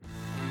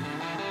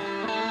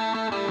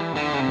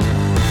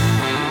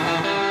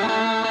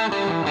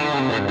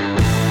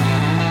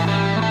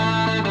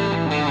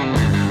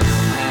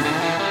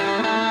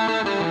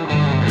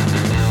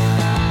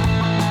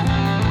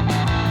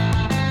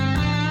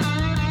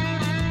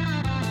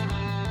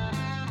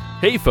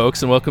Hey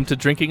folks, and welcome to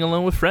Drinking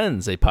Alone with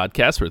Friends, a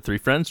podcast where three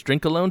friends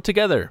drink alone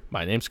together.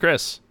 My name's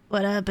Chris.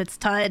 What up? It's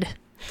Todd.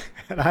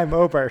 And I'm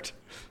Obert.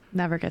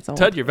 Never gets old.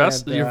 Todd, your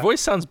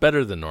voice sounds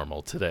better than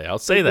normal today. I'll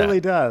say that. It really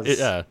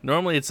does.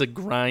 Normally it's a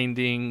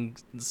grinding,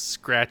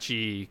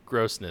 scratchy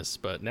grossness,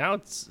 but now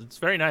it's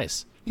very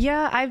nice.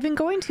 Yeah, I've been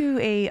going to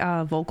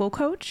a vocal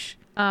coach.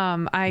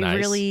 I Nice.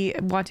 really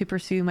want to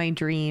pursue my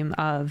dream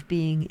of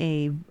being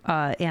a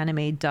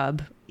anime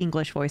dub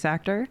English voice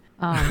actor.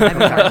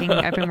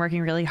 I've been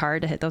working really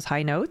hard to hit those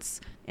high notes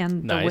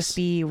and the Nice.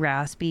 wispy,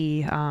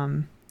 raspy,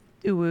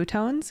 uwu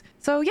tones.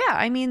 So yeah,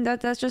 I mean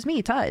that's just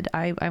me, Todd.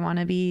 I want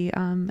to be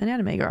an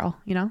anime girl,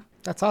 you know.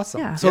 That's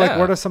awesome. Yeah. So, Yeah. like,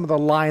 what are some of the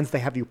lines they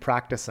have you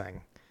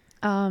practicing?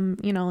 You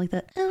know, like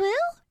the uwu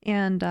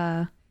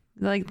and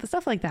like the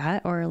stuff like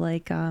that, or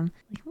like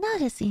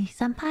noticing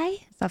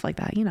senpai, stuff like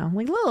that. You know,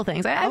 like little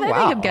things. I think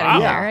I'm getting Wow.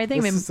 there. I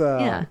think This I'm,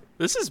 is, yeah.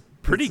 This is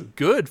pretty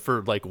good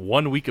for like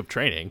 1 week of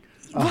training.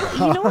 Well,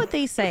 you know what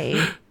they say?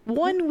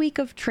 1 week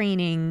of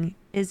training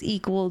is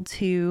equal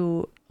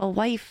to a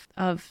life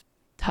of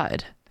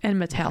Tud and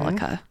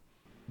Metallica.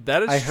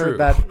 That is I true. heard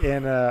that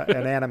in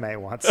an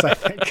anime once, I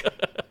think.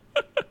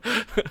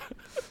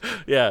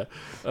 Yeah.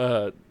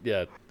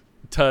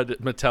 Tud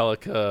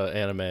Metallica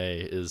anime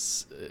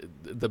is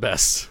the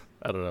best.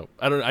 I don't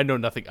know. I know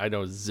nothing. I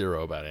know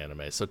zero about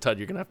anime. So Tud,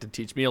 you're gonna have to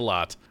teach me a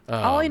lot.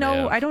 All I know,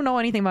 man. I don't know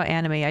anything about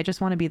anime. I just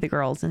want to be the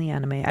girls in the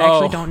anime. I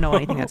actually don't know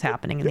anything that's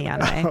happening in the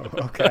anime.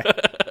 Oh, okay.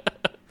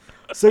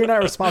 So you're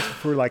not responsible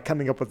for, like,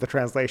 coming up with the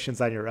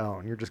translations on your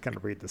own. You're just going to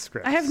read the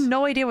scripts. I have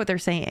no idea what they're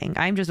saying.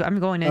 I'm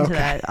going into Okay.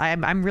 that.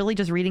 I'm really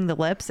just reading the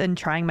lips and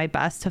trying my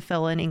best to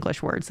fill in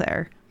English words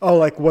there. Oh,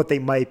 like what they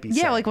might be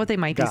saying. Yeah, like what they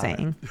might be Got it.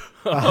 saying.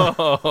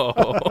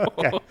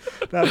 Okay.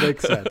 That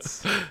makes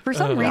sense. For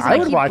some reason, I I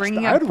would keep watch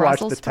bringing the- I up would watch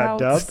Brussels the Ted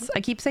dub. sprouts. I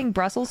keep saying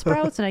Brussels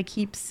sprouts, and I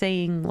keep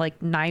saying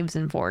like knives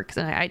and forks,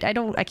 and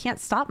I can't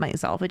stop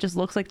myself. It just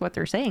looks like what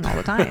they're saying all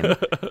the time.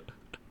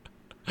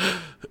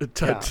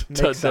 Tud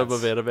makes dub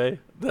of sense. anime.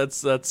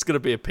 That's gonna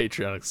be a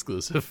Patreon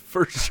exclusive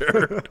for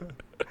sure.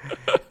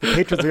 The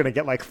patrons are going to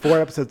get like 4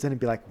 episodes in and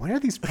be like, when are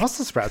these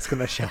Brussels sprouts going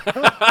to show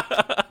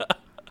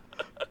up?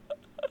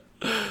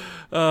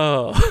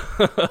 Oh,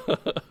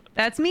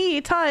 That's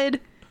me, Tud.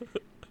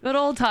 Good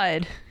old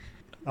Tud.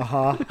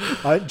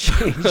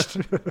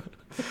 Unchanged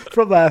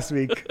from last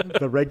week.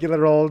 The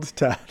regular old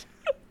Ted.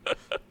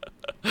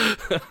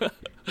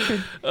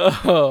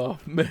 oh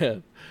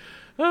man.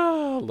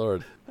 Oh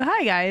Lord.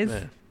 Hi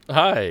guys,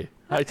 Hi.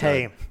 Hi, Tud.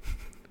 Hey,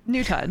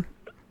 new Tud.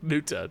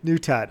 New Tud. new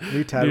Ted. New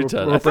We're, Ted. we're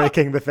I thought-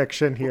 breaking the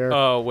fiction here.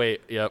 Oh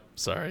wait. Yep.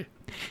 Sorry.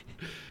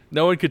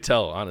 No one could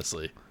tell,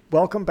 honestly.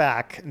 Welcome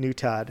back, new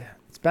Ted.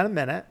 It's been a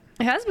minute.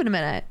 It has been a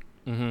minute.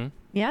 Mm-hmm.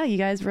 Yeah, you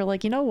guys were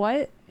like, you know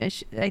what?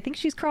 I think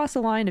she's crossed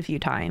the line a few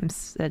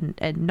times, and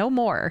no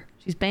more.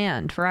 She's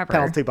banned forever.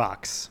 Penalty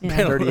box. Yeah.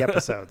 30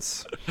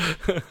 episodes.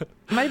 It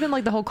might have been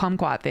like the whole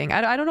kumquat thing.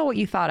 I don't know what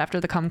you thought after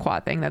the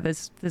kumquat thing, that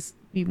this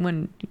you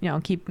wouldn't,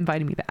 keep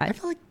inviting me I back.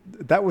 feel like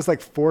that was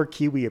like 4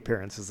 Kiwi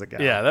appearances ago.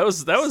 Yeah, that was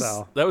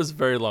So- that was a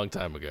very long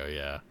time ago.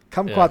 Yeah.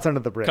 Kumquat's under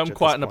the bridge. at Kumquat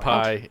this and a point.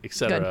 pie,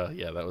 etc.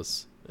 Yeah, that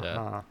was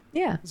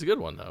Yeah. It's a good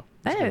one though.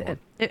 It's a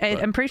good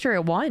one. I'm pretty sure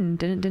it won.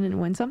 Didn't it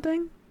win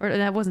something? Or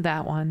that wasn't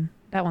that one.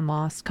 That one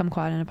lost.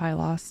 Kumquat and a pie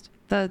lost.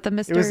 The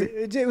Mr.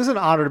 It was an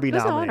honor to be It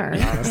was an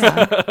nominated. honor. Honestly.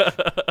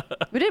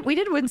 Yeah. We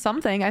did win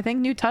something. I think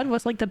New Tud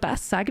was like the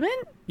best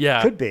segment.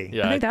 Yeah, Could be.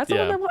 Yeah, I think that's the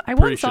yeah. one I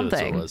Pretty won sure that's what it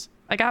something. was.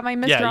 I got my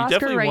Mr. Yeah, you Oscar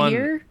definitely right won.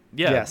 here.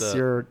 Yeah, Yes,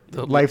 your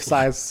the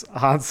life-size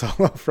Han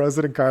Solo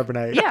frozen in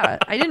carbonate. Yeah,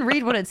 I didn't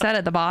read what it said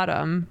at the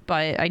bottom,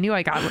 but I knew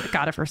I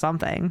got it for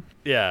something.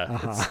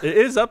 Yeah, it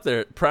is up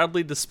there,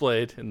 proudly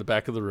displayed in the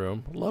back of the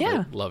room. Love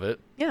Yeah. it, love it.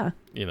 Yeah.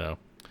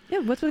 Yeah,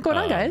 what's been going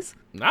on, guys?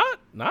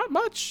 Not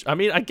much. I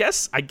mean, I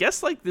guess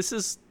like this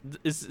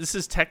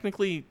is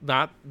technically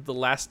not the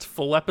last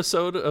full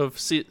episode of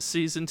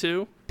season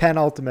 2.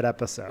 Penultimate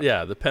episode.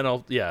 Yeah,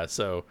 the yeah,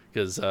 so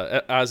because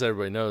as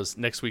everybody knows,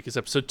 next week is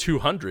episode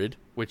 200,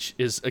 which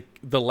is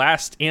the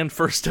last and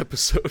first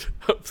episode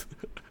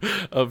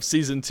of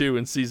season 2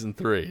 and season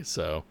 3.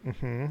 So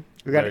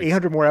We got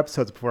 800 more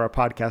episodes before our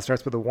podcast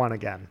starts with a 1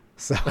 again.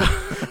 So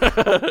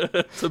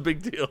it's a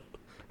big deal.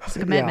 It's a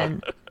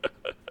commitment.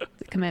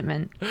 It's a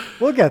commitment.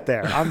 we'll get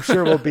there. I'm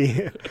sure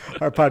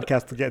our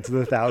podcast will get to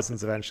the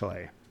thousands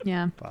eventually.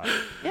 Yeah. But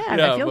Yeah,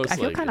 Yeah, I feel most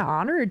likely. kind of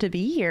honored to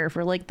be here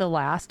for like the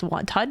last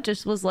one. Tud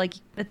just was like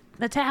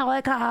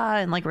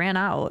Metallica and like ran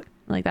out.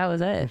 Like that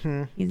was it.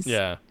 He's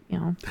Yeah. you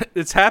know.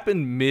 It's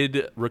happened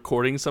mid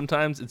recording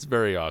sometimes. It's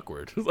very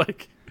awkward.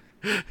 Like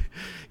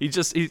he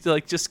just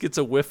gets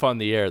a whiff on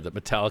the air that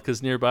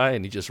Metallica's nearby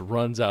and he just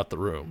runs out the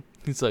room.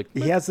 He's like,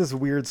 he has this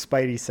weird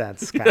spidey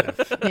sense, kind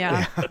of.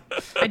 Yeah.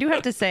 I do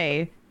have to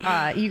say,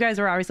 you guys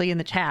were obviously in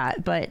the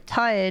chat, but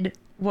Tud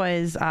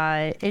was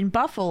in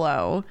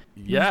Buffalo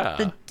yeah.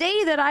 the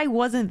day that I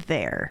wasn't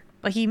there.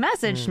 But he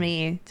messaged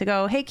me to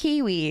go, hey,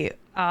 Kiwi,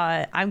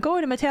 I'm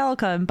going to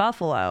Metallica in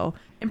Buffalo,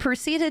 and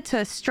proceeded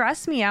to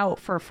stress me out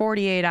for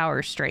 48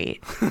 hours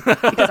straight.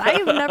 Because I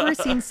have never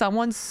seen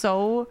someone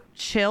so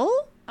chill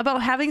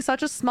about having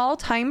such a small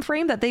time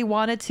frame that they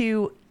wanted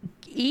to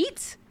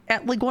eat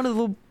at like one of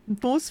the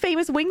most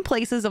famous wing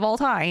places of all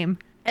time,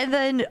 and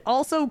then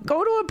also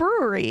go to a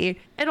brewery,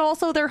 and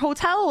also their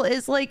hotel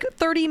is like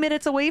 30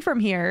 minutes away from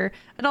here,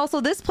 and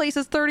also this place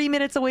is 30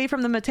 minutes away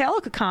from the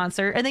Metallica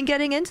concert, and then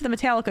getting into the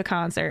Metallica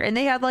concert, and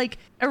they had like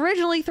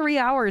originally 3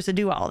 hours to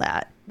do all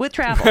that with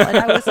travel, and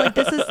I was like,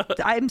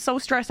 I'm so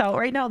stressed out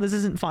right now, this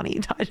isn't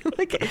funny.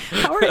 Like,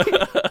 how are you?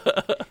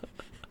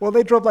 Well,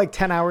 they drove like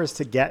 10 hours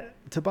to get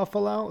to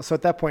Buffalo. So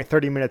at that point,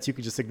 30 minutes, you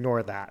could just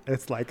ignore that.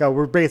 It's like, oh,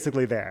 we're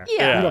basically there. Yeah.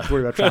 You don't have to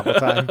worry about travel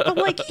time. But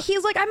like,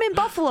 he's like, I'm in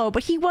Buffalo,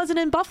 but he wasn't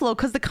in Buffalo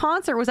because the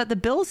concert was at the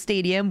Bills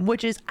Stadium,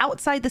 which is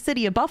outside the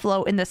city of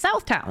Buffalo in the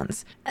South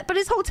Towns. But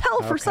his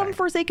hotel, for some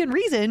forsaken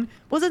reason,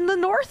 was in the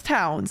North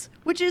Towns,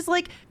 which is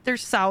like,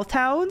 there's South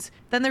Towns,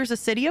 then there's the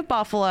city of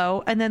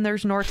Buffalo, and then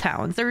there's North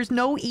Towns. There's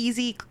no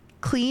easy,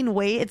 clean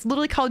way. It's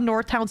literally called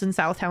North Towns and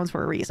South Towns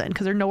for a reason,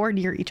 because they're nowhere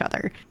near each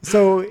other.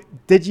 So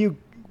did you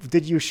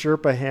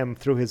Sherpa him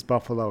through his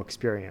Buffalo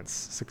experience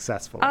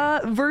successfully?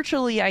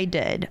 Virtually I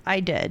did.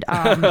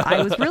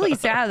 I was really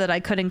sad that I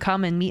couldn't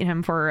come and meet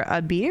him for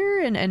a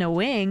beer and a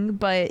wing,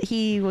 but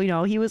he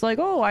was like,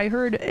 oh, I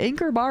heard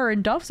Anchor Bar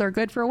and Duff's are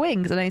good for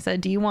wings. And I said,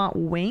 do you want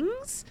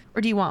wings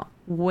or do you want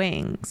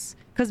wings?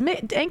 Because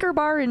Anchor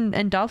Bar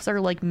and Duff's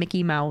are like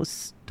Mickey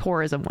Mouse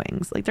tourism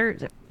wings. Like they're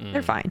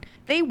fine.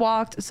 They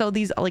walked so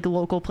these like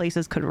local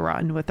places could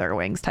run with their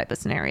wings type of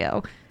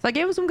scenario. So I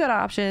gave him some good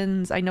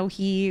options. I know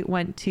he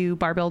went to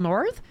Barbell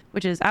North,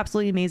 which is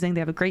absolutely amazing.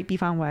 They have a great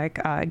beef on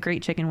weck,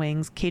 great chicken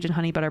wings, Cajun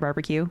honey butter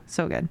barbecue.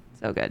 So good.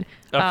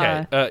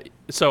 Okay.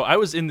 So I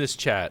was in this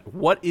chat.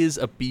 What is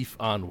a beef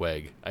on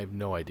weg? I have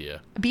no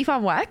idea. Beef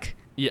on weck?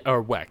 Yeah,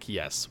 or weck,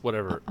 yes.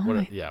 Whatever.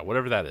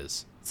 Whatever that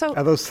is. So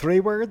are those 3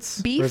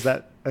 words? Beef?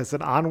 Or is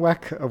it on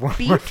weck?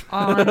 Beef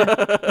on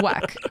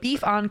weck.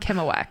 Beef on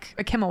Kimmelweck,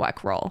 a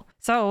Kimmelweck roll.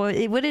 So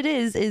what it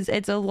is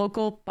it's a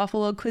local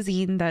Buffalo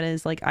cuisine that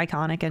is like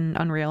iconic and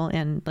unreal,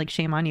 and like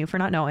shame on you for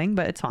not knowing,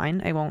 but it's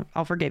fine.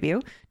 I'll forgive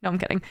you. No, I'm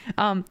kidding.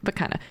 But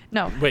kind of.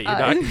 No. Wait,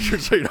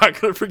 you're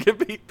not going to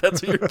forgive me?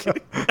 That's what you're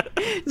kidding.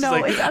 No,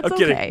 like, that's I'm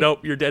okay. kidding.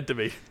 Nope, you're dead to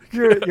me.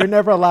 You're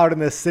never allowed in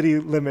the city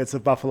limits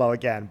of Buffalo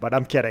again, but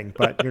I'm kidding,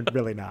 but you're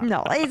really not.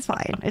 No, it's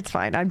fine. It's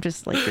fine. I'm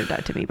just like, you're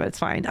dead to me, but it's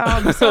fine.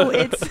 So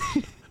it's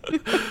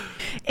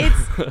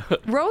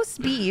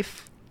roast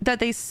beef that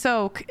they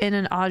soak in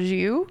an au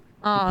jus.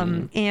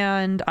 And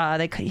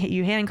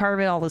you hand carve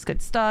it, all this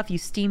good stuff. You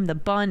steam the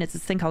bun. It's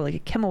this thing called like a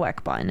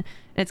Kimmelweck bun. And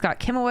it's got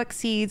Kimmelweck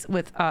seeds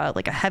with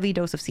like a heavy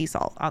dose of sea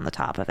salt on the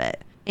top of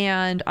it.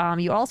 And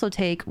you also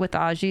take with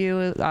the au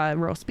jus,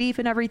 roast beef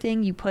and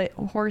everything, you put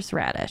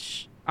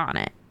horseradish on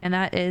it. And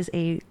that is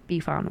a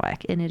beef on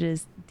weck, and it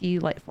is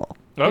delightful.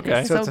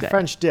 Okay. So it's good. a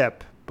French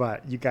dip,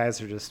 but you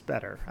guys are just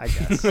better, I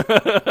guess.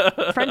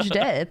 French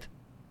dip?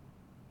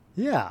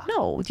 Yeah.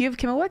 No. Do you have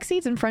Kimmelweck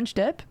seeds in French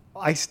dip?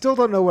 I still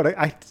don't know what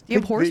I Do you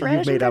have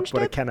horseradish you made in up French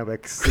what a dip?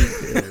 Kennewick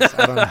seed is.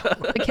 I don't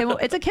know.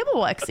 It's a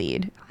Kimmelweck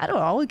seed. I don't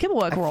know. A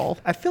Kimmelweck roll.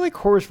 I feel like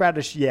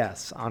horseradish,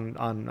 yes, on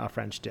a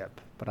French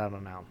dip, but I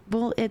don't know.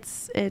 Well,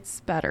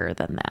 it's better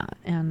than that,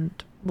 and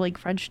like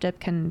French dip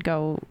can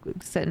go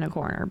sit in a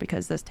corner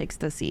because this takes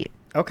the seat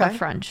Okay. of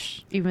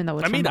French, even though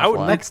it's from I would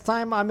Buffalo. Next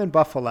time I'm in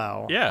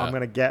Buffalo, Yeah. I'm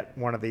going to get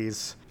one of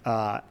these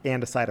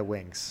and a side of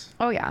wings.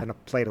 Oh yeah. And a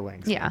plate of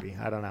wings, Yeah. maybe.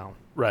 I don't know.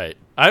 Right.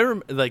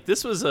 Like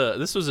this was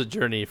a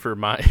journey for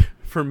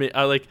me.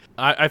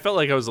 I felt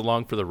like I was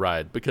along for the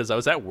ride because I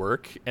was at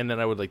work and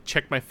then I would like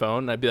check my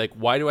phone and I'd be like,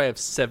 why do I have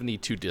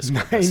 72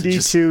 Discord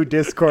messages? 92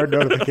 Discord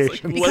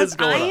notifications. What is Because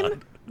going I'm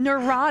on?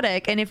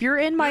 neurotic, and if you're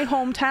in my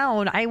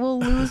hometown, I will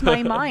lose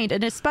my mind.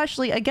 And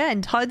especially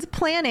again, Todd's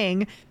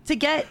planning to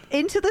get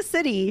into the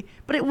city,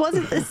 but it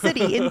wasn't the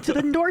city, into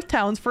the North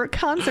Towns for a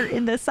concert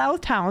in the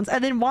South Towns,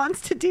 and then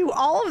wants to do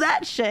all of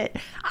that shit.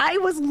 I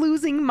was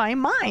losing my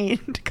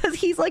mind because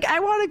he's like,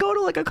 I want to go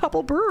to like a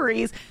couple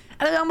breweries.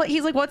 And I'm like,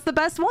 he's like, what's the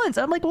best ones?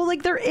 I'm like, well,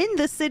 like they're in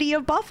the city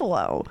of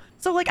Buffalo.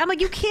 So like, I'm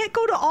like, you can't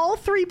go to all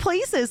 3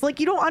 places. Like,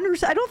 you don't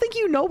understand. I don't think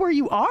you know where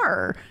you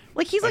are.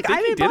 Like, he's like, think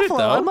I'm he in did it, Buffalo.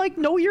 though. I'm like,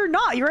 no, you're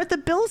not. You're at the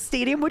Bills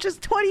Stadium, which is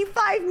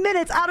 25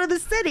 minutes out of the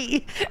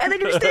city. And then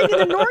you're staying in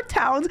the North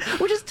Towns,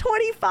 which is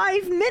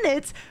 25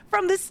 minutes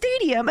from the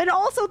stadium and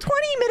also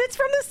 20 minutes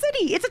from the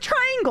city. It's a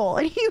triangle.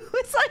 And he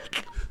was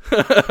like,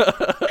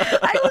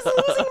 I was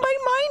losing my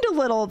mind a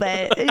little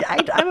bit.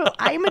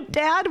 I'm a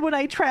dad when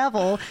I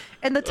travel,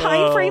 and the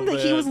time frame that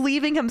he man. was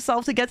leaving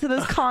himself to get to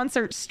this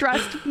concert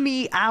stressed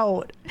me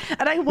out,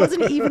 and I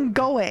wasn't even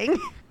going.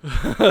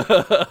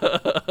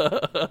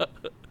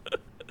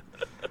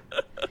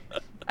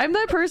 I'm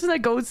that person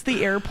that goes to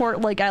the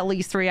airport like at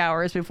least 3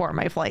 hours before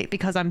my flight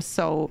because I'm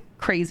so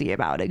crazy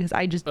about it, because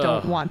I just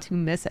don't want to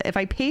miss it. If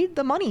I paid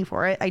the money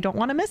for it, I don't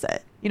want to miss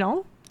it, you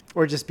know?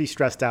 Or just be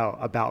stressed out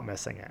about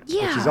missing it, which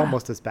is Yeah.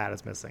 almost as bad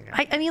as missing it.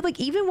 I mean, like,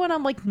 even when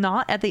I'm like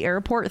not at the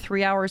airport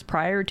 3 hours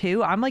prior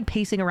to, I'm like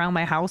pacing around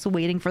my house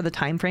waiting for the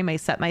time frame I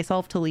set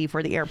myself to leave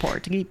for the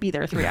airport to be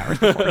there 3 hours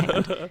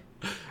beforehand.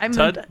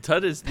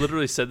 Tud has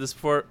literally said this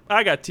before.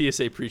 I got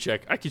TSA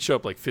pre-check. I could show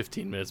up like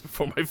 15 minutes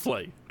before my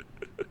flight.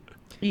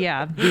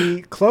 Yeah.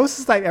 The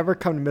closest I've ever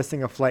come to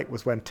missing a flight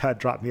was when Tud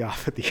dropped me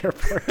off at the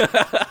airport.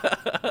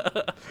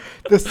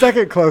 The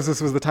second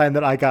closest was the time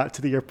that I got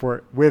to the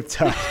airport with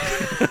Tud.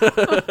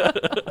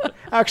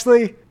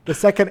 Actually, the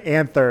second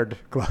and third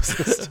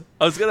closest.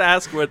 I was gonna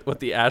ask what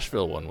the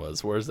Asheville one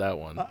was. Where's that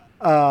one?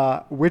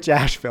 Which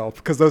Asheville?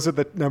 Because those are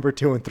the number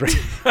 2 and 3.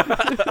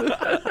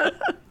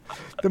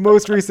 The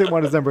most recent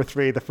one is number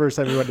 3. The first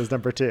time we went was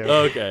number 2.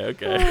 Okay.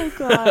 Oh,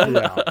 God.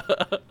 Yeah.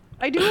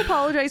 I do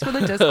apologize for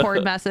the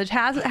Discord message.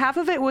 Half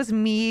of it was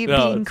me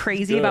being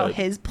crazy about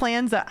his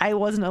plans that I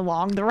wasn't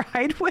along the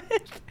ride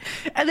with.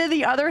 And then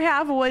the other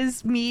half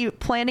was me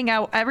planning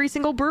out every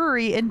single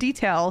brewery in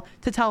detail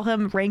to tell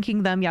him,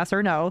 ranking them yes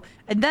or no.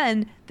 And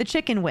then the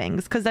chicken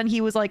wings, because then he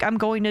was like, I'm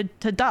going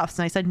to Duff's.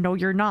 And I said, no,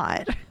 you're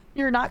not.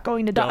 You're not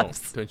going to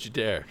Duff's. Don't you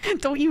dare.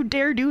 Don't you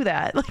dare do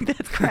that. Like,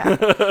 that's crap.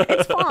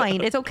 It's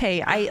fine. It's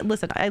okay. I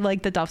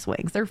like the Duff's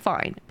wings. They're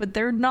fine. But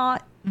they're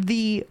not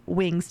the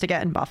wings to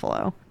get in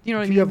Buffalo. You know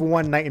what I mean? If you have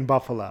one night in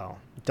Buffalo,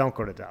 don't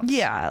go to Duff's.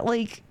 Yeah,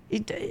 like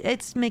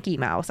it's Mickey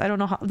Mouse. I don't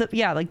know how. Like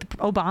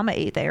Obama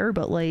ate there,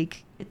 but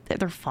like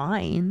they're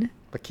fine.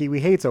 But Kiwi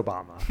hates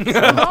Obama.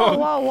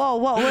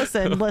 Whoa!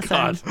 Listen.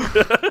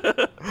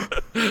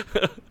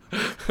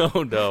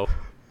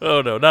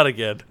 Oh no, not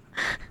again.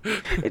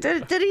 It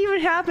didn't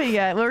even happen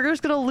yet. We're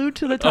just gonna allude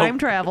to the time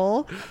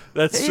travel.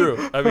 That's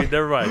true. I mean,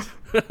 never mind.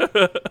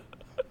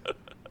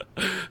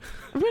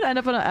 I'm gonna end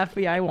up on an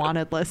FBI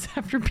wanted list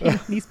after being on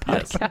these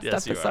podcast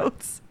yes,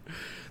 episodes.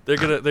 They're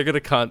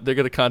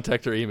gonna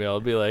contact our email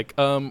and be like,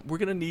 we're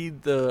gonna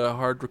need the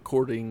hard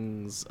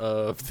recordings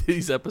of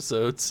these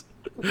episodes.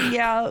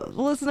 Yeah,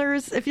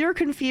 listeners, if you're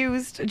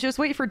confused, just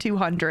wait for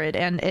 200,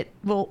 and it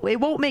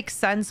won't make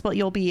sense, but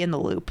you'll be in the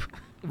loop.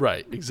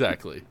 Right,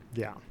 exactly.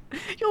 Yeah.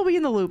 You'll be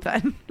in the loop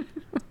then.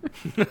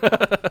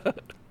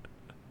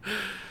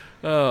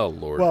 Oh,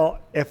 Lord. Well,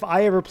 if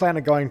I ever plan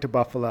on going to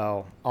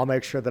Buffalo, I'll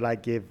make sure that I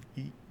give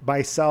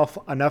myself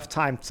enough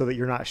time so that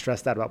you're not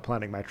stressed out about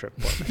planning my trip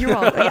for me. You're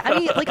welcome. I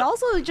mean, like,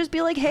 also just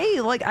be like,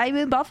 hey, like, I'm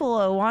in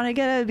Buffalo, want to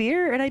get a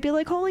beer? And I'd be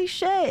like, holy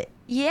shit,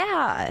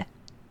 yeah.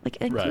 Like,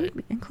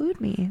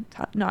 include me.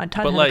 Todd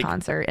had a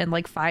concert and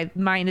like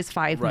minus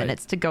 5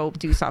 minutes to go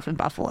do stuff in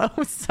Buffalo.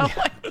 So,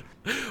 like,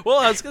 well,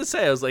 I was gonna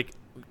say, I was like,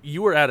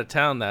 you were out of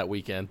town that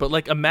weekend, but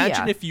like,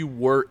 imagine if you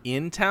were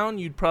in town,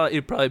 it'd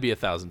probably be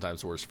 1,000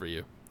 times worse for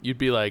you. You'd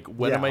be like,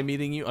 when am I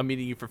meeting you? I'm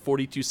meeting you for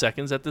 42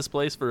 seconds at this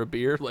place for a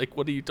beer. Like,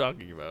 what are you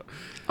talking about?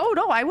 Oh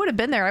no, I would have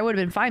been there. I would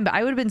have been fine, but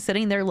I would have been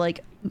sitting there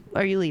like,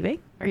 are you leaving?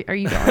 Are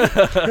you going?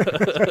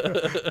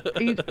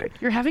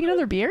 You're having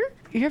another beer?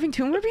 You're having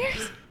 2 more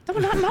beers? No,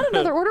 not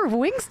another order of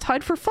wings,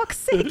 Todd. For fuck's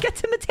sake, get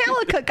to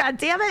Metallica. God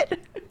damn it!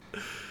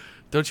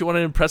 Don't you want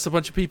to impress a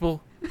bunch of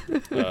people?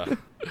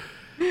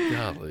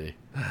 Golly,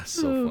 that's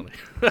so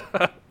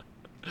funny.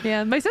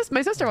 Yeah, my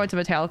sister went to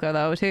Metallica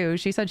though too.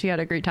 She said she had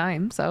a great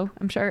time, so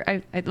I'm sure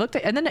I looked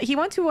at. And then he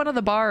went to one of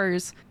the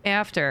bars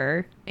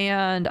after,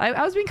 and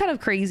I was being kind of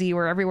crazy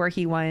where everywhere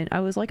he went,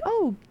 I was like,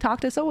 oh, talk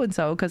to so and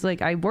so, because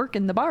like I work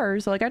in the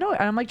bars, so like I know it.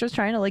 And I'm like just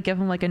trying to like give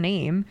him like a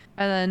name,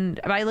 and then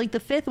by like the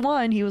 5th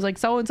one, he was like,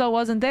 so and so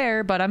wasn't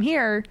there, but I'm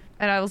here,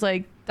 and I was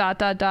like, ...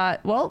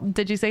 Well,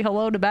 did you say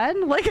hello to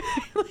Ben? Like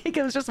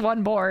it was just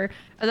one more,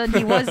 and then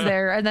he was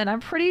there, and then I'm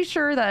pretty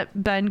sure that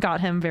Ben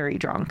got him very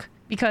drunk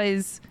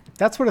because.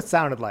 That's what it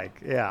sounded like,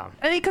 yeah.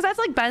 I mean, because that's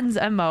like Ben's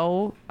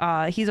MO.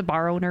 He's a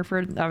bar owner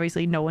for,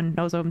 obviously no one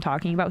knows what I'm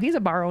talking about. He's a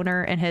bar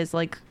owner, and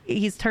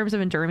his terms of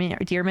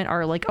endearment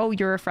are like, oh,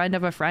 you're a friend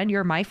of a friend,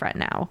 you're my friend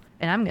now,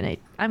 and I'm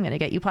gonna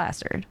get you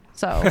plastered.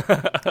 So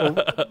well,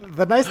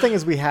 the nice thing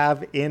is we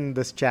have in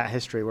this chat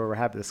history where we're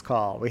having this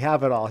call, we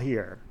have it all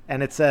here,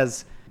 and it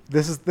says.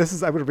 This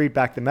is. I'm going to read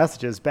back the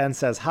messages. Ben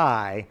says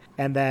hi,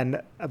 and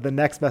then the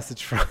next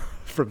message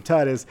from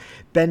Tud is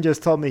Ben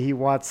just told me he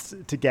wants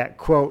to get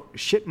quote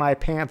shit my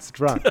pants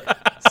drunk.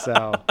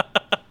 So.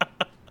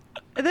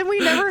 And then we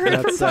never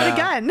heard from Tud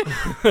again.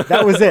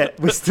 That was it.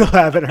 We still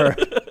haven't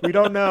heard. We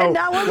don't know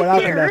what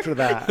happened here. after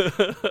that.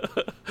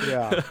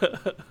 Yeah.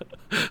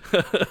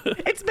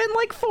 It's been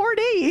like 4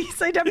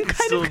 days. I'm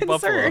kind of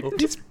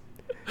concerned.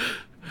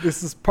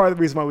 This is part of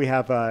the reason why we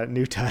have a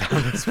new Tud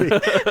on this week.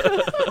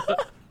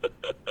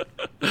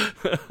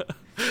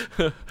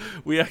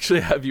 We actually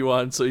have you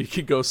on so you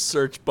can go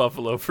search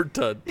Buffalo for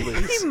Tud,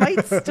 please. He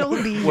might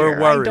still be here. We're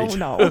worried. I don't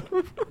know.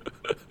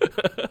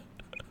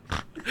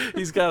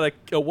 He's got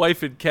a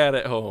wife and cat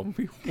at home.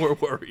 We're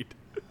worried.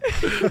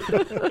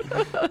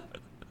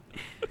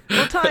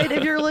 Well, Tide,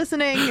 if you're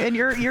listening and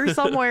you're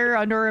somewhere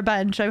under a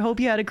bench, I hope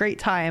you had a great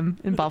time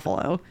in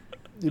Buffalo.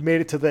 You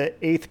made it to the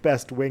 8th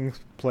best wing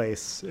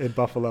place in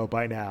Buffalo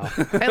by now.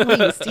 At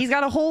least he's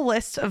got a whole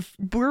list of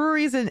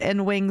breweries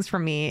and wings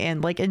from me,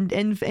 and like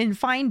in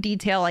fine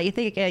detail. I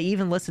think I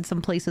even listed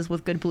some places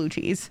with good blue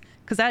cheese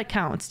because that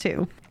counts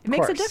too. It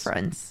makes a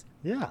difference.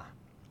 Yeah.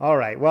 All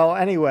right. Well,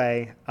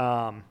 anyway,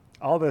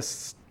 all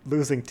this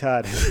losing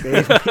Tud has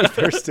made me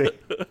thirsty.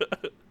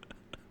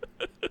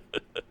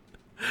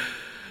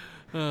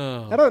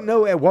 I don't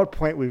know at what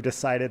point we've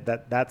decided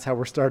that that's how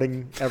we're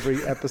starting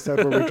every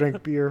episode where we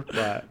drink beer,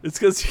 but It's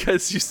because you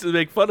guys used to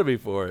make fun of me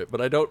for it,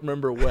 but I don't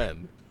remember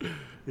when.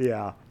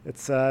 yeah,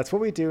 it's what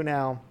we do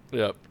now.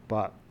 Yep.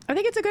 But I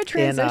think it's a good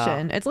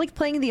transition. It's like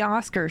playing the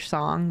Oscar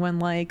song when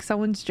like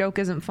someone's joke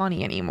isn't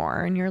funny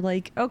anymore, and you're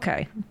like,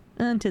 okay,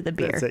 into the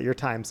beer. that's it. Your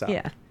time's up.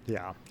 Yeah.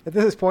 Yeah. At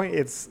this point,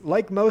 it's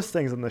like most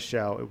things on the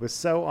show. It was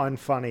so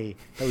unfunny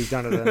that we've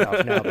done it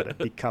enough now that it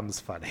becomes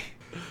funny.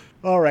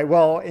 All right.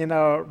 Well, in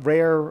a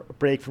rare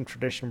break from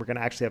tradition, we're going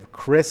to actually have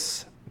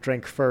Chris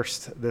drink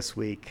first this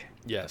week.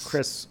 Yes.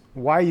 Chris,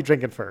 why are you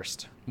drinking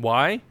first?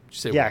 Why? Did you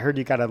say Yeah, why? I heard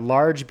you got a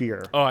large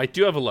beer. Oh, I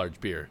do have a large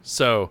beer.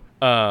 So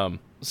I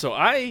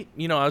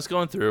was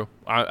going through.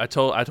 I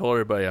told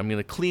everybody I'm going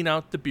to clean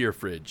out the beer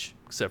fridge,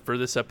 except for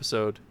this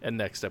episode and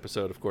next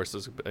episode. Of course,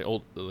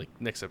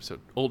 next episode,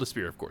 oldest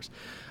beer, of course.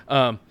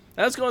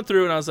 I was going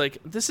through and I was like,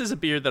 this is a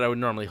beer that I would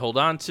normally hold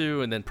on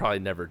to and then probably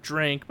never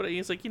drink. But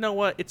he's like, you know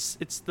what? It's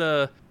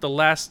the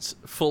last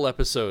full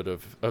episode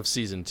of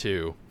season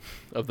 2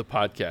 of the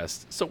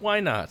podcast, so why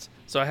not?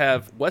 So I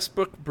have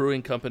Westbrook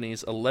Brewing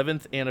Company's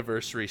 11th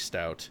anniversary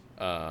stout.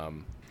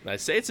 And I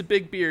say it's a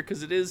big beer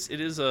because it is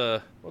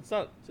a, well, it's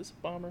not, is this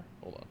a bomber?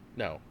 Hold on.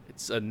 No,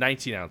 it's a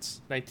 19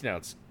 ounce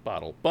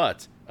bottle,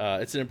 but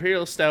it's an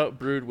imperial stout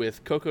brewed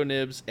with cocoa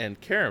nibs and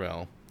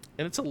caramel,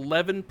 and it's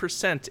 11%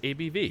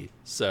 ABV.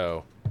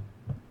 So,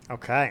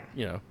 Okay.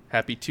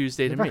 Happy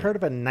Tuesday to Never me. heard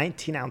of a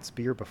 19-ounce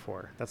beer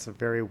before. That's a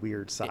very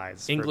weird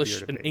size. for a beer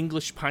to An be.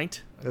 English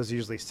pint? Those are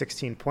usually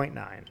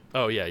 16.9.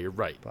 Oh yeah, you're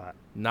right. But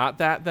Not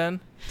that then.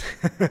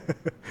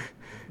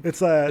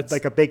 it's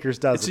like a baker's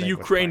dozen. It's a English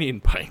Ukrainian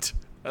pint.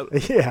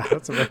 pint. Yeah,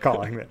 that's what we're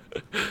calling it.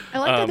 I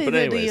like that they but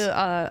did anyways.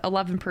 the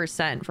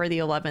 11% for the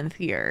 11th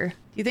year.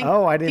 Do you think?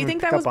 Oh, I didn't Do you think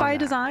even that pick was up on by that.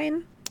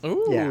 design?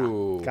 Ooh.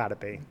 Yeah, gotta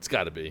be. It's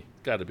gotta be.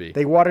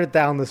 They watered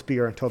down this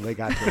beer until they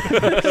got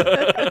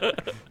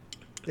to it.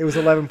 It was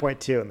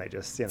 11.2, and they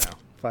just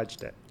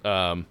fudged it.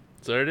 So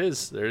there it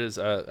is.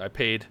 I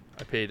paid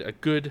a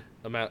good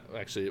amount.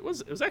 Actually, it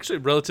was actually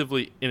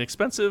relatively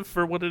inexpensive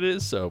for what it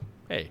is. So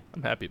hey,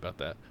 I'm happy about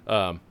that.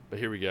 But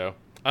here we go.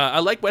 I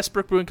like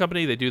Westbrook Brewing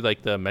Company. They do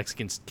like the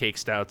Mexican cake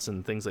stouts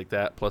and things like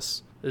that.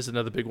 Plus, there's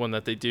another big one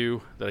that they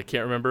do that I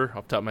can't remember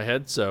off the top of my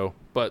head. So,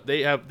 but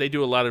they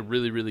do a lot of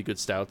really, really good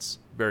stouts.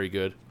 Very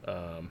good.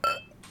 All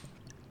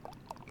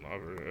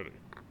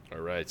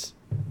right.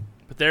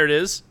 But there it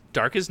is.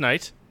 Dark as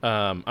night.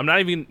 I'm not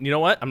even. You know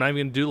what? I'm not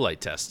even gonna do the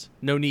light test.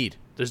 No need.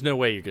 There's no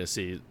way you're gonna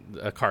see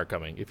a car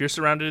coming. If you're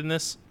surrounded in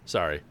this,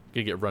 sorry,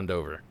 you're gonna get runned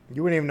over.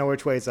 You wouldn't even know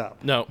which way's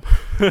up. No.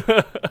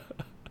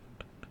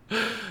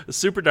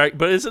 Super dark,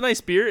 but it's a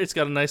nice beer. It's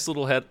got a nice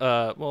little head.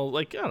 I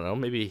don't know,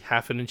 maybe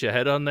half an inch of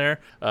head on there.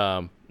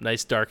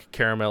 Nice dark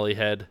caramelly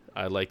head.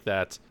 I like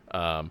that.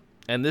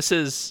 And this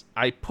is,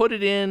 I put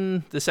it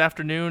in this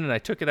afternoon and I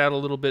took it out a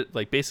little bit,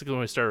 like basically when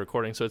we started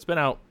recording. So it's been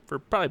out for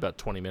probably about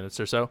 20 minutes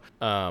or so.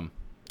 I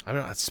don't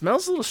know. It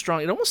smells a little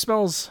strong. It almost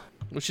smells,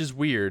 which is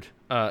weird.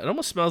 It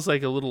almost smells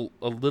like a little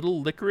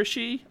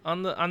licorice-y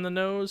on the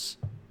nose,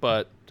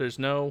 but there's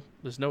no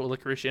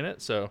licorice in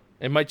it. So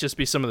it might just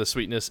be some of the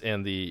sweetness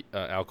and the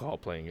alcohol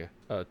playing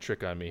a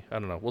trick on me. I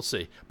don't know. We'll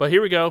see. But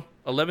here we go.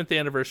 11th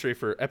anniversary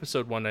for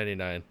episode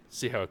 199.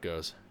 See how it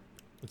goes.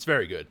 It's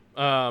very good.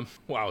 Wow,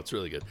 it's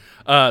really good.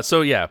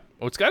 So yeah,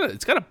 it's got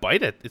a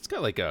bite at. It's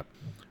got like a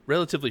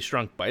relatively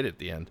strong bite at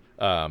the end.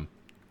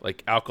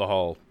 Like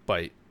alcohol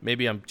bite.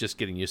 Maybe I'm just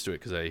getting used to it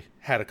because I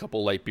had a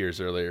couple light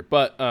beers earlier.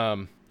 But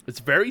it's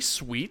very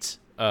sweet.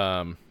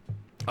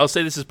 I'll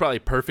say this is probably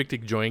perfect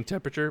enjoying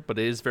temperature, but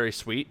it is very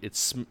sweet.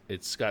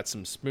 It's got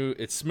some smooth.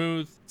 It's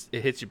smooth.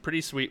 It hits you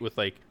pretty sweet with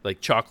like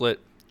chocolate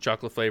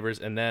flavors,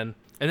 and then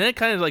it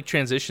kind of like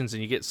transitions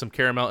and you get some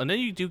caramel, and then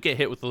you do get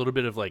hit with a little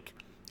bit of like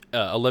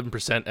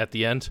 11% at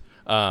the end.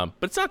 But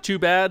it's not too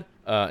bad.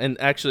 And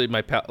actually,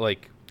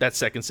 that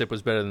second sip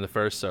was better than the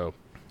first, so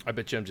I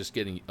bet you I'm just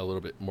getting a little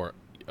bit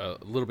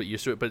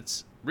used to it. But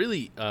it's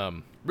really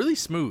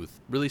smooth,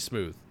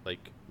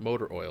 like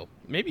motor oil.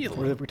 Maybe a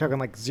We're little. talking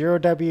like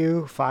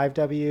 0W,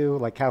 5W.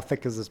 Like how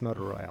thick is this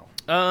motor oil?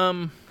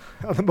 On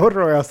I the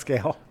motor oil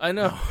scale.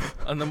 know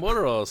on the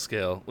motor oil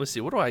scale. Let's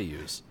see. What do I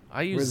use?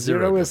 I use Where 0.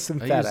 zero is I use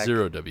synthetic.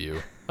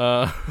 0W.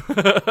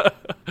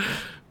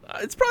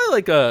 It's probably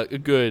like a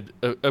good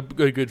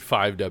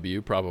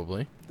 5W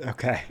probably.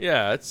 Okay.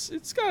 Yeah,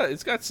 it's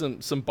got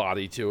some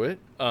body to it.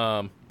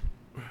 I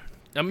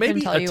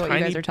Maybe can tell a you what tiny.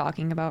 you guys are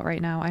talking about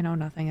right now. I know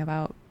nothing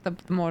about the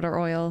motor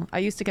oil. I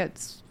used to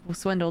get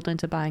swindled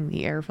into buying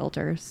the air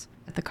filters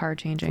at the car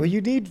changing. Well,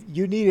 you need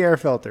air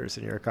filters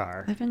in your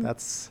car.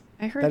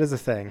 That is a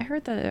thing. I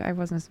heard that I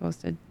wasn't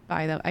supposed to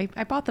buy them.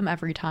 I bought them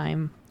every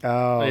time.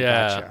 Oh,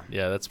 yeah, gotcha.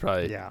 yeah, that's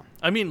probably. Yeah.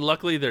 I mean,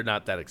 luckily they're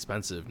not that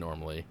expensive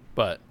normally,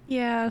 but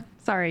Yeah,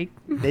 sorry.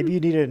 Maybe you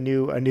need a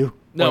new.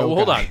 no. oil Well,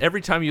 hold guy. on.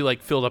 Every time you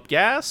like filled up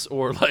gas,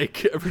 or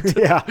like every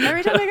time. Yeah.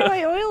 Every time I got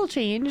my oil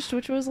changed,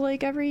 which was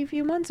like every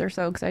few months or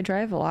so, because I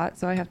drive a lot,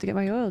 so I have to get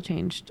my oil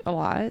changed a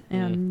lot.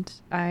 And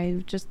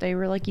they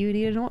were like, you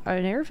need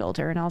an air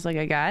filter, and I was like,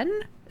 again?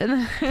 And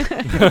then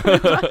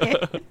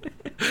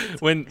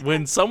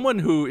when someone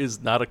who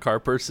is not a car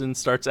person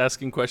starts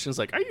asking questions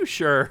like, "Are you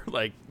sure?"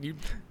 Like, you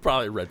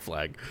probably red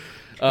flag.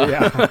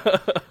 Yeah.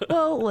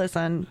 Well,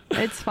 listen,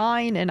 it's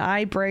fine, and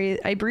I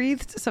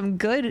breathed some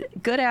good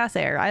ass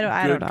air. I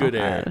don't know. Good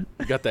air.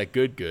 You got that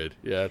good.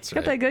 Yeah, that's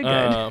right. Got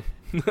that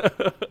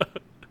good.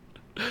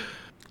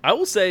 I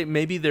will say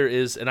maybe there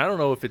is, and I don't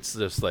know if it's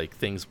just like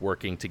things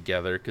working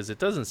together because it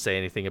doesn't say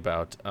anything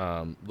about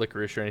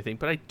licorice or anything,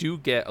 but I do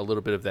get a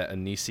little bit of that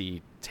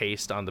anise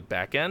taste on the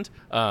back end.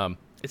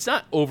 It's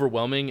not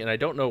overwhelming, and I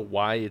don't know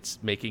why it's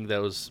making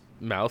those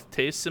mouth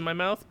tastes in my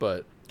mouth,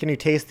 but Can you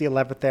taste the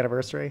 11th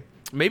anniversary?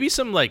 maybe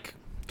some like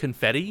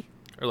confetti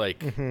or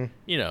like,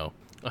 you know,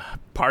 a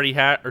party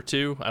hat or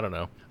two. I don't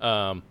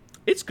know.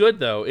 It's good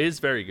though. It is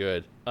very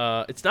good.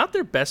 It's not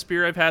their best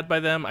beer I've had by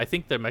them. I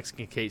think their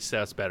Mexican case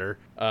sounds better.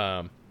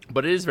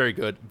 But it is very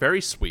good.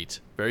 Very sweet.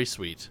 Very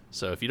sweet.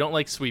 So if you don't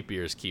like sweet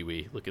beers,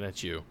 Kiwi, looking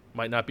at you,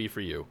 might not be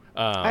for you.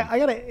 I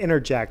got to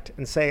interject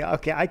and say,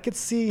 okay, I could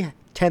see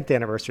 10th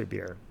anniversary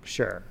beer.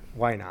 Sure.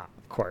 Why not?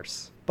 Of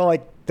course. But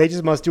like, they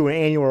just must do an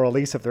annual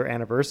release of their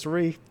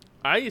anniversary.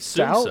 I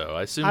assume stout? so.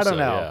 I assume I don't so,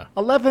 know. yeah.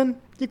 11,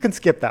 you can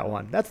skip that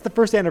one. That's the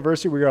first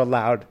anniversary where you're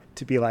allowed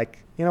to be like,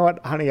 you know what,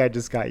 honey, I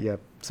just got you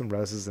some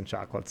roses and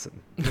chocolates. And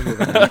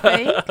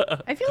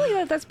I feel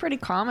like that's pretty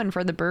common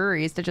for the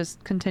breweries to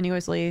just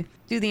continuously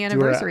do the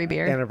anniversary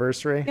beer.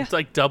 Anniversary? It's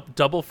like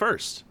double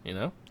first, you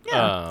know?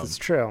 Yeah. That's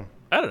true.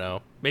 I don't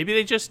know. Maybe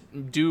they just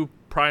do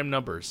prime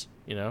numbers,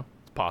 you know?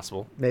 It's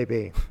possible.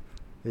 Maybe.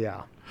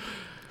 Yeah.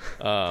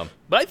 But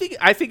I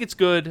think it's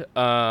good.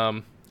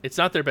 It's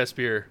not their best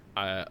beer,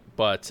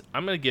 but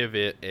I'm gonna give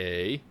it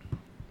a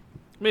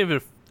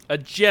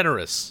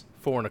generous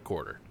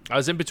 4.25. I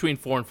was in between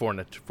 4 and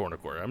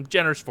 4.25. I'm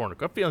generous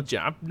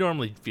 4.25. I'm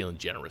normally feeling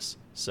generous,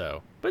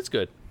 so but it's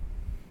good.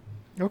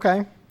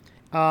 Okay.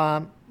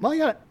 Well, you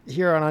got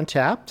here on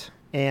Untapped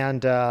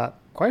and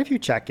quite a few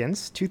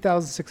check-ins,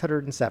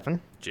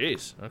 2,607.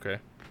 Jeez. Okay.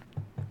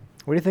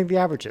 What do you think the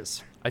average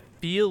is? I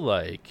feel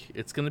like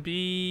it's gonna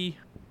be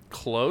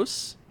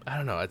close. I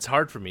don't know. It's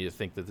hard for me to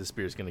think that this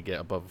beer is going to get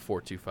above a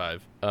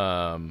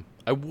 4.25.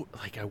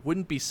 I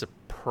wouldn't be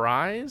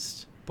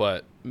surprised,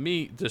 but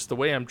just the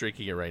way I'm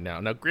drinking it right now.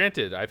 Now,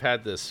 granted, I've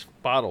had this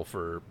bottle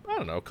for, I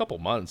don't know, a couple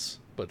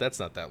months, but that's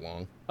not that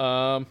long.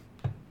 I'm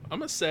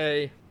going to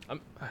say,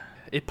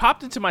 it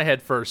popped into my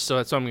head first, so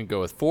that's what I'm going to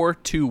go with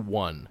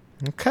 4.21.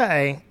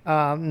 Okay.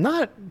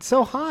 Not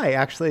so high,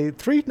 actually.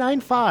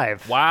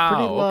 3.95. Wow.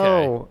 Pretty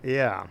low. Okay.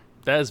 Yeah.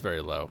 That is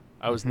very low.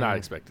 I was not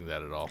expecting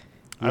that at all.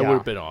 I Yeah. would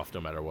have been off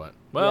no matter what.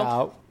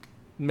 Well,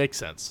 makes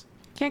sense.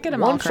 Can't get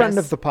them all, One friend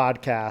Chris. of the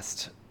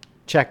podcast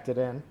checked it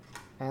in,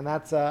 and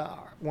that's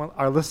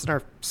our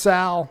listener,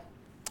 Sal.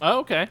 Oh,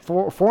 okay.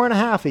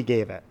 4.5 he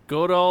gave it.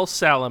 Good old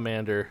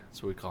salamander.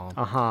 That's what we call him.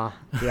 Uh-huh.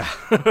 Yeah.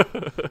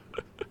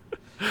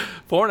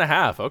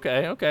 4.5.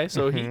 Okay.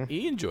 So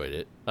he enjoyed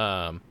it.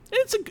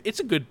 It's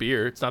a good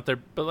beer. It's not their,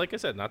 but like I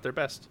said, not their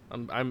best.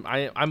 I'm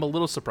a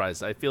little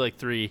surprised. I feel like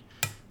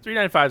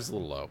 3.95 is a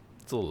little low.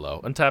 It's a little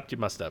low. Untapped, you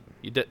messed up.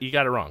 You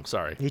got it wrong.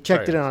 Sorry. He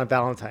checked it in on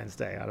Valentine's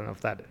Day. I don't know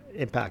if that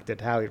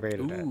impacted how he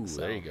rated it. Ooh,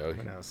 So, there you go.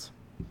 Who knows?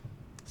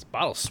 This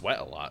bottle sweat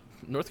a lot.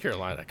 North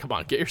Carolina, come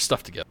on, get your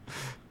stuff together.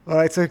 All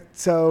right,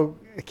 so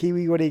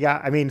Kiwi, what do you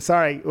got? I mean,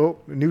 sorry,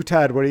 New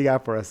Tud, what do you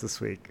got for us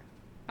this week?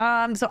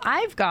 So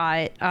I've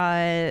got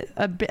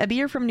a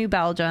beer from New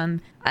Belgium.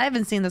 I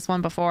haven't seen this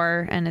one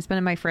before, and it's been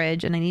in my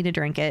fridge, and I need to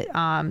drink it.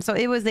 So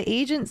it was the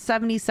Agent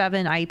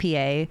 77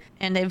 IPA,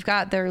 and they've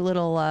got their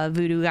little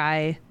voodoo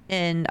guy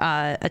in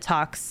a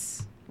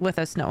tux with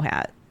a snow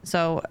hat.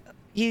 So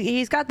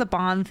he's got the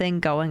Bond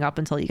thing going up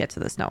until you get to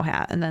the snow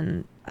hat, and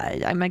then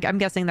I'm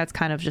guessing that's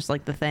kind of just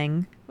like the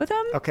thing with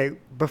him. Okay,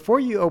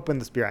 before you open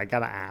this beer, I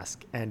gotta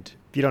ask, and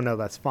if you don't know,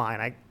 that's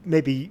fine.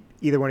 Maybe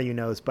either one of you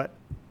knows, but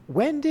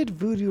when did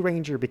Voodoo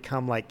Ranger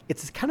become like,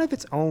 it's kind of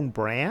its own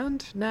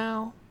brand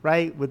now,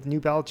 right, with New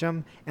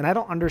Belgium? And I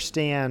don't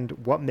understand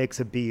what makes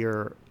a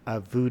beer a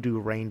Voodoo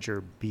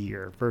Ranger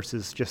beer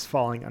versus just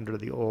falling under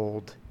the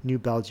old New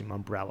Belgium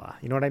umbrella.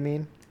 You know what I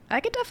mean? I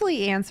could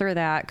definitely answer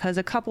that because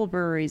a couple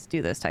breweries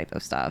do this type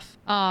of stuff.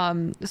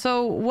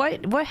 So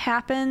what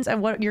happens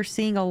and what you're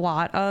seeing a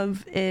lot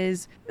of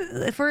is,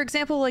 for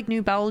example, like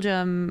New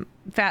Belgium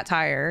Fat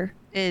Tire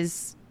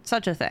is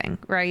such a thing,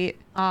 right?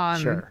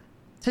 Sure.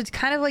 To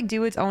kind of like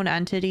do its own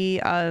entity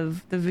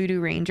of the Voodoo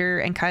Ranger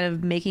and kind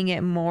of making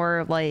it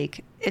more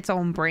like its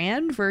own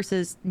brand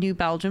versus New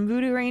Belgium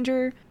Voodoo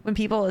Ranger. When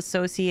people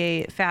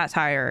associate Fat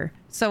Tire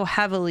so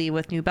heavily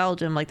with New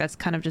Belgium, like that's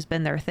kind of just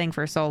been their thing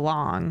for so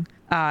long,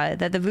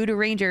 that the Voodoo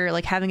Ranger,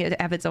 like having it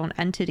have its own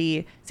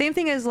entity, same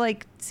thing as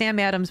like Sam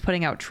Adams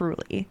putting out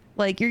Truly.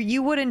 Like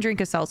you wouldn't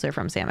drink a seltzer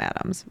from Sam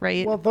Adams,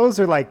 right? Well, those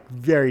are like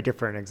very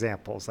different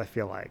examples, I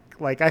feel like.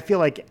 Like, I feel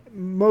like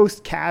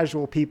most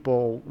casual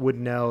people would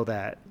know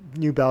that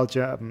New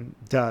Belgium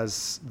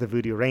does the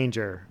Voodoo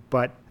Ranger,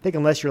 but I think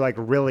unless you're like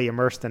really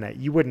immersed in it,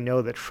 you wouldn't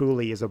know that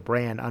Truly is a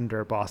brand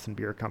under Boston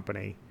Beer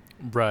Company.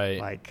 Right.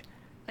 Like,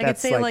 I could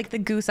say like the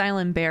Goose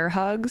Island Bear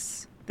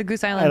Hugs. The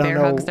Goose Island Bear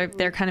Hugs,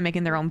 they're kind of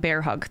making their own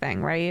bear hug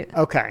thing, right?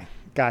 Okay.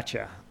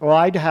 Gotcha. Well,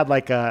 I had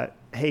like a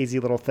hazy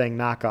little thing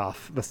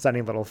knockoff, the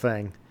Sunny Little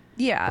Thing.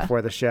 Yeah.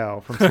 Before the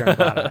show from Sierra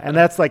Nevada. And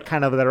that's like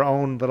kind of their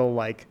own little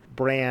like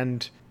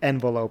brand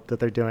envelope that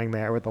they're doing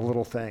there with the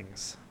little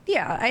things.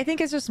 Yeah, I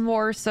think it's just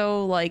more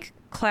so like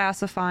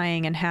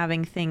classifying and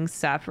having things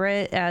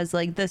separate, as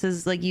like this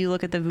is like you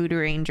look at the Voodoo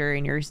Ranger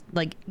and you're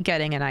like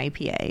getting an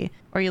IPA,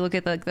 or you look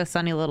at the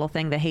Sunny Little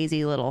Thing, the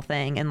hazy little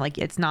thing, and like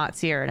it's not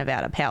Sierra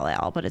Nevada Pale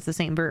Ale, but it's the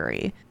same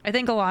brewery. I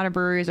think a lot of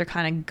breweries are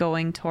kind of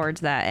going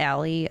towards that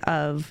alley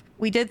of,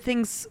 we did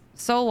things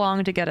so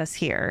long to get us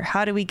here,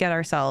 how do we get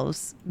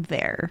ourselves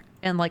there?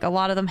 And like a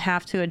lot of them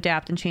have to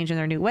adapt and change in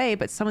their new way,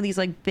 but some of these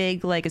like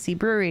big legacy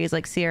breweries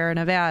like Sierra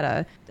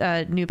Nevada,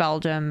 New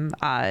Belgium,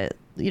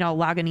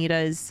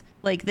 Lagunitas,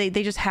 like they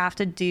just have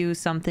to do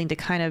something to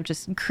kind of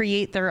just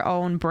create their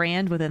own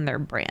brand within their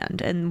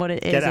brand. And what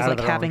it is like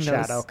having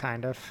those shadow,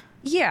 kind of.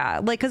 Yeah,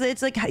 like because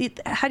it's like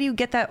how do you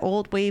get that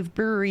old wave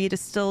brewery to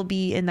still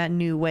be in that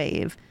new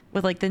wave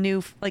with like the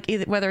new, like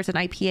either, whether it's an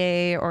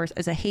IPA or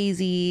it's a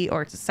hazy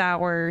or it's a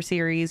sour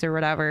series or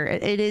whatever.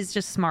 It is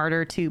just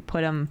smarter to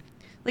put them,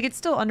 like it's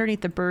still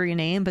underneath the brewery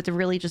name, but to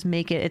really just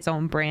make it its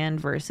own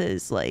brand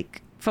versus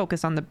like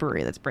focus on the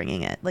brewery that's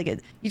bringing it. Like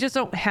you just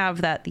don't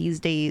have that these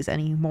days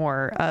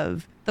anymore,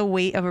 of the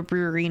weight of a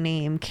brewery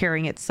name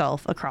carrying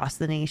itself across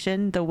the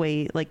nation, the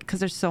way, like, because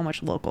there's so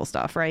much local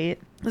stuff, right?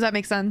 Does that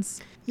make sense?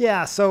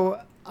 Yeah,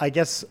 so I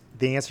guess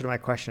the answer to my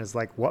question is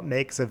like, what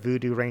makes a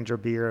Voodoo Ranger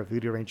beer a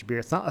Voodoo Ranger beer?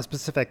 It's not a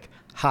specific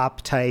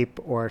hop type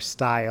or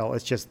style,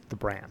 it's just the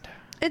brand.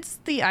 It's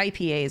the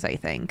IPAs, I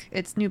think.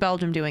 It's New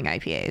Belgium doing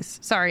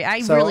IPAs. Sorry,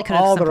 I so really could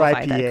have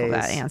simplified IPAs,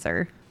 that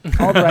answer.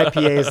 All the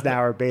IPAs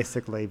now are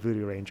basically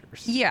Voodoo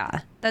Rangers. Yeah,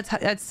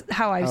 that's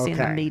how I've seen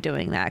them be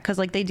doing that, because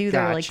like they do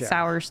their like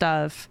sour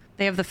stuff.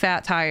 They have the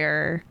Fat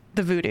Tire,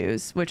 the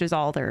Voodoos, which is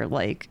all their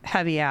like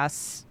heavy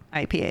ass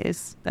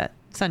IPAs that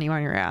send you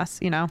on your ass,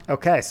 you know?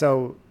 Okay,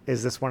 so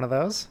is this one of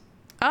those?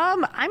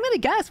 I'm gonna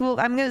guess. Well,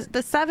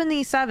 the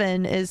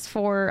 77 is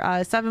for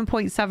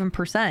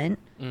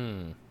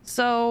 7.7%.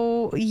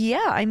 So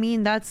yeah, I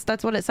mean that's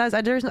what it says.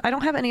 I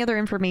don't have any other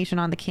information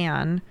on the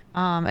can,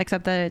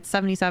 except that it's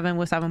 77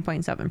 with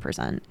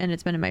 7.7%, and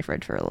it's been in my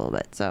fridge for a little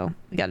bit. So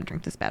we got to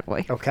drink this bad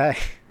boy. Okay.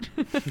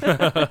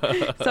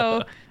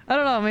 So I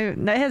don't know.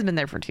 Maybe it has been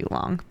there for too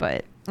long,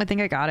 but I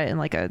think I got it in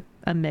like a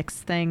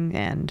mixed thing,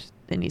 and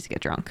it needs to get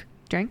drunk.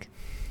 Drinked.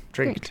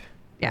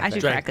 Yeah, I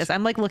should practice.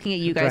 I'm like looking at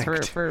you guys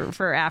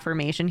for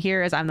affirmation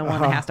here, as I'm the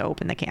one that has to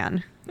open the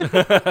can.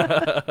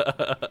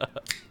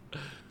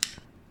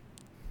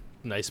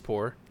 Nice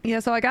pour. Yeah,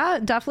 so I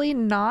got definitely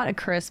not a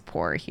crisp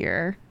pour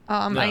here. No.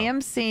 I am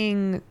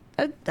seeing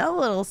a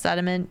little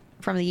sediment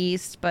from the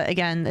yeast, but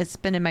again, it's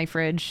been in my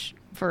fridge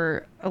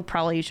for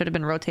probably should have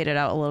been rotated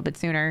out a little bit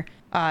sooner.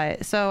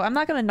 So I'm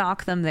not going to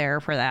knock them there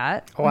for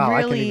that. Oh, wow, really,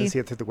 I can even see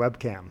it through the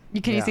webcam.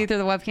 You see it through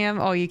the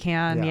webcam? Oh, you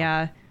can,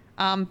 yeah.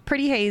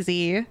 Pretty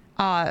hazy.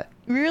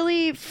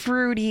 Really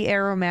fruity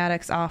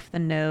aromatics off the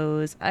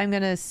nose. I'm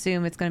going to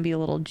assume it's going to be a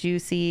little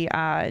juicy.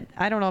 I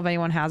don't know if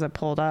anyone has it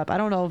pulled up. I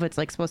don't know if it's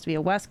like supposed to be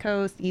a West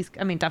Coast, East.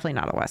 I mean, definitely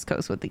not a West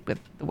Coast with the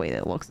way that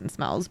it looks and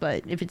smells.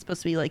 But if it's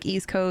supposed to be like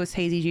East Coast,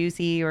 hazy,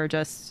 juicy, or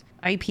just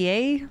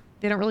IPA,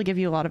 they don't really give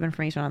you a lot of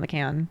information on the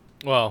can.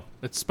 Well,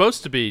 it's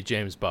supposed to be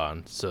James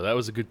Bond, so that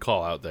was a good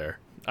call out there.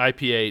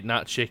 IPA,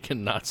 not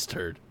shaken, not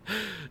stirred.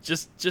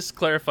 Just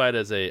clarified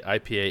as a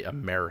IPA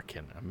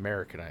American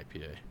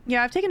IPA.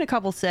 Yeah, I've taken a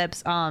couple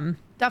sips.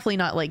 Definitely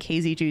not like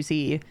hazy,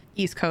 juicy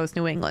East Coast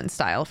New England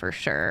style for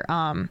sure.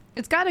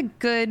 It's got a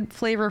good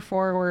flavor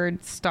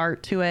forward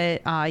start to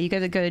it. You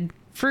get a good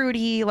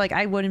fruity, like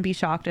I wouldn't be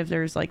shocked if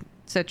there's like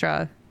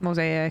Citra,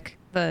 Mosaic,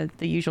 the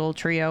usual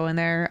trio in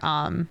there.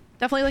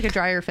 Definitely like a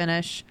drier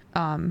finish.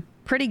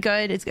 Pretty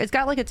good. It's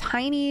got like a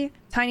tiny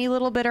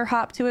little bitter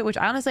hop to it, which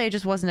honestly I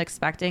just wasn't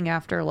expecting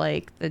after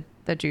like the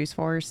Juice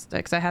Force,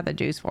 because I had the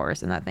Juice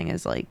Force and that thing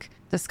is like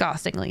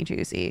disgustingly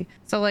juicy.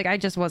 So like I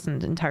just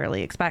wasn't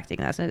entirely expecting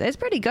this. It's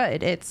pretty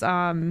good. It's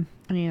I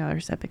need another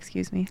sip,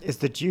 excuse me. Is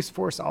the Juice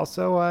Force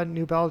also a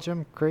New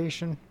Belgium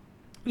creation?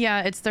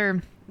 Yeah, it's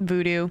their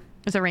Voodoo.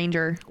 It's a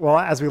Ranger. Well,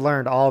 as we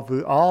learned, all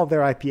of their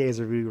IPAs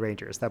are Voodoo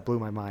Rangers. That blew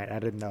my mind. I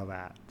didn't know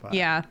that. But.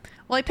 Yeah.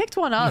 Well, I picked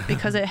one up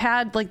because it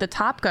had like the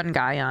Top Gun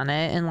guy on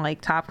it and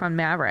like Top Gun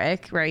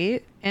Maverick,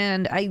 right?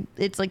 And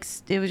it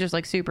was just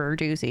like super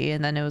juicy.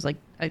 And then I was like,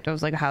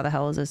 how the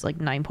hell is this like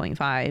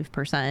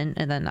 9.5%?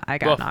 And then I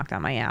got knocked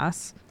on my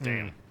ass.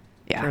 Damn.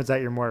 Yeah. Turns out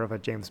you're more of a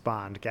James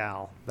Bond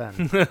gal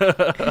than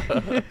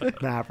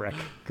Maverick.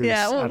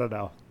 Yeah. Well, I don't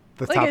know.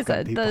 Like I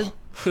said, the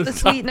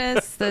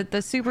sweetness,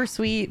 the super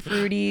sweet,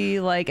 fruity,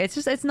 like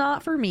it's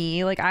not for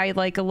me. Like I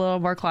like a little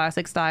more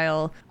classic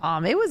style.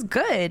 It was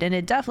good, and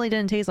it definitely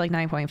didn't taste like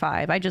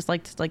 9.5. I just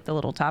liked like the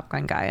little Top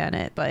Gun guy on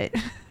it, but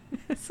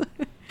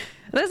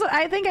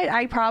I think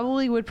I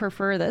probably would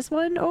prefer this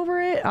one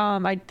over it.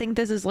 I think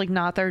this is like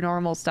not their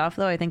normal stuff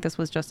though. I think this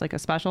was just like a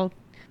special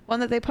one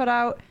that they put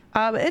out.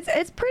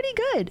 It's pretty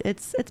good.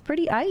 It's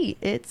pretty aight.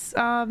 It's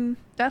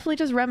definitely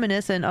just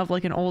reminiscent of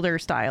like an older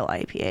style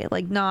IPA,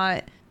 like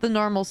not the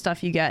normal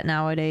stuff you get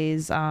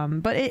nowadays.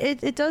 But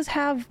it does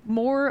have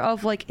more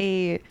of like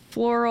a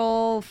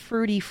floral,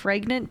 fruity,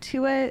 fragrant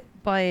to it.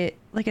 But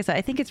like I said,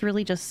 I think it's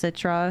really just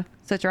Citra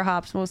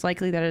hops most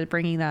likely that are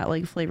bringing that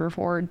like flavor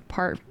forward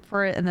part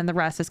for it, and then the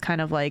rest is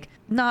kind of like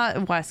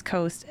not West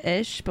Coast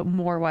ish, but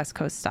more West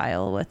Coast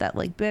style with that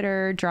like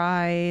bitter,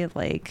 dry,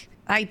 like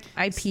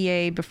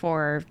IPA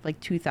before like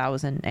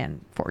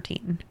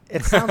 2014.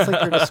 It sounds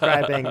like you're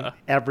describing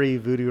every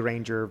Voodoo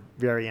Ranger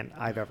variant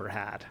I've ever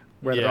had,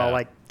 where they're all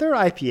like, they're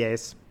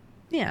IPAs.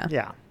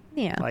 Yeah.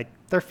 Like,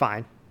 they're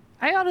fine.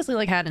 I honestly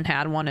like hadn't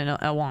had one in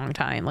a long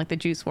time. Like the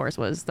Juice Force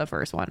was the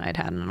first one I'd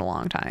had in a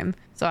long time.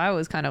 So I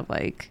was kind of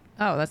like,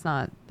 oh, that's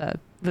not the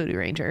Voodoo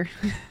Ranger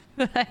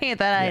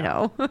I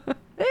know. It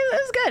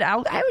was good.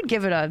 I would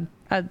give it a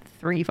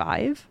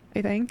 3.5,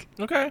 I think.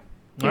 Okay.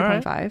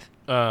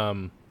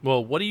 3.5.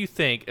 Well, what do you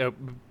think?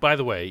 By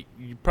the way,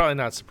 you're probably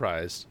not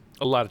surprised.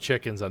 A lot of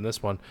chickens on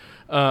this one.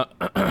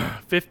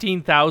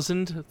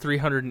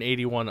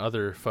 15,381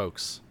 other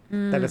folks.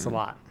 That is a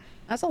lot.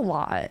 That's a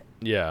lot.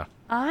 Yeah.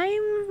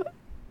 I'm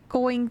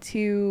going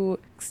to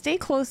stay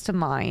close to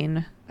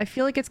mine. I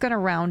feel like it's going to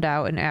round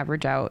out and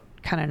average out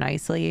kind of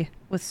nicely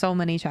with so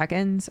many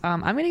check-ins.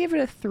 I'm going to give it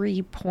a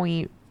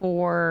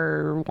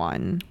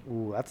 3.41.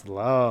 Ooh, that's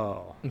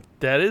low.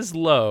 That is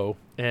low.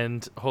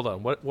 And hold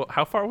on, what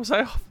how far was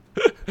I off?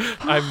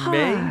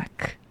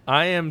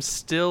 I am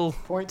still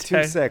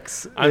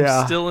 0.26.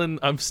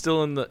 I'm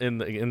still in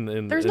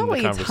the There's no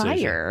way it's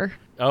higher.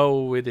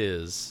 Oh, it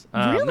is.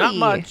 Really? Not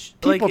much.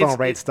 People don't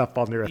rate stuff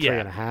under a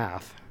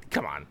 3.5.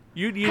 Come on.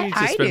 You need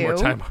to spend more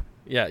time.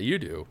 Yeah, you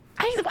do.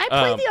 I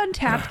play the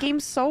Untapped game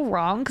so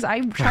wrong because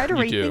I try to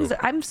rate things.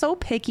 I'm so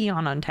picky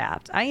on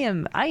Untapped. I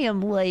am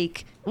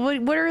like,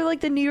 what are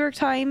like the New York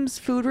Times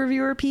food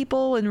reviewer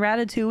people in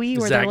Ratatouille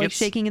where they're like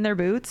shaking in their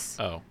boots?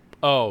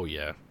 Oh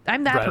yeah.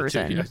 I'm that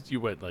person. You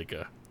went like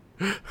a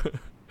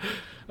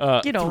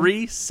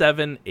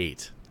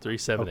 378.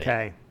 378.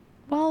 Okay.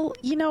 Well,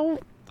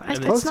 it's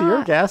close to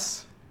your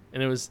guess.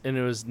 And it was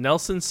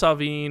Nelson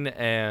Sauvin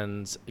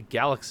and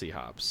Galaxy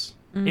hops.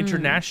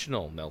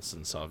 International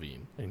Nelson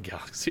Sauvin and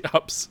Galaxy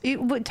hops.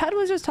 Ted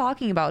was just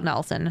talking about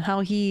Nelson,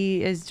 how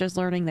he is just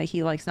learning that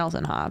he likes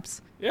Nelson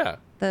hops. Yeah.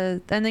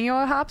 And then you know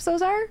what hops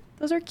those are?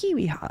 Those are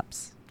kiwi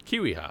hops.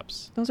 Kiwi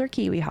hops. Those are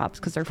kiwi hops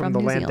because they're from the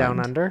New land Zealand.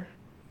 down under.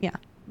 Yeah.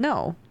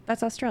 No,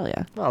 that's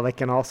Australia. Well, they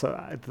can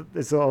also.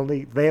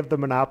 They have the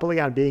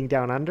monopoly on being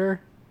down under.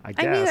 I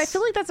guess. I mean, I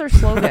feel like that's our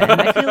slogan.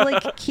 I feel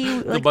like the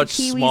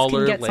Kiwis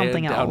can get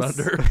something else.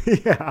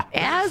 Yeah.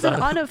 As an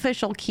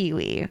unofficial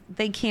Kiwi,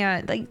 they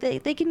can't. Like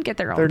they can get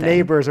their own. Their thing.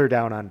 neighbors are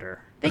down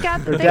under. They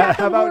got the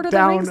Lord of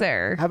the Rings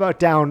there. How about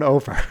down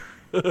over?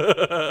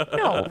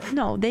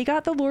 No, they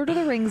got the Lord of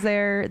the Rings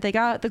there. They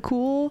got the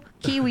cool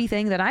Kiwi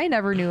thing that I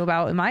never knew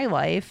about in my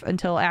life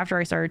until after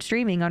I started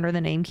streaming under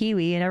the name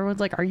Kiwi. And everyone's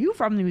like, "Are you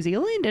from New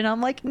Zealand?" And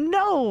I'm like,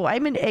 "No,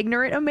 I'm an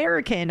ignorant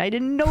American. I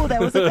didn't know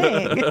that was a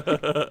thing."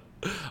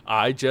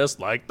 I just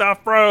like the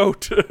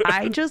fruit.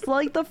 I just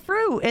like the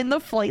fruit and the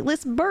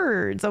flightless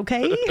birds.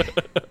 Okay.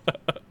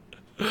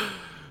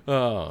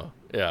 Oh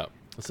yeah.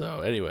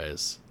 So,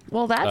 anyways.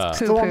 Well, that's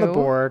poo-poo. Still on the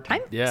board.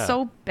 I'm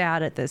so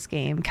bad at this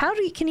game.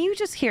 Can you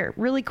just hear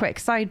really quick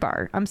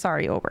sidebar? I'm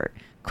sorry, Obert.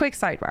 Quick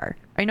sidebar.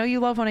 I know you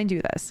love when I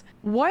do this.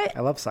 I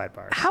love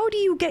sidebars. How do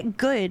you get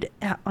good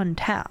at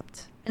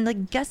Untapped and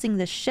like guessing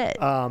this shit?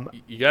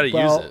 You got to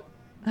use it.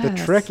 The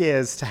trick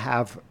is to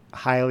have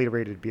highly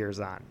rated beers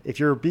on. If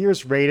your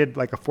beer's rated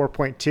like a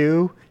 4.2,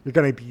 you're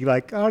going to be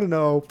like, I don't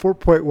know,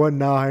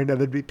 4.19, and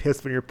then be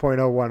pissed when you're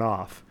 0.01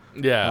 off.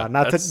 Yeah.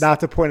 Not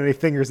to point any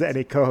fingers at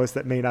any co-host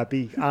that may not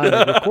be on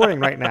the recording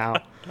right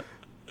now.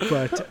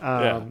 But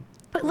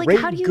but like,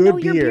 how do you know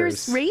your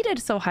beer's rated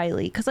so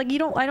highly? Because like I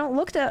don't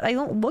look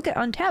at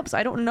Untapped, so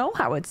I don't know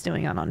how it's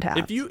doing on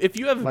Untapped. If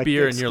you have a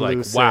beer and you're like,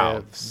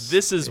 wow,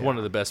 this is one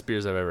of the best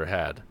beers I've ever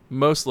had,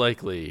 most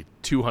likely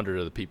 200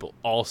 of the people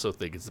also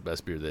think it's the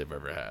best beer they've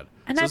ever had.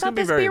 And so I thought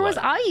this beer was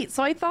aight,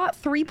 so I thought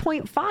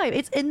 3.5.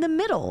 It's in the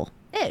middle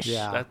ish.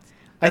 Yeah.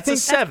 I think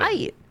a 7. That's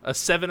aight. A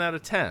 7 out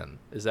of 10.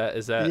 Is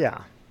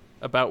that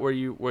about where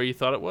you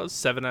thought it was?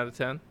 7 out of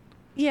 10?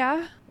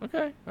 Yeah.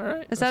 Okay. All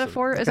right. Is that a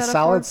 4? Is that a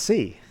solid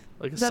C?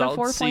 Like a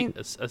solid C,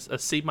 a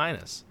C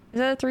minus. Is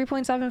that a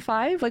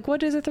 3.75? Like,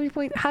 what is a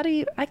 3. How do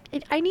you?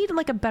 I need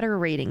like a better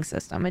rating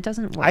system. It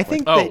doesn't work. I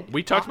think.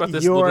 We talked about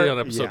this literally on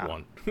episode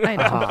 1. I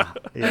know.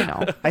 I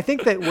know. I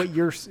think that what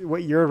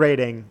you're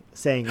rating,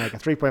 saying like a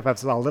 3.5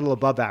 is a little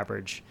above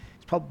average,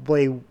 is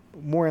probably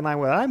more in line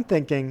with what I'm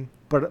thinking.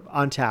 But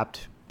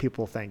Untapped,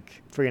 people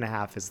think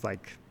 3.5 is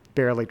like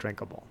barely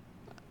drinkable.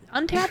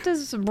 Untapped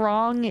is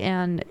wrong,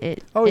 and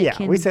it. Oh it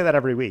yeah, we say that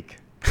every week.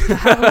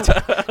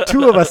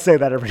 2 of us say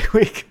that every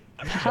week.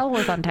 Hell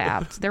with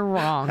Untapped. They're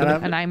wrong,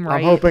 and I'm right.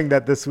 I'm hoping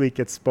that this week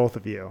it's both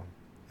of you.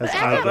 as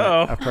I I get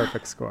a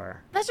perfect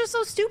score. That's just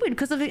so stupid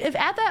because if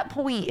at that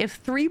point,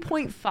 if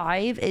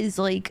 3.5 is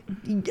like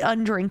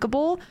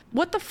undrinkable,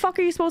 what the fuck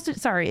are you supposed to,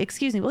 sorry,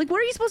 excuse me, like what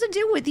are you supposed to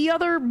do with the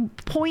other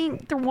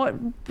point,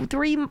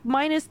 3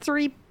 minus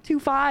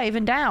 3.25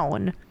 and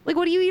down? Like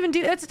what do you even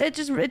do? It's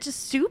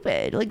just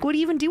stupid. Like what do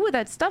you even do with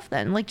that stuff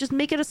then? Like just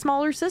make it a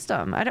smaller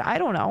system. I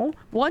don't know.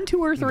 1,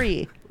 2, or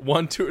 3.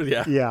 1, 2,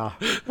 yeah. Yeah.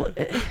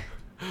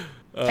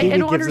 I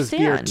don't gives this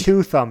beer understand.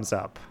 2 thumbs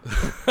up.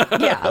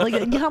 Yeah,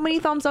 like how many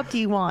thumbs up do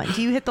you want?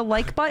 Do you hit the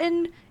like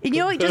button? And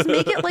you know, just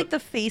make it like the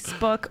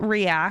Facebook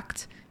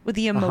React with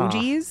the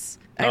emojis.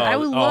 I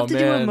would love to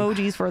do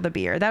emojis for the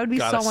beer. That would be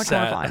so much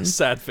more fun.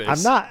 Sad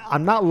face.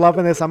 I'm not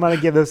loving this. I'm gonna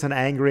give this an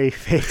angry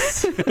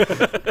face.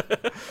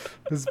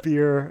 This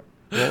beer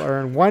will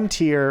earn 1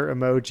 tier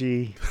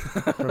emoji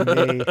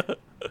from me.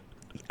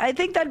 I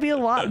think that'd be a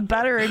lot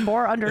better and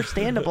more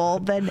understandable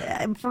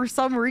than for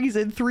some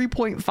reason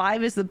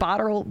 3.5 is the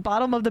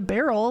bottom of the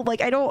barrel.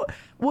 Like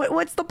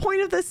what's the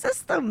point of the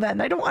system then?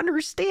 I don't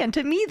understand.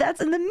 To me,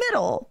 that's in the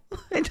middle.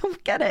 I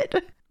don't get it.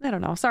 I don't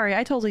know. Sorry,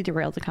 I totally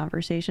derailed the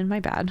conversation. My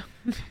bad.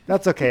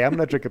 That's okay. I'm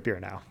gonna drink a beer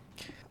now.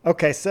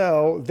 Okay,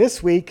 so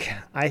this week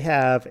I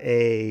have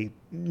a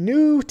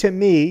new to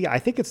me, I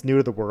think it's new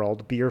to the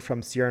world, beer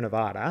from Sierra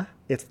Nevada.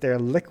 It's their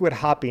Liquid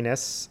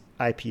Hoppiness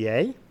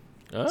IPA.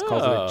 It's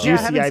called a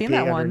juicy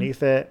IPA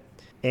underneath it.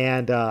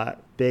 And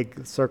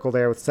big circle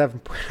there with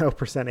 7.0%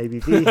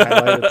 ABV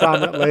highlighted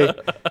prominently.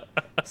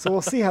 So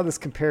we'll see how this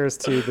compares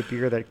to the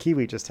beer that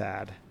Kiwi just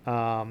had.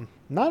 Not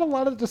a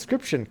lot of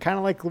description, kind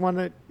of like the one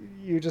that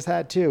you just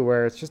had too,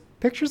 where it's just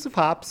pictures of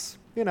hops.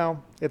 You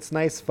know, it's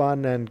nice,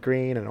 fun, and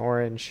green and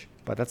orange.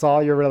 But that's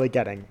all you're really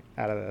getting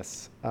out of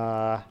this.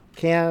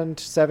 Canned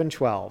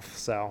 7/12,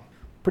 so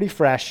pretty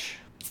fresh.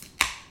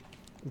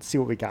 Let's see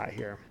what we got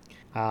here.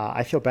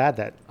 I feel bad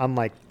that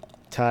unlike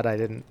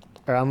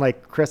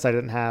Chris, I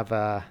didn't have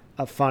a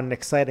fun,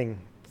 exciting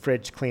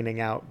fridge cleaning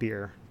out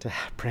beer to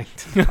bring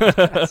to the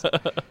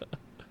podcast.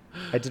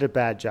 I did a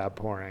bad job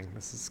pouring.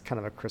 This is kind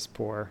of a crisp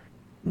pour.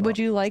 Would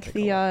you like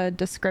the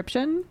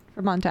description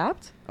from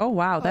Untappd? Oh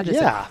wow, that is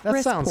yeah, a crisp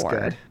that sounds pour.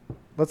 good.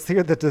 Let's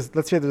hear the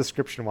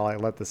description while I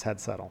let this head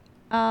settle.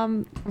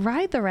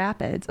 Ride the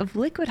rapids of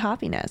liquid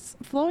hoppiness,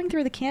 flowing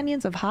through the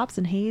canyons of hops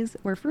and haze,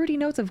 where fruity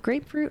notes of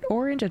grapefruit,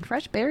 orange, and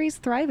fresh berries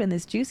thrive in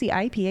this juicy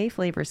IPA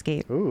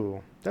flavorscape.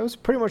 Ooh, that was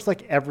pretty much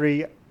like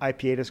every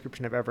IPA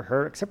description I've ever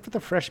heard, except for the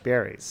fresh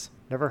berries.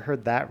 Never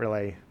heard that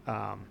really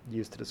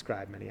used to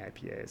describe many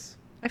IPAs.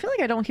 I feel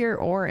like I don't hear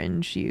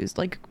orange used,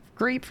 like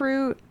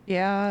grapefruit,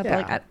 yeah.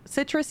 But like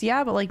citrus,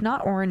 yeah, but like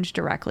not orange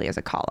directly as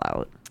a call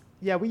out.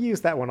 Yeah, we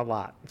use that one a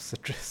lot.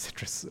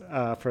 Citrus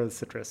for the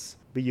citrus.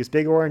 We use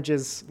big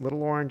oranges,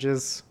 little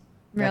oranges,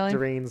 really?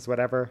 Nectarines,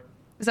 whatever.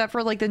 Is that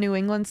for like the New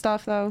England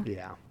stuff though?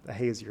 Yeah, the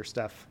hazier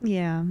stuff.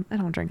 Yeah, I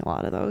don't drink a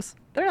lot of those.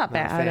 They're not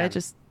bad.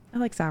 I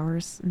like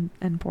sours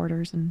and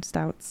porters and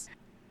stouts.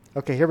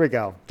 Okay, here we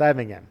go.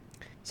 Diving in.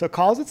 So it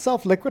calls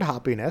itself Liquid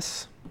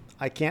Hoppiness.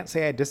 I can't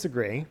say I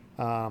disagree.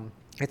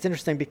 It's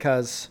interesting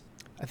because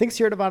I think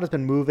Sierra Nevada's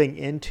been moving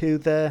into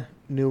the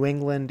New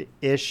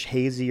England-ish,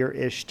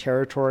 hazier-ish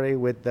territory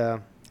with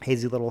the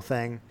hazy little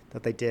thing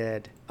that they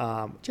did,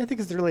 which I think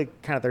is really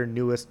kind of their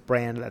newest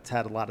brand that's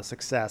had a lot of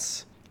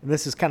success. And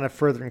this is kind of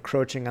further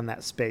encroaching on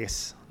that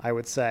space, I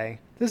would say.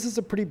 This is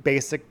a pretty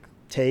basic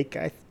take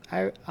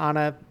on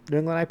a New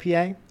England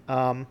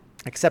IPA,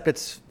 except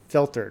it's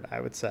filtered, I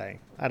would say.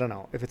 I don't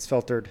know if it's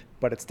filtered,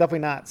 but it's definitely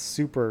not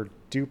super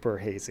duper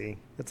hazy.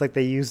 It's like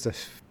they used a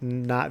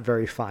not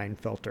very fine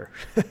filter.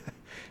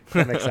 If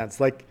that makes sense.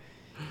 Like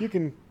you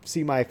can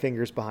see my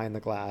fingers behind the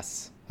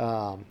glass.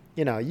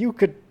 You know, you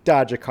could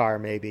dodge a car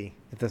maybe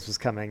if this was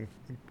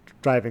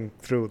driving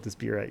through with this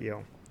beer at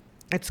you.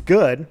 It's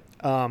good.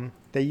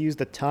 They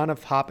used a ton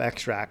of hop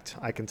extract,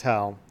 I can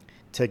tell,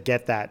 to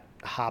get that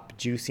hop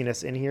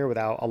juiciness in here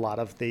without a lot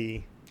of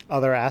the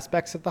other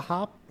aspects of the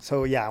hop.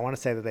 So yeah, I want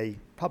to say that they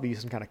probably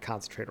used some kind of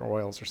concentrate or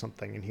oils or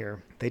something in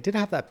here. They did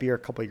have that beer a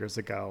couple years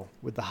ago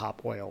with the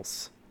hop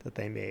oils that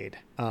they made.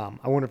 I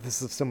wonder if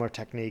this is a similar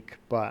technique,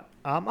 but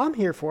I'm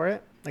here for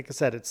it. Like I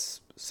said,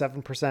 it's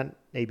 7%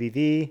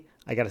 ABV.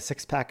 I got a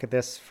 6-pack of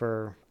this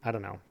for, I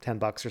don't know,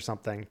 $10 or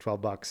something,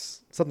 $12,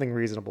 something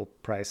reasonable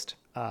priced.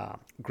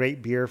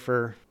 Great beer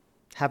for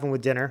having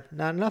with dinner.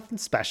 Nothing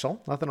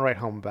special, nothing to write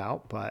home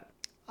about, but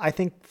I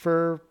think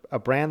for a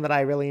brand that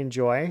I really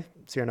enjoy,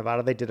 Sierra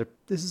Nevada,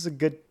 this is a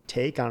good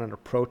take on an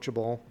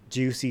approachable,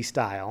 juicy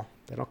style.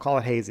 They don't call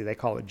it hazy, they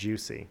call it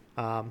juicy.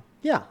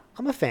 Yeah,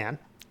 I'm a fan.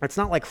 It's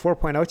not like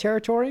 4.0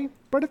 territory,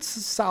 but it's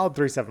a solid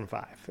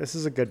 3.75. This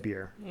is a good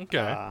beer.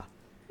 Okay.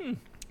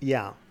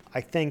 Yeah,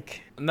 I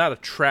think... Not a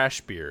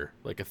trash beer,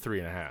 like a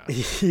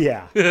 3.5.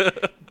 Yeah.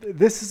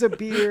 This is a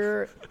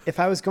beer, if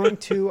I was going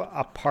to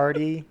a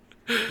party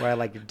where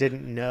I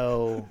didn't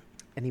know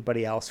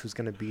anybody else who's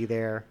going to be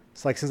there.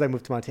 It's like, since I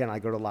moved to Montana, I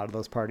go to a lot of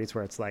those parties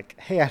where it's like,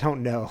 hey, I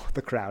don't know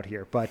the crowd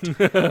here, but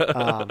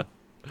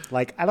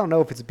I don't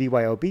know if it's a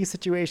BYOB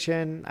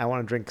situation. I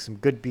want to drink some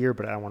good beer,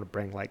 but I don't want to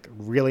bring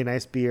really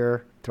nice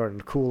beer, throw it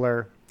in a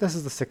cooler. This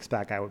is the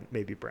 6-pack I would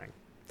maybe bring.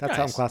 That's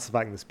how I'm Nice.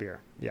 classifying this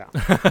beer. Yeah.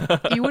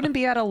 You wouldn't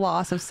be at a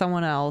loss if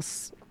someone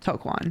else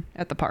took one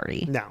at the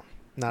party. No,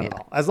 not at Yeah.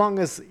 all. As long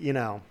as,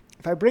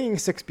 if I'm bringing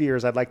 6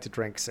 beers, I'd like to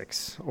drink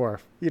 6 or,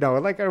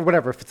 or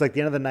whatever. If it's like the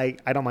end of the night,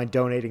 I don't mind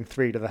donating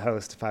 3 to the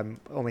host if I'm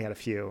only had a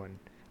few. And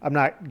I'm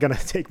not going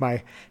to take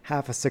my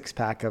half a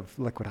 6-pack of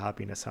liquid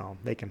hoppiness home.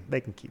 They can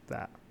keep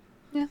that.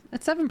 Yeah,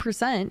 at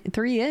 7%,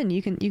 3 in,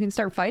 you can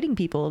start fighting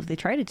people if they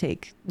try to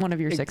take one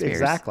of your 6 beers.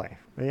 Exactly.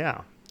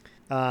 Yeah.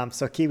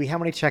 So Kiwi, how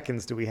many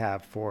check-ins do we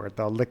have for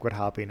the liquid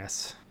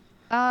hoppiness?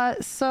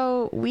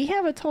 So we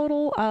have a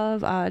total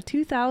of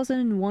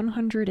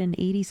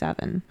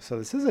 2,187. So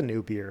this is a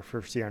new beer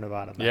for Sierra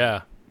Nevada. then.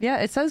 Yeah. Yeah,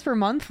 it says for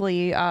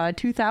monthly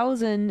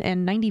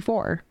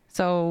 2,094.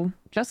 So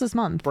just this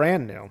month.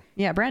 Brand new.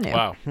 Yeah, brand new.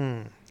 Wow.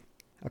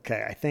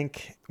 Okay, I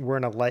think we're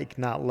in a like,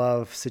 not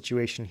love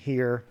situation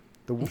here.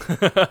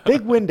 The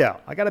big window.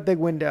 I got a big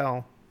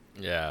window.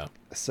 Yeah.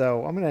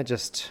 So I'm going to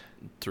just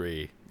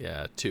 3.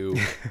 Yeah. 2.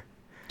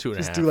 2.5.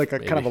 just do like a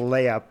kind of a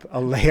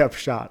layup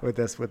shot with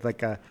this with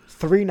like a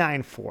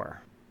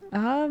 394.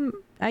 I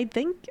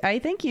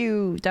think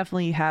you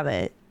definitely have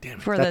it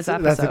for this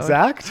episode. That's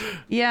exact?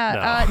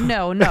 Yeah.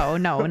 No,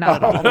 not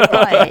at all.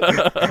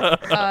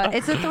 But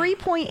it's a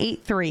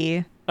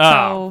 3.83.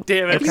 Oh, So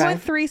damn it. if you Okay.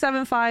 went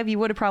 375, you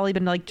would have probably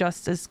been like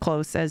just as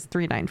close as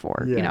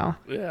 394. Yeah. You know.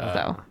 Yeah.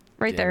 So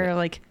right Damn there, it.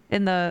 like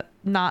in the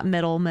not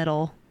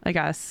middle, I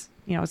guess.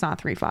 It's not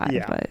 3.5,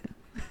 Yeah. but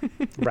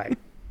Right.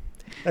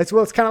 It's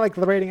kind of like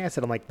the rating I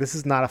said. I'm like, this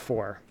is not a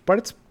 4, but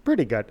it's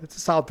pretty good. It's a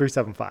solid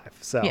 3.75.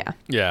 So yeah.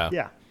 Yeah.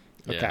 yeah.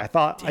 Okay, Yeah. I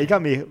thought you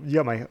got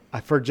my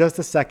for just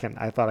a second.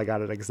 I thought I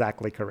got it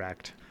exactly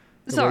correct.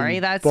 The way Sorry,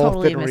 you that's both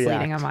totally didn't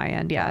misleading react. on my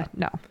end. Yeah,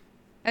 no.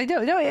 I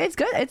don't. No, it's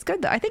good. It's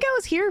good. I think I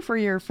was here for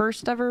your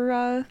first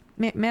ever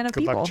Man of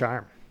Good People. luck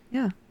charm.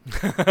 Yeah.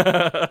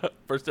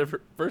 first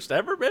ever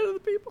Man of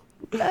the People?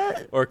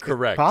 Or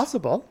correct?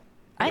 Possible.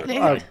 I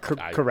think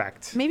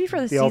Correct. maybe for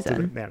the the ultimate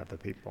season. man of the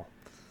people.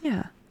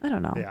 Yeah. I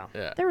don't know. Yeah.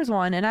 Yeah. There was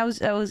one, and I was.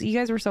 You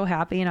guys were so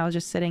happy, and I was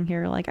just sitting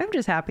here like, I'm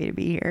just happy to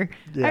be here.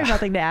 Yeah. I have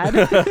nothing to add.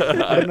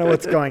 I don't know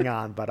what's going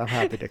on, but I'm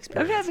happy to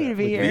experience happy to it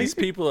be with here. you. These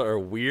people are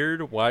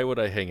weird. Why would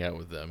I hang out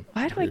with them?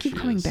 Why do I Here keep she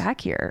coming is.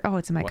 back here? Oh,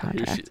 it's in my Why- here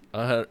contract. she-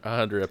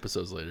 100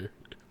 episodes later.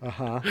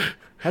 Uh-huh.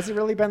 Has it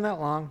really been that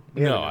long?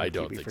 We No, haven't known I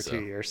don't Kiwi think for so.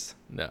 2 years.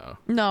 No.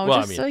 No,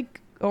 Well, just like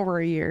over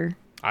a year.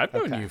 I've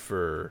known Okay. you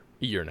for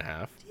a year and a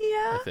half.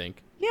 Yeah. I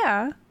think.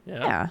 Yeah. Yeah.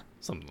 Yeah.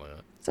 Something like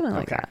that. Something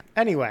like Okay. that.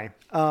 Anyway,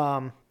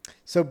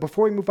 so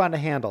before we move on to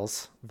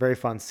handles, very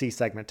fun C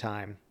segment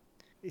time.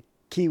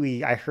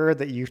 Kiwi, I heard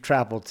that you've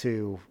traveled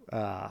to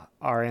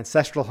our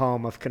ancestral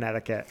home of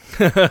Connecticut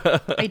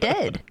I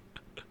did.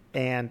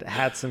 and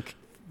had some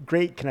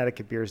great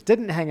Connecticut beers.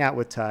 Didn't hang out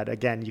with Tud.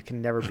 Again, you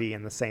can never be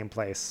in the same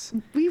place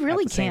We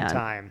really at the same can.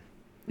 time.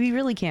 We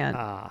really can.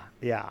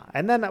 Yeah.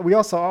 And then we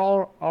also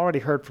already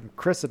heard from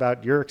Chris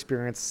about your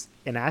experience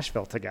in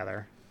Asheville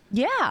together.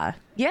 Yeah.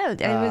 Yeah.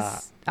 It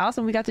was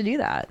awesome. We got to do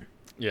that.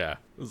 Yeah. It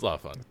was a lot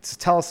of fun.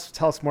 So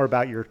tell us more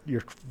about your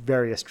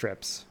various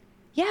trips.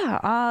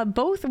 Yeah.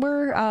 Both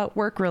were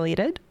work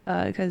related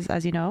because,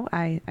 as you know,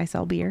 I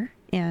sell beer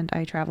and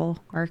I travel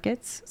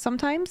markets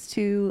sometimes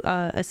to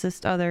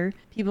assist other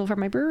people from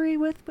my brewery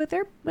with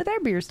their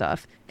beer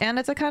stuff. And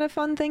it's a kind of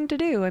fun thing to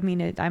do. I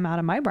mean, I'm out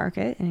of my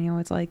market, and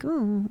it's like,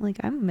 oh, like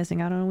I'm missing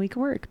out on a week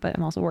of work, but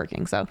I'm also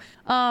working. So,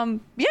 yeah,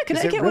 Is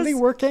Connecticut it really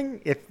was.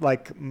 working if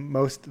like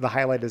the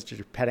highlight is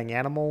just petting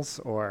animals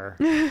or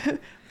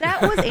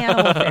That was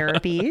animal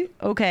therapy.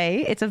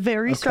 Okay. It's a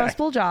very Okay.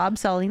 stressful job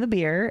selling the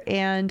beer.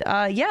 And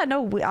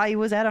I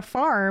was at a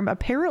farm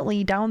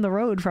apparently down the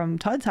road from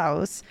Tud's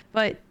house.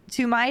 But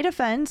to my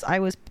defense,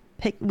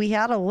 we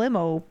had a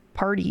limo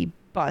party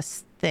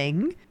bus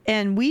thing.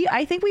 And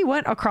I think we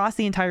went across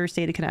the entire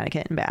state of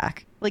Connecticut and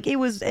back. Like it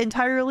was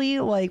entirely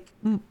like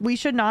we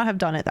should not have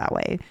done it that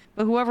way.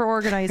 But whoever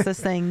organized this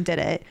thing did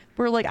it.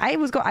 We're like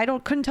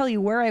couldn't tell you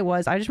where I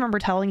was. I just remember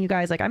telling you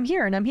guys like I'm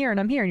here and I'm here and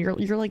I'm here and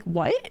you're like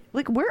what?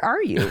 Like where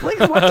are you? Like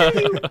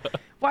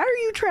why are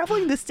you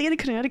traveling the state of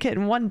Connecticut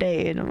in one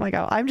day? And I'm like,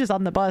 oh, I'm just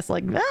on the bus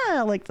like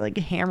like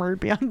hammered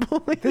beyond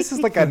belief. this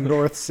is like a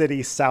North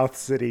City, South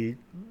City,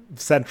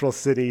 Central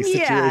City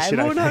Yeah, situation.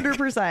 I think.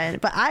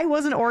 100%. But I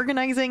wasn't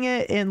organizing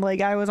it, and like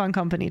I was on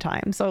company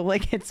time, so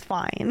like it's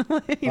fine.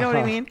 You know what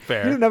I mean?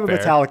 Fair. You didn't have a fair.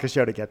 Metallica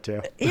show to get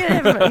to.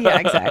 Yeah,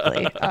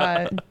 exactly.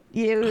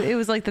 It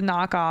was like the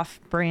knockoff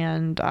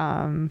brand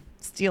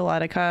Steel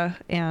Etica,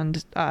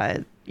 and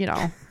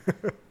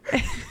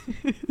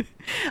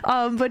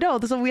but no,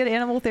 so we had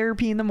animal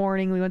therapy in the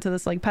morning. We went to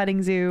this like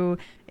petting zoo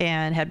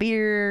and had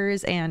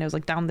beers, and it was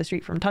like down the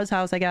street from Tud's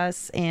house, I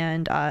guess.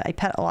 And I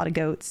pet a lot of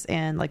goats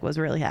and like was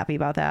really happy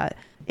about that.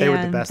 They were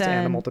the And best then-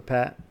 animal to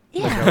pet.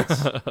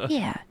 Yeah,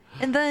 yeah.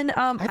 And then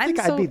I think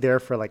I'd be there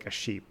for like a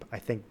sheep. I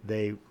think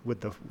they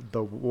with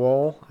the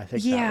wool. I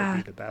think that Yeah.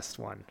 would be the best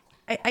one.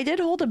 I did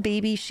hold a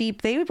baby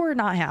sheep. They were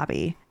not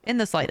happy in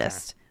the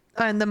slightest.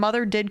 And the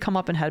mother did come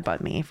up and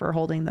headbutt me for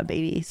holding the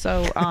baby.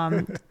 So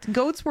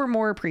goats were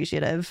more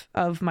appreciative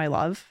of my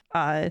love.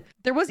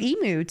 There was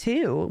emu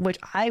too, which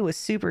I was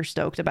super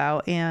stoked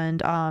about.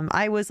 And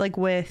I was like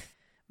with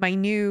my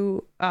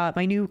new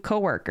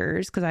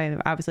coworkers, because I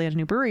obviously had a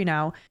new brewery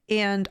now,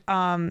 and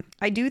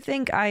I do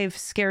think I've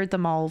scared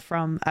them all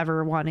from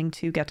ever wanting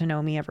to get to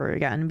know me ever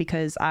again,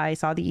 because I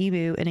saw the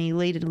emu and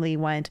elatedly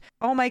went,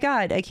 "Oh my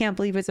god, I can't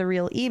believe it's a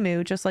real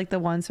emu, just like the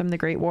ones from the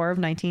Great War of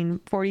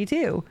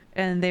 1942."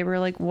 And they were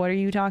like, "What are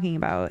you talking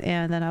about?"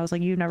 And then I was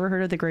like, "You've never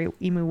heard of the Great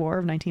Emu War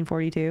of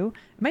 1942?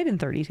 It might have been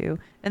 32."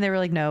 And they were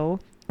like, "No."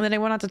 And then I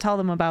went on to tell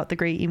them about the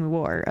Great Emu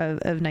War of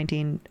I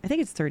think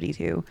it's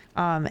 32.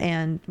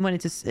 And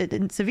went into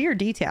in severe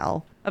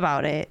detail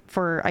about it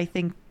for, I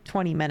think,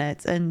 20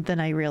 minutes. And then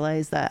I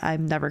realized that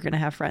I'm never going to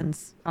have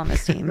friends on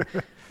this team.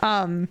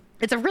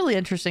 It's a really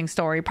interesting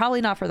story.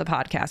 Probably not for the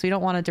podcast. We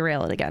don't want to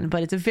derail it again,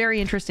 but it's a very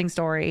interesting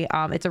story.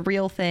 It's a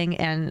real thing.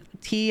 And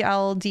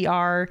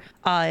TLDR,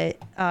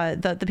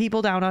 the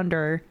people down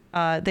under,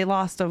 they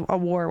lost a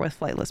war with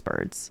flightless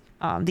birds.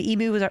 The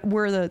emu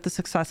were the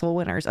successful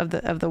winners of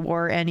the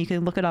war, and you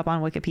can look it up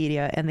on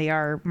Wikipedia, and they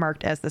are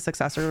marked as the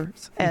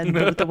successors and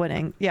the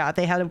winning. Yeah,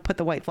 they had to put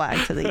the white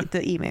flag to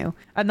the emu.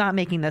 I'm not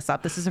making this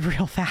up. This is a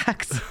real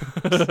fact.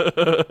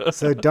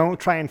 So don't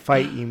try and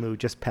fight emu.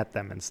 Just pet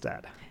them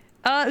instead.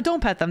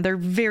 Don't pet them. They're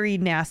very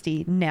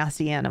nasty,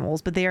 nasty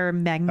animals, but they are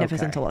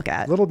magnificent to look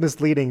at. A little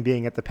misleading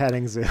being at the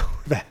petting zoo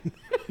then.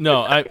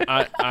 No,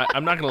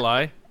 I'm not gonna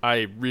lie.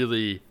 I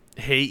really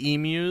hate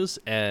emus,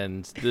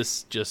 and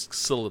this just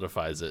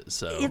solidifies it.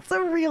 So it's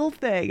a real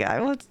thing.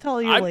 I will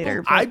tell you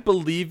later. I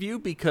believe you,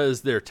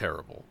 because they're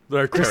terrible.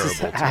 They're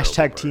terrible.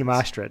 Hashtag Team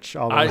Ostrich.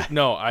 All the way.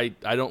 No, I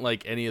don't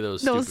like any of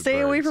those. No, stupid stay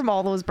birds. away from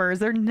all those birds.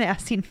 They're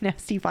nasty,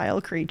 nasty,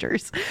 vile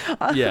creatures.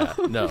 Yeah,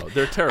 no,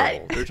 they're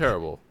terrible. They're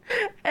terrible.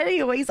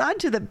 Anyways, on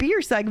to the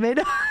beer segment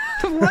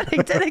of what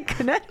I did in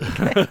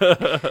Connecticut.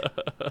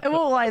 I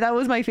won't lie, that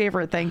was my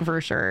favorite thing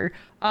for sure.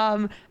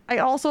 I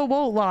also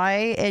won't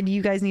lie, and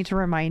you guys need to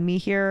remind me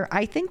here.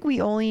 I think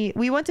we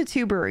went to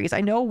 2 breweries.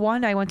 I know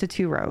one, I went to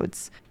 2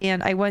 roads,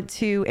 and I went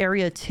to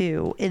Area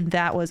 2, and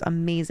that was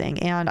amazing.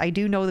 And I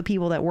do know the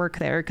people that work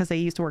there, because they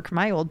used to work for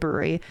my old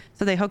brewery.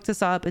 So they hooked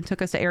us up and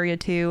took us to Area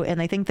 2,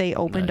 and I think they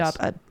opened up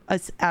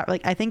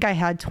like, I think I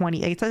had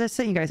 20. I just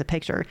sent you guys a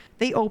picture.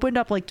 They opened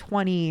up like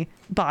 20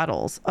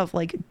 bottles of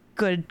like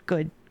good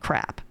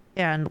crap,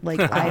 and like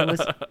I was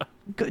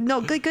good. I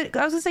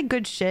was gonna say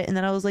good shit, and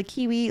then I was like,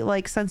 Kiwi,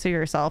 like, censor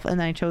yourself, and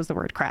then I chose the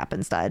word crap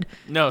instead.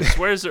 No,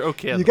 swears are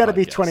okay. You got to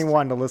be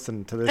 21 to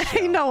listen to this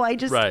show. I know. I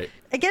get Right.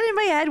 in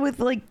my head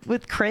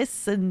with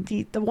Chris, and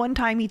the one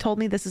time he told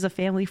me this is a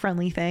family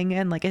friendly thing,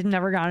 and like I've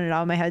never gotten it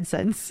out of my head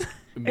since.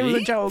 It was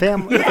a joke.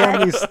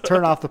 Families,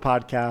 turn off the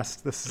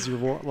podcast. This is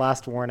your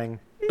last warning.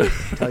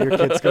 Tell your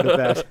kids go to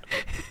bed.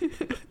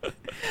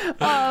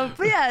 But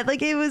yeah,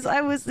 like it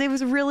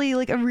was really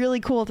like a really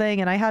cool thing,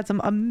 and I had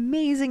some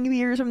amazing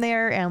beers from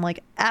there, and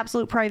like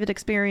absolute private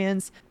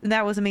experience, and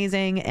that was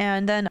amazing.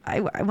 And then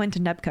I went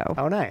to Nebco.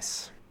 Oh,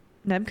 nice.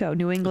 Nebco,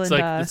 New England.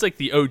 It's like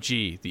the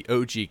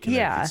OG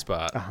Connecticut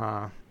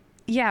spot.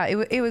 Yeah,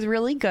 it was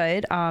really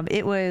good.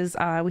 It was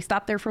we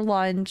stopped there for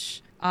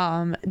lunch.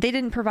 They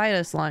didn't provide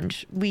us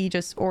lunch. We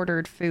just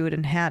ordered food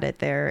and had it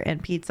there,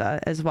 and pizza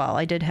as well.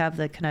 I did have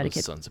the Connecticut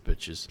Those sons of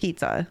bitches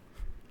pizza,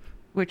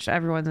 which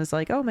everyone was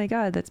like, "Oh my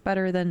god, that's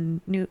better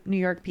than New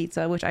York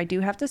pizza," which I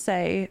do have to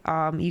say,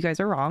 you guys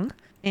are wrong,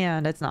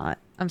 and it's not.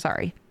 I'm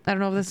sorry. I don't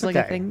know if this is like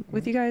a thing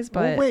with you guys,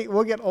 but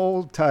we'll get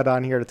old Tud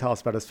on here to tell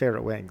us about his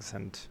favorite wings,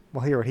 and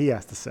we'll hear what he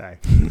has to say.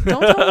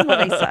 Don't tell him what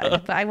I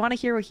said, but I want to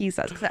hear what he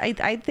says, because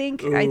I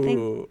think.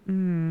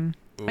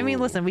 I mean,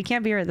 listen, we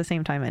can't be here at the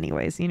same time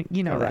anyways.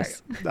 You know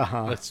this.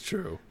 That's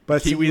true.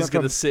 But Kiwi's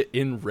going to sit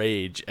in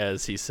rage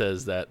as he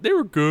says that. They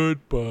were good,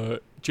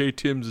 but J.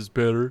 Tim's is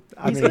better.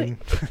 He's going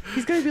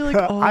to be like,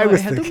 oh, I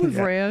had them with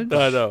ranch.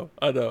 I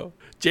know.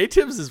 J.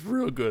 Tim's is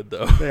real good,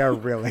 though. They are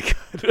really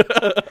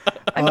good.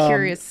 I'm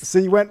curious. So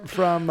you went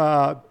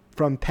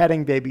from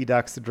petting baby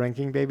ducks to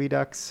drinking baby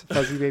ducks,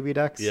 fuzzy baby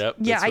ducks? Yep.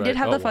 Yeah, I did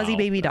have the fuzzy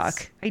baby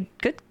duck.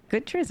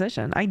 Good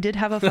transition. I did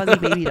have a fuzzy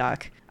baby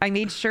duck. I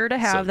made sure to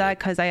have that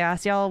because I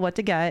asked y'all what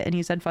to get, and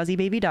you said fuzzy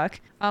baby duck.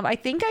 I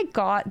think I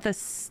got the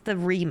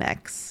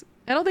remix.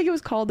 I don't think it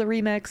was called the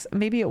remix.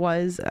 Maybe it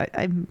was.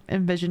 I'm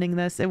envisioning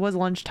this. It was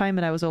lunchtime,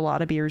 and I was a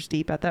lot of beers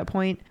deep at that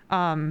point.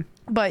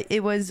 But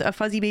it was a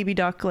fuzzy baby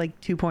duck like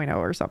 2.0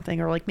 or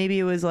something, or like maybe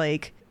it was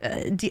like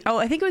I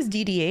think it was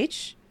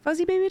DDH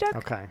fuzzy baby duck.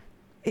 Okay.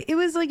 It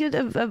was like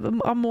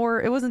a more,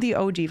 it wasn't the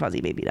OG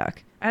fuzzy baby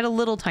duck. I had a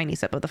little tiny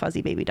sip of the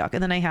fuzzy baby duck,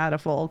 and then I had a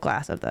full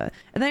glass of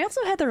and I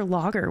also had their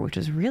lager, which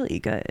was really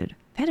good.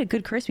 They had a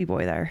good crispy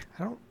boy there.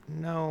 I don't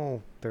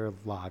know their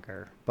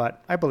lager,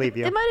 but I believe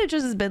you. It might have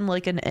just been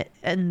like in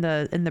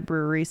the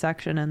brewery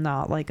section and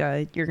not like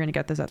you're gonna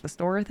get this at the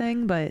store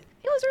thing, but it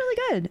was really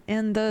good.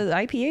 And the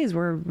IPAs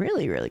were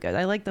really, really good.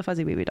 I like the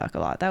fuzzy baby duck a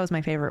lot. That was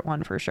my favorite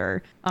one for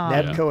sure.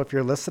 Nebco, if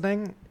you're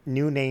listening,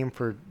 new name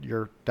for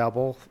your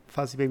double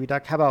fuzzy baby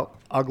duck. How about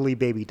ugly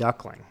baby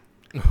duckling?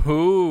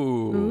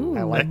 Ooh.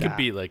 I like that could that.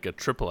 be like a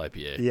triple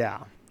IPA.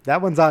 Yeah,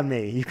 that one's on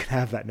me. You can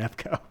have that,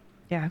 Nepco.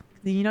 Yeah.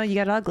 You know, you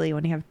get ugly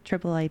when you have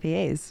triple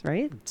IPAs,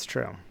 right? It's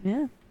true.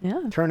 Yeah.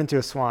 Yeah. Turn into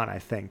a swan, I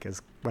think,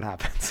 is what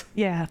happens.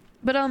 Yeah.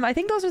 But I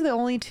think those are the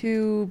only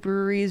two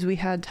breweries we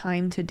had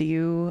time to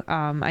do.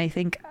 I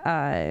think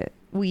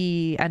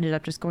we ended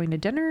up just going to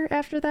dinner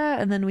after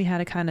that, and then we had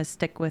to kind of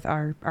stick with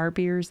our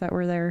beers that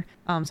were there.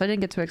 So I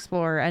didn't get to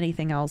explore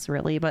anything else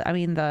really. But I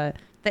mean, the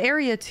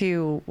area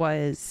too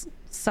was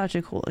such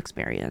a cool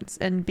experience,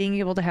 and being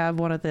able to have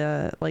one of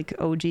the like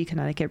OG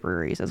Connecticut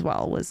breweries as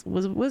well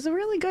was a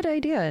really good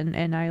idea,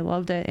 and I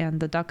loved it.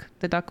 And the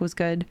duck was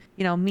good.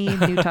 You know, me,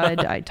 new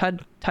Tud,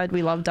 Tud,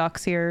 we love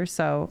ducks here,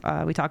 so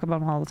we talk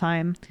about them all the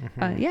time.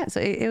 Yeah, so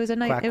it was a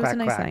nice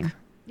Quack. thing.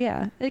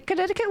 Yeah,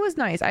 Connecticut was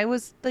nice. I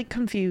was like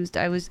confused.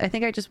 I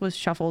think I just was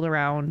shuffled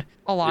around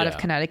a lot of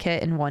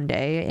Connecticut in one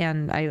day,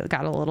 and I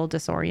got a little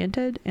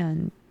disoriented.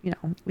 And you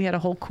know, we had a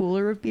whole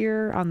cooler of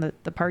beer on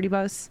the party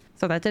bus,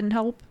 so that didn't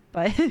help.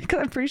 But cause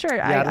I'm pretty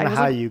sure I don't know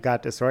how you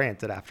got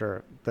disoriented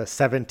after the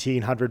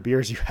 1,700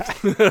 beers you had.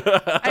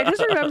 I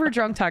just remember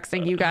drunk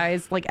texting you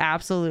guys like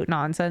absolute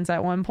nonsense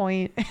at one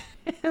point.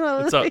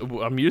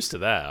 I'm used to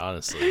that,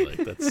 honestly. Like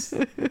that's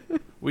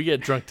we get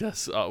drunk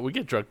texts. We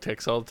get drunk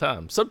texts all the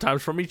time.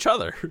 Sometimes from each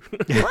other.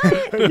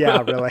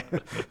 Yeah, really.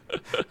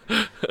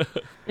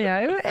 Yeah,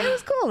 it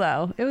was cool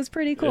though. It was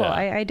pretty cool. Yeah.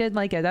 I did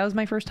like it. That was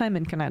my first time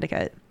in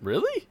Connecticut.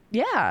 Really?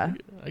 Yeah.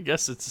 I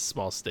guess it's a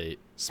small state.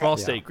 Small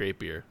state, great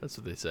beer. That's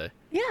what they say.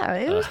 Yeah,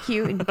 it was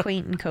cute and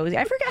quaint and cozy.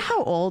 I forget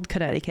how old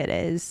Connecticut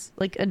is.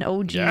 Like an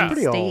OG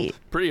Pretty state.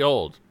 Pretty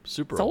old.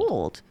 Super It's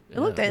old. It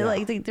looked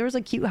like there was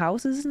like cute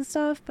houses and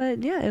stuff,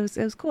 but yeah, it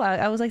was cool.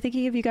 I was like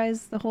thinking of you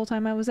guys the whole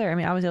time I was there. I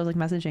mean, obviously I was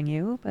like messaging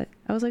you, but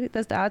I was like,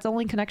 that's the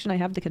only connection I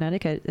have to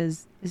Connecticut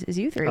is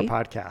you three. Our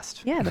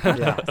podcast. Yeah, the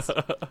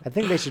podcast. I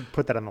think they should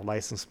put that on the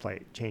license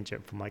plate. Change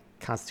it from like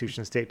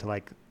Constitution State to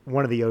like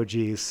one of the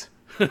OGs.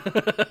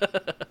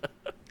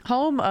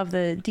 Home of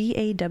the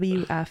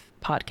DAWF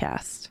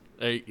podcast.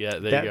 There you go.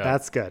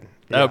 That's good.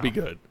 That would be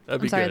good.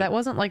 I'm sorry, that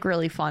wasn't like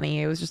really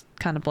funny. It was just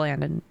kind of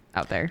bland and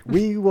out there.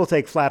 We will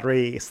take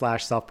flattery /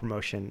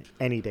 self-promotion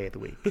any day of the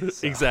week.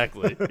 So.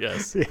 Exactly.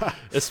 Yes. Yeah.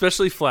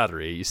 Especially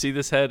flattery. You see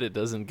this head, it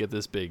doesn't get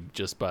this big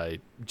just by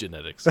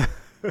genetics.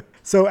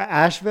 So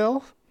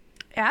Asheville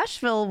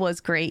was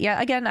great. Yeah,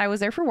 again, I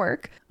was there for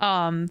work.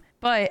 And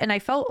I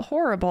felt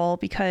horrible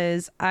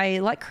because I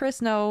let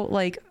Chris know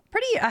like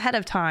pretty ahead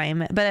of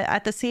time, but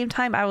at the same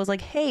time I was like,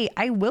 hey,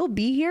 I will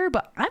be here,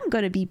 but I'm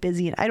going to be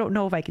busy and I don't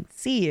know if I can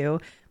see you,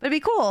 but it'd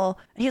be cool.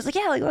 And he was like,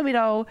 yeah, like let me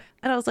know.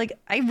 And I was like,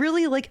 I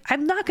really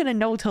I'm not going to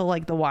know till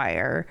like the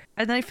wire.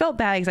 And then I felt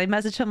bad because I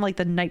messaged him like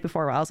the night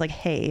before. I was like,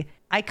 hey,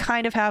 I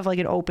kind of have like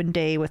an open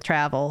day with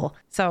travel.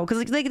 So, cause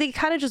like they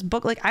kind of just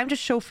book, like I'm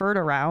just chauffeured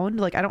around.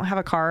 Like I don't have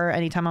a car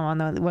anytime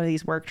I'm on one of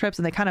these work trips,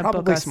 and they kind of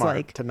book us smart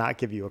like to not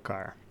give you a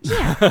car.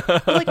 Yeah.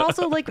 But, like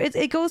also like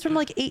it goes from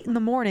like 8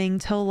 a.m.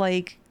 till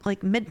like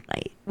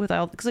midnight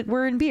without, cause like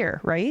we're in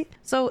beer, right?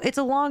 So it's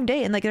a long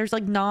day, and like there's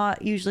like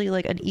not usually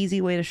like an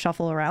easy way to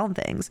shuffle around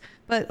things.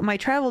 But my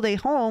travel day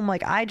home,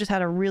 like I just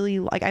had a really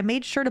like I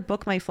made sure to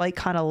book my flight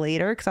kind of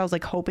later because I was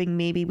like hoping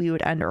maybe we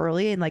would end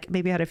early and like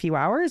maybe had a few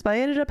hours, but I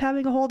ended up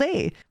having a whole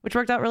day, which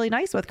worked out really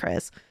nice with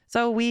Chris.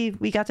 So we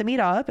got to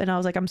meet up, and I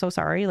was like, I'm so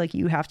sorry, like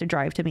you have to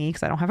drive to me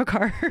because I don't have a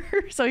car.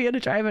 So you had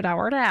to drive an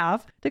hour and a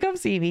half to come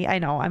see me. I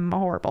know I'm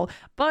horrible,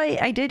 but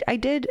I did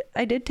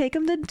take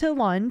him to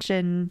lunch,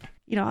 and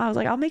you know I was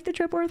like, I'll make the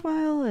trip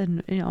worthwhile,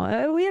 and you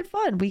know we had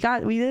fun. We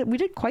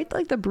did quite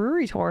like the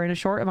brewery tour in a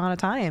short amount of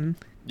time.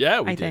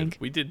 Yeah, we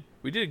did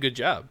a good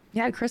job.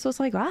 Yeah, Chris was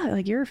like, wow,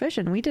 like you're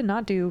efficient. We did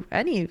not do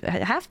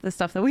half the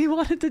stuff that we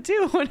wanted to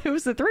do when it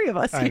was the three of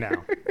us here. I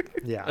know.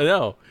 Yeah. I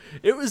know.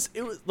 It was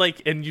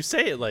like, and you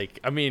say it like,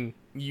 I mean,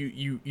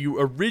 you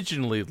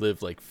originally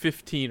lived like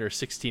 15 or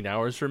 16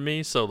 hours from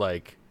me, so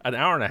like an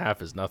hour and a half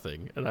is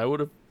nothing. And I would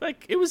have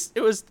like it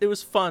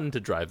was fun to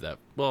drive that.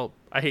 Well,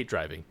 I hate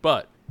driving,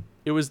 but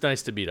it was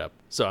nice to meet up.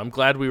 So I'm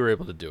glad we were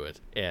able to do it,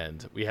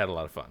 and we had a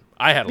lot of fun.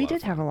 I had a lot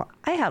of fun.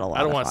 I had a lot.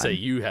 I don't want to say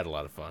you had a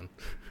lot of fun.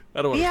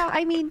 I don't want. Yeah,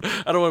 I mean,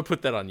 I don't want to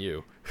put that on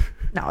you.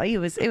 No, it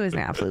was an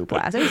absolute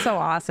blast. It was so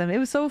awesome. It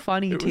was so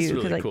funny too. It was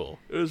really like, cool.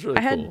 It was really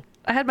cool.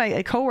 I had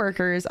my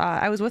coworkers.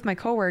 I was with my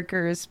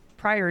coworkers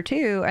prior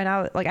to, and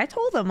I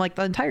told them like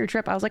the entire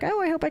trip. I was like, oh,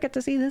 I hope I get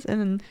to see this.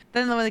 And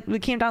then like we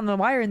came down the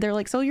wire, and they're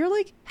like, so you're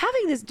like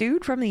having this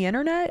dude from the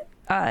internet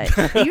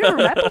you never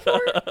met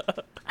before?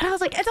 And I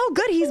was like, it's all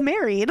good. He's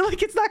married.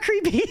 Like, it's not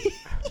creepy.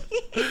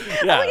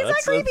 Yeah, like, it's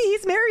not creepy.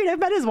 He's married. I've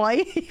met his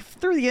wife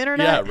through the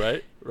internet. Yeah,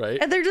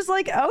 right. And they're just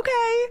like,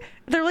 okay.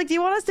 They're like, do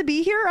you want us to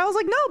be here? I was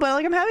like, no, but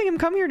like, I'm having him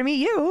come here to meet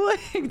you.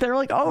 They're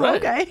like, oh, right.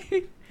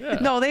 Okay. Yeah.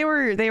 No, they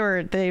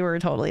were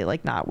totally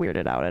like not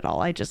weirded out at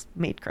all. I just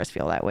made Chris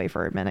feel that way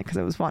for a minute because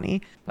it was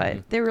funny.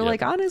 But they were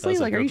like, honestly,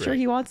 like, are you sure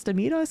he wants to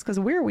meet us? Because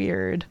we're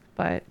weird.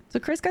 But so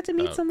Chris got to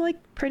meet some like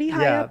pretty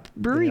high up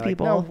brewery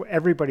people. No,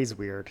 everybody's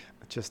weird.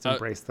 Just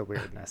embrace the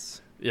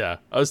weirdness. Yeah,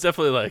 I was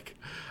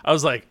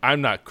like,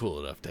 I'm not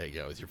cool enough to hang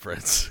out with your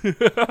friends.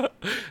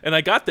 And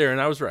I got there and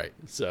I was right.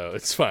 So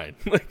it's fine.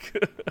 Like,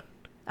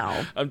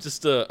 Oh. I'm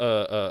just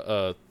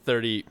a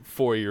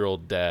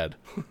 34-year-old dad.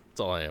 That's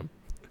all I am.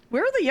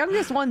 We're the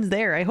youngest ones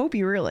there. I hope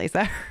you realize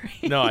that.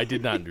 Right? No, I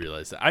did not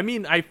realize that. I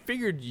mean, I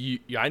figured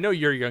I know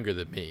you're younger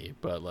than me,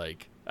 but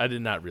like, I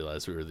did not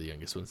realize we were the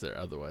youngest ones there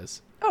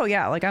otherwise. Oh,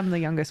 yeah. Like, I'm the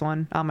youngest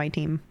one on my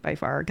team by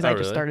far because I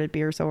just really? started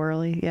beer so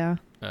early. Yeah.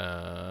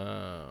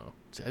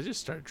 See, I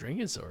just started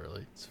drinking so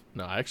early.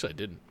 No, actually, I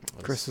didn't.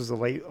 Chris was a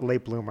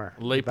late bloomer.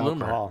 Late with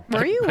bloomer. alcohol.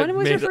 Were you? When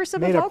was your first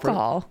sip of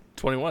alcohol?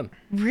 21.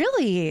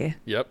 Really?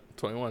 Yep,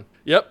 21.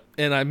 Yep,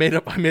 and I made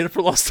up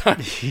for lost time.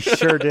 He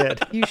sure did.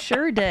 You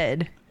sure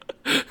did.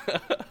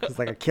 It's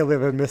like, I can't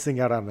believe I'm missing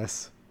out on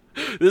this.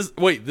 This is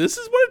what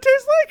it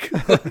tastes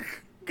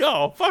like?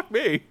 Oh, fuck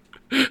me.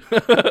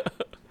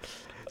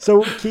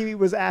 So, Kiwi,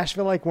 was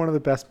Asheville like one of the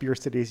best beer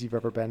cities you've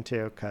ever been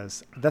to?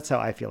 Because that's how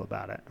I feel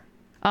about it.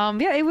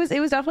 Yeah, it was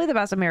definitely the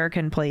best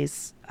American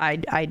place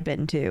I'd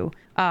been to.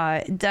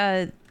 I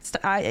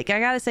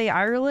gotta say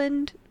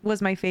Ireland was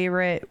my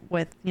favorite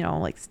with,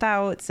 like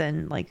stouts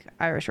and like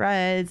Irish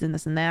Reds and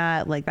this and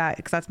that, like that,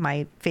 because that's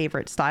my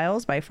favorite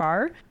styles by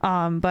far.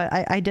 But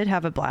I did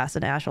have a blast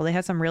in Asheville. They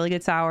had some really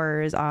good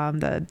sours.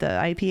 The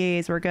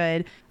IPAs were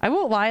good. I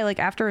won't lie, like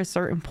after a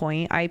certain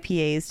point,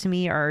 IPAs to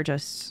me are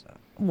just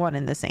one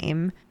and the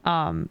same.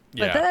 But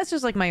that's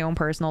just like my own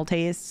personal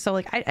taste. So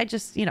like I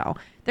just,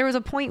 there was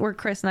a point where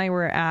Chris and I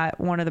were at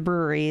one of the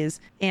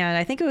breweries, and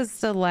I think it was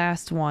the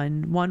last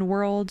one, One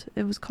World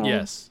it was called.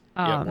 Yes.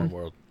 Yeah, One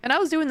World. And I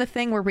was doing the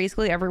thing where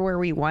basically everywhere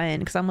we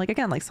went, because I'm like,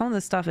 again, like some of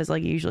this stuff is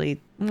like usually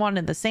one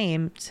and the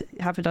same,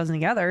 half a dozen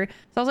together.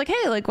 So I was like,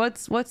 hey, like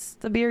what's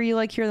the beer you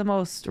like here the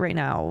most right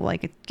now?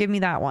 Like, give me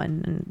that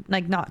one. And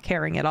like not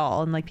caring at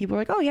all. And like people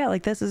were like, oh yeah,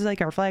 like this is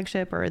like our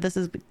flagship, or this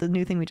is the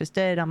new thing we just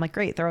did. I'm like,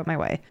 great, throw it my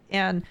way.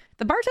 And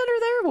the bartender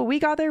there, when we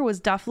got there, was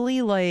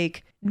definitely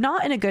like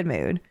not in a good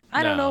mood.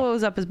 I don't know what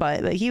was up his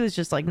butt, but he was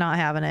just like not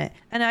having it.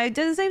 And I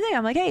did the same thing.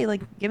 I'm like, hey,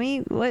 like give me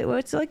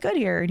what's like good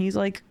here. And he's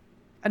like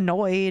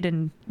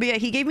annoyed. But yeah,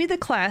 he gave me the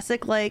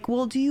classic like,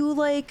 well, do you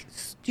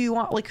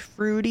want like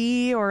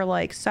fruity or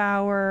like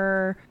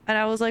sour? And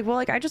I was like, well,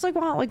 like I just like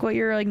want like what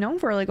you're like known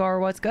for, like, or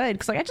what's good,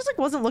 because like I just like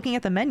wasn't looking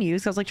at the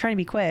menus. So I was like trying to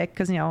be quick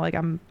because like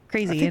I'm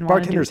crazy. I think and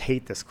bartenders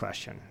hate this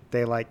question.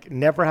 They like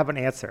never have an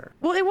answer.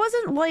 Well, it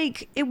wasn't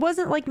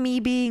like me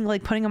being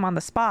like putting them on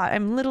the spot.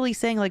 I'm literally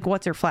saying like,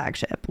 what's your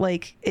flagship?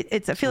 Like I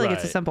feel like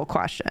it's a simple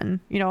question,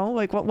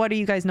 like what are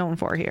you guys known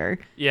for here?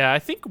 Yeah, I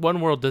think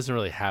One World doesn't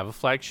really have a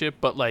flagship,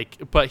 but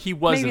he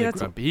wasn't a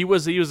grumpy. He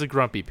was a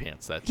grumpy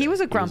pants that day. He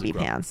was a grumpy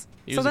pants.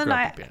 So then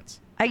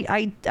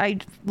I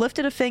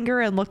lifted a finger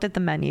and looked at the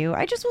menu.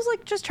 I just was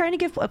like just trying to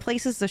give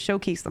places to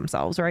showcase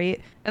themselves, right?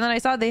 And then I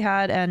saw they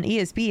had an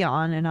ESB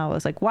on, and I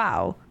was like,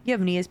 wow, you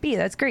have an ESB,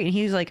 that's great. And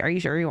he was like, are you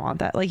sure you want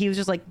that? Like he was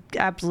just like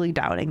absolutely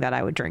doubting that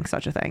I would drink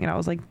such a thing. And I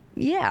was like,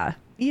 yeah,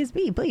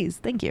 ESB, please,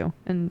 thank you.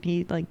 And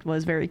he like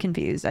was very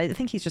confused. I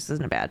think he's just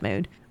in a bad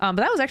mood. But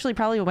that was actually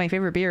probably my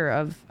favorite beer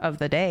of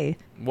the day.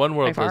 One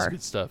World does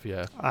good stuff.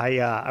 Yeah.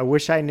 I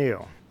wish I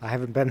knew. I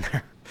haven't been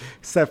there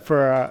except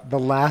for the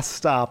last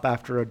stop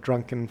after a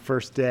drunken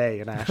first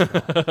day in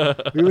Asheville.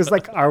 It was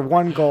like our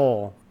one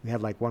goal. We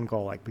had like one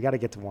goal, like we got to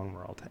get to One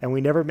World, and we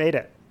never made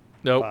it.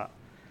 Nope.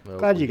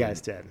 Glad you guys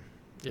did.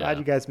 Yeah. Glad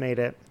you guys made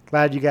it.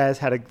 Glad you guys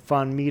had a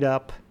fun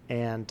meetup,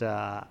 and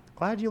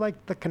glad you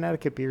liked the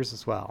Connecticut beers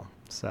as well.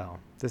 So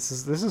this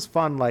is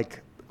fun.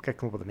 Like, I can't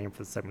come up with a name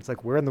for the segment. It's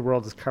like, where in the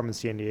world is Carmen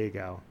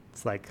Sandiego?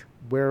 It's like,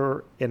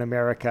 where in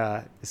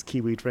America is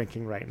Kiwi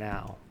drinking right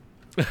now?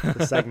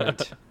 The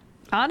segment.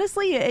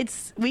 Honestly,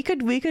 we could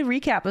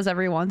recap this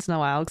every once in a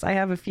while, because I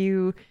have a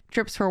few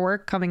trips for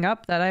work coming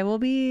up that I will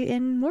be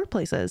in more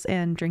places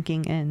and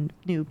drinking in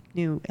new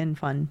and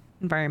fun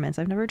environments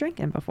I've never drank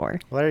in before.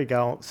 Well, there you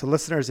go. So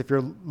listeners, if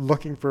you're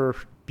looking for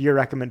beer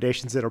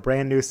recommendations in a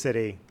brand new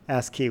city,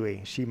 ask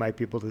Kiwi. She might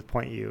be able to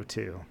point you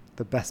to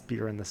the best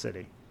beer in the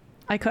city.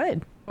 I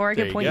could. Or I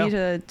could point you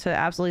to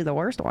absolutely the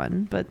worst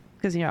one, but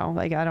because,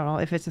 like, I don't know,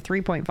 if it's a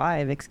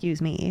 3.5,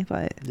 excuse me,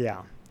 but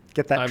yeah.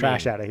 Get that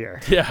trash out of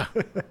here. Yeah.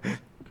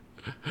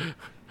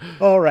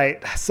 All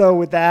right. So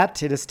with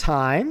that, it is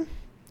time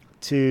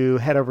to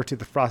head over to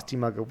the Frosty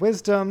Mug of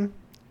Wisdom.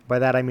 By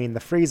that, I mean the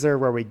freezer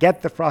where we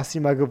get the Frosty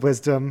Mug of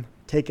Wisdom,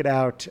 take it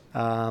out,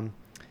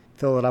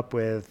 fill it up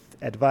with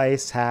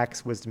advice,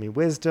 hacks,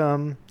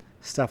 wisdom,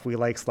 stuff we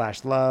like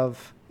 /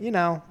 love,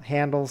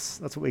 handles.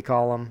 That's what we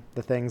call them,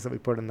 the things that we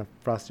put in the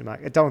Frosty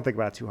Mug. Don't think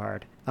about it too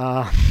hard.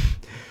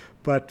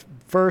 But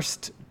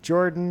first,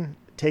 Jordan,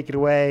 take it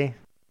away.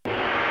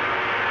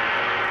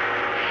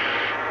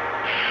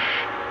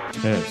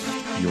 Test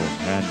your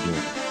handle.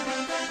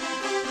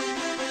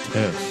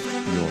 Test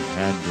your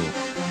handle.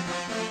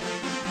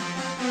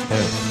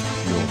 Test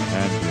your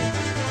handle.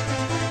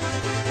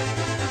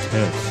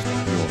 Test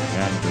your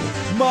handle.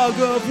 Mug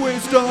of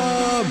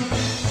Wisdom!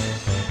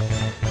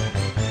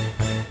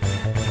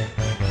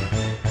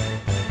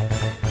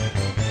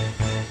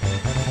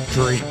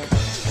 Drink.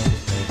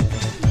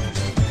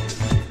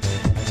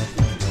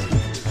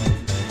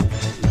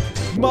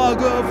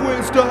 Mug of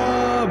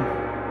Wisdom.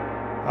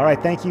 All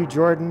right, thank you,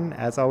 Jordan.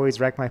 As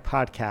always, Wreck My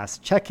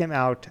Podcast. Check him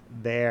out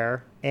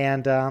there.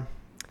 And I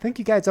think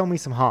you guys owe me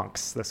some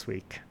honks this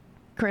week.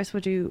 Chris,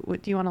 do you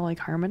want to like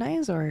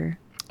harmonize or?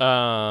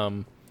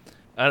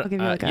 Give you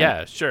like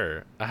yeah,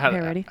 sure.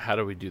 Ready? How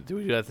do we do? Do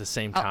we do it at the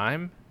same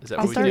time? Is that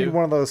I'll what start. we do?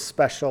 One of those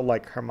special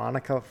like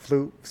harmonica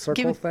flute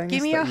circle things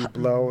give me that you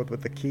blow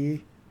with the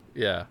key.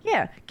 Yeah.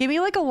 Yeah, give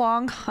me like a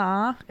long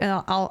ha,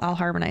 and I'll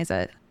harmonize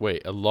it.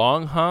 Wait, a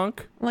long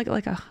honk? Like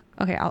a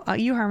okay.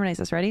 You harmonize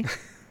this. Ready?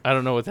 I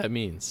don't know what that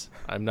means.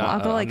 I'm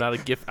not. Well, I'm not a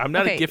gift. I'm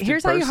not a gifted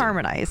here's person. how you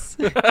harmonize.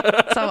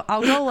 So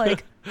I'll go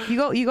like you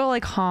go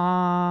like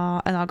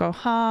ha, and I'll go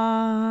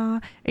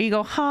ha, and you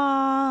go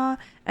ha,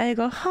 and you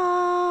go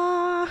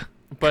ha.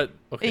 But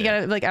okay. You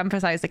gotta like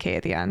emphasize the K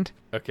at the end.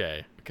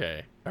 Okay.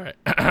 All right.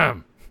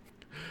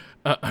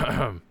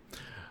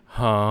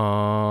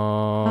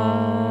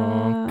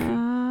 Honk.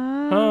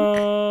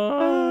 Honk.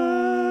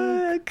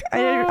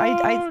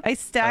 I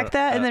stacked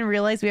that and then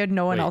realized we had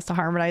no one else to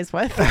harmonize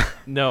with.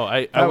 No,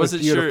 I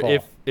wasn't sure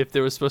if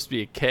there was supposed to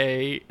be a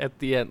K at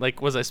the end.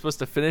 Like, was I supposed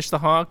to finish the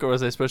honk, or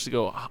was I supposed to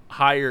go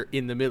higher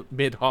in the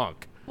mid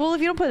honk? Well, if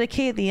you don't put a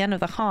K at the end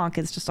of the honk,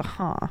 it's just a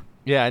ha.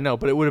 Yeah, I know,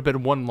 but it would have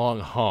been one long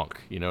honk.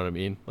 You know what I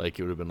mean? Like,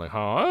 it would have been like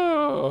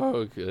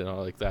honk,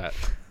 like that.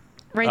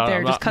 Right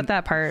there, just cut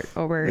that part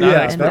over.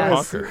 Yeah,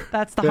 that's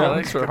the honk.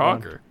 Thanks for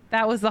honker.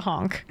 That was the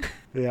honk.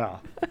 Yeah.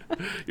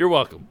 You're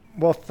welcome.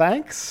 Well,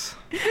 thanks,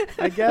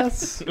 I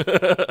guess.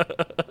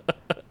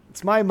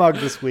 It's my mug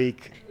this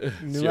week.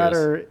 No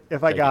matter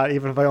if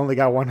even if I only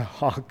got one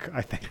honk,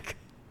 I think.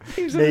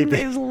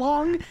 It was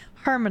long,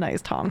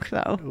 harmonized honk,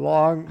 though.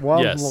 Long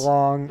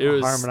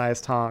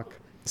harmonized honk.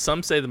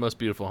 Some say the most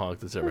beautiful honk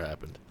that's ever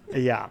happened.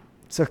 Yeah.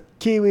 So,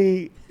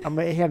 Kiwi, I'm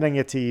handing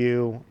it to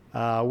you.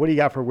 What do you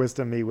got for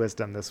Wisdom Me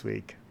Wisdom this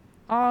week?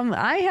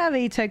 I have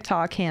a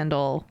TikTok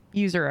handle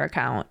user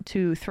account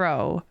to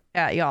throw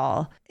at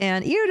y'all.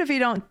 And even if you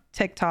don't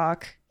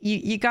TikTok,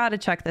 you got to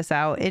check this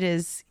out. It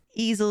is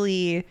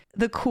easily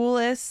the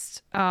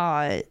coolest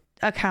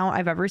account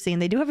I've ever seen.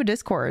 They do have a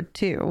Discord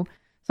too.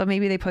 So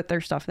maybe they put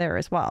their stuff there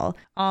as well.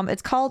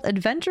 It's called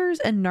Adventures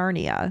in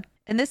Narnia.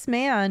 And this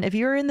man, if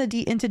you're into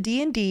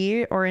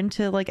D&D or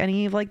into like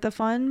any of like the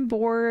fun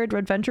board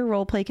adventure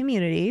roleplay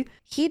community,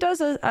 he does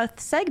a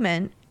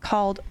segment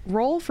called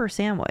Roll for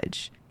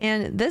Sandwich.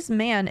 And this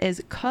man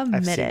is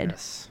committed. I've seen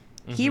this.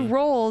 He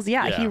rolls,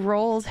 he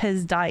rolls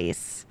his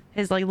dice,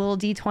 his like little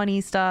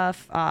D20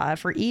 stuff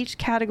for each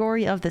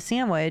category of the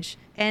sandwich.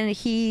 And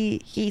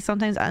he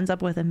sometimes ends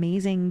up with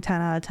amazing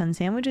 10 out of 10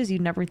 sandwiches.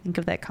 You'd never think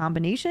of that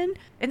combination.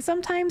 And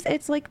sometimes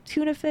it's like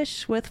tuna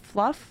fish with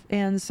fluff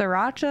and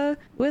sriracha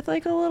with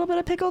like a little bit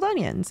of pickled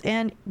onions.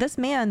 And this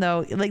man,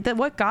 though, like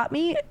what got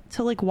me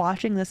to like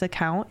watching this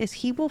account is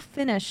he will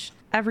finish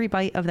every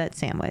bite of that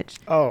sandwich.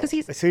 Oh,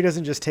 so he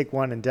doesn't just take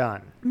one and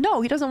done.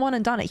 No, he doesn't one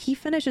and done it. He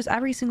finishes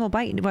every single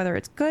bite, whether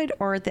it's good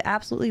or the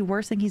absolutely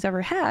worst thing he's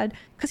ever had,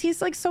 because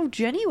he's like so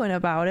genuine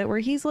about it, where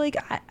he's like,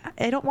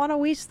 I don't want to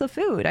waste the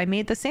food. I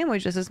made the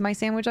sandwich. This is my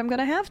sandwich I'm going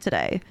to have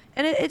today.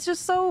 And it's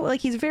just so like,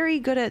 he's very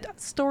good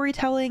at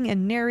storytelling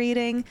and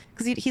narrating,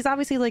 because he's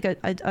obviously like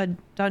a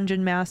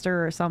dungeon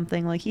master or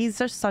something. Like, he's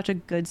just such a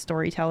good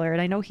storyteller.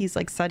 And I know he's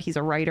like said he's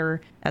a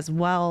writer as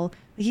well.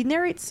 He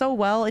narrates so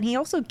well, and he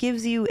also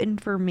gives you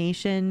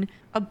information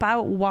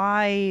about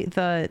why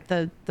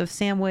the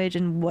sandwich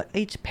and what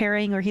each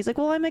pairing, or he's like,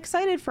 well, I'm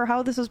excited for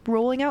how this is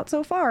rolling out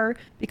so far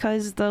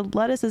because the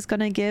lettuce is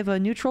going to give a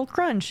neutral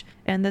crunch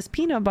and this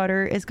peanut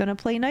butter is going to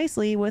play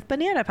nicely with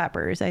banana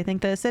peppers. I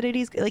think the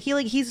acidity's like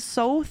he's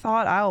so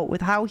thought out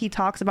with how he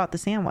talks about the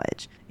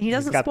sandwich. He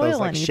doesn't spoil those,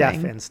 like, anything.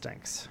 Chef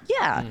instincts.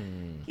 Yeah.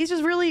 He's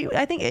just really,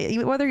 I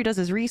think whether he does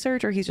his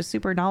research or he's just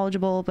super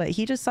knowledgeable, but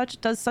he just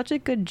does such a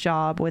good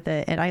job with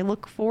it. And I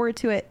look forward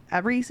to it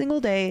every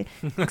single day.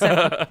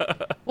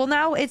 Well,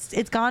 now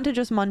it's gone to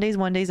just Mondays,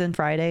 Wednesdays, and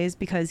Fridays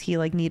because he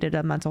like needed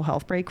a mental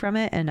health break from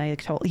it. And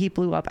he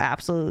blew up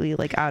absolutely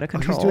like out of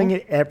control. He's doing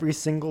it every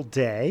single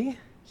day?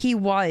 He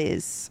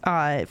was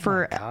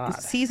for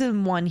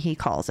season 1, he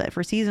calls it.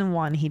 For season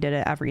 1, he did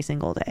it every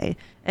single day.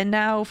 And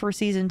now for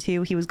season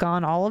 2, he was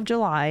gone all of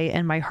July,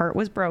 and my heart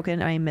was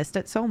broken. I missed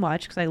it so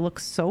much because I look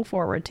so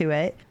forward to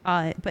it.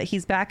 But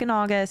he's back in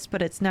August,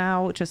 but it's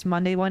now just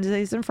Monday,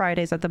 Wednesdays, and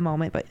Fridays at the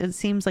moment. But it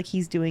seems like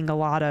he's doing a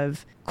lot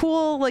of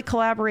cool like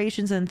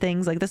collaborations and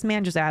things. Like, this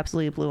man just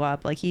absolutely blew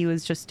up. Like, he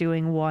was just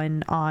doing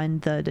one on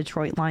the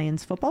Detroit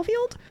Lions football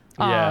field.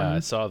 Yeah, I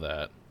saw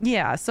that.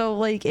 Yeah, so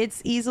like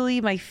it's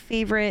easily my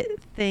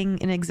favorite thing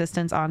in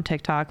existence on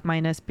TikTok,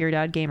 minus Beer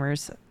Dad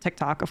Gamers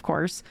TikTok, of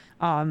course.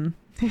 And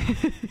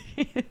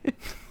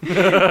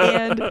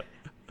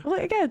well,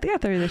 I gotta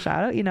throw the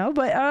shout out, you know.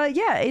 But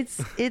yeah,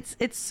 it's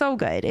so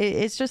good.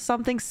 It's just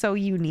something so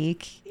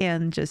unique,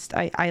 and just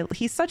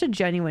he's such a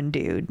genuine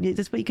dude.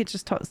 Just you could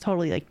just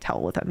totally like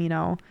tell with him, you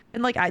know.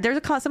 And like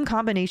there's some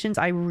combinations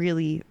I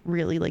really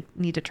like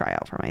need to try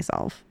out for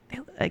myself.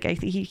 Like I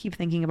keep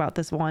thinking about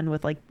this one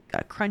with like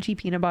crunchy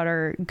peanut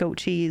butter, goat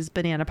cheese,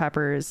 banana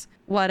peppers,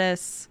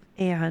 lettuce,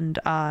 and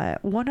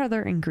one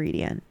other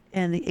ingredient.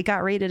 and it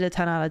got rated a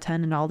 10 out of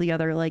 10, and all the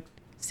other like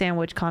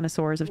sandwich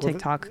connoisseurs of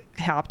TikTok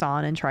hopped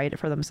on and tried it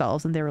for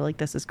themselves, and they were like,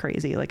 this is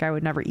crazy. Like, I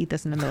would never eat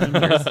this in a million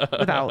years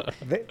without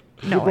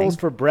He rolls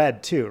for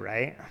bread too,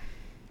 right?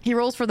 He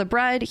rolls for the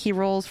bread. He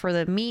rolls for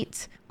the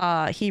meat.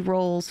 He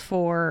rolls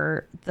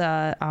for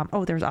the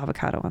there's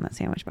avocado on that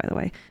sandwich, by the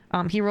way.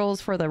 He rolls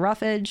for the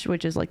roughage,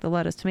 which is like the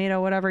lettuce,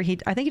 tomato, whatever.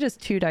 I think he does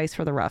 2 dice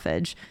for the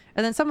roughage,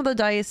 and then some of the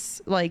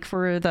dice, like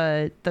for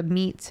the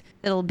meat,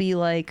 it'll be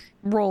like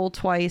roll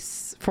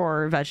twice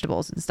for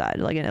vegetables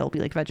instead, like, and it'll be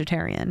like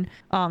vegetarian.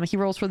 He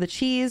rolls for the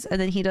cheese, and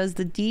then he does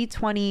the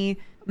D20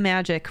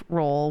 magic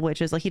roll,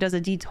 which is like he does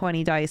a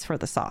D20 dice for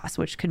the sauce,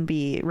 which can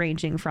be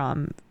ranging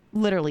from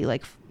literally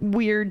like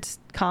weird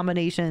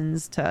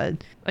combinations to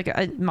like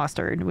a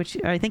mustard, which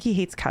I think he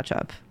hates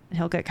ketchup.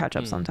 He'll get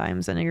ketchup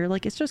sometimes, and you're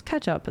like, it's just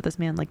ketchup, but this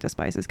man like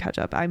despises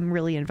ketchup. I'm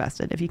really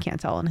invested, if you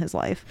can't tell, in his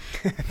life.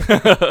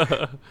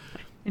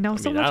 You know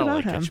so much I don't about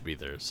like him. ketchup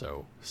either,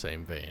 so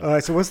same vein.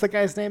 So what's the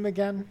guy's name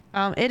again?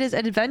 It is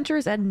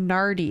Adventures at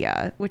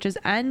Nardia, which is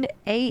Naardia.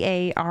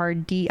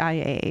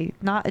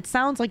 Not, it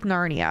sounds like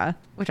Narnia,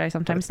 which I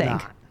sometimes think,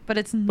 not. but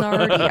it's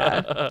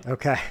Nardia.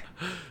 Okay.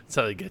 That's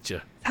how they get you.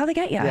 That's how they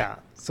get you. Yeah.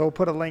 So we'll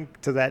put a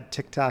link to that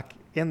TikTok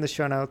in the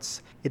show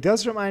notes. It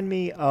does remind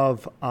me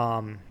of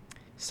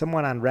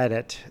someone on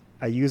Reddit,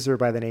 a user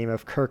by the name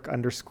of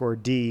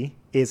Kirk_D,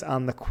 is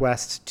on the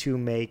quest to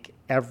make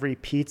every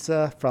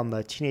pizza from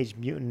the Teenage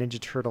Mutant Ninja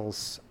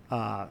Turtles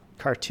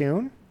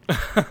cartoon.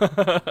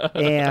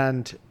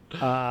 And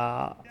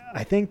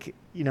I think,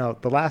 the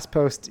last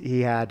post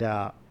he had,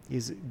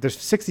 there's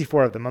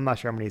 64 of them. I'm not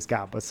sure how many he's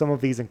got, but some of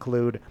these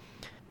include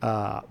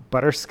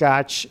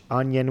butterscotch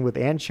onion with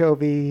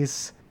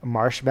anchovies,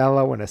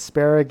 marshmallow and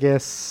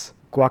asparagus,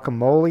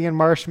 guacamole and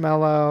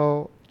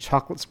marshmallow,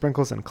 chocolate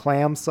sprinkles and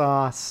clam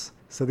sauce.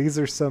 So these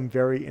are some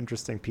very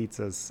interesting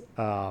pizzas.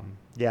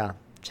 Yeah,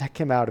 check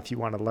him out if you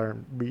want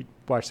to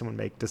watch someone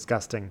make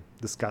disgusting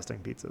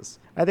pizzas.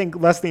 I think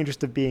less in the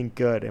interest of being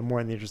good and more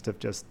in the interest of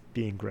just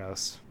being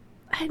gross.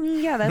 I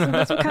mean, yeah,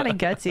 that's what kind of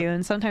gets you,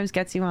 and sometimes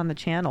gets you on the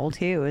channel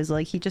too, is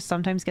like he just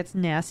sometimes gets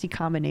nasty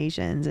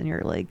combinations, and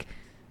you're like,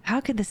 how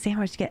could the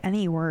sandwich get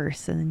any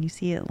worse? And then you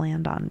see it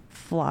land on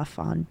fluff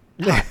on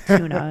hot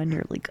tuna, and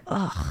you're like,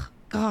 ugh,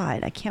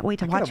 God, I can't wait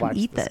to watch you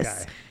eat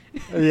this.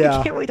 Yeah.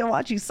 I can't wait to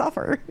watch you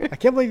suffer. I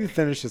can't believe he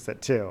finishes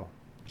it too.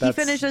 He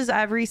finishes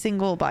every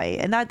single bite,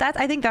 and that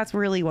I think that's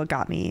really what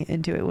got me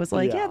into it. Was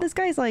like, yeah, this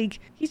guy's like,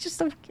 he's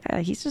just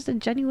a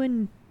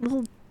genuine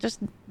little just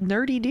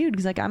nerdy dude.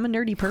 He's like, I'm a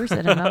nerdy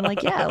person, and I'm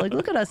like, yeah, like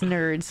look at us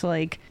nerds,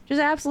 like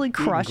just absolutely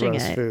crushing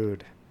gross it.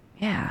 Food.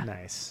 Yeah.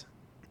 Nice.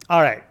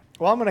 All right.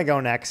 Well, I'm gonna go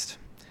next.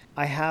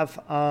 I have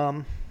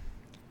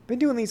been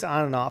doing these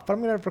on and off, but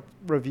I'm gonna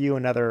review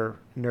another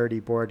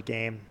nerdy board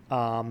game.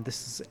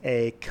 This is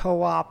a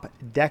co-op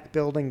deck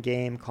building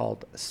game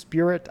called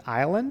Spirit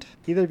Island.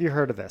 Either of you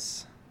heard of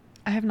this?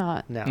 I have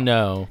not.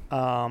 No.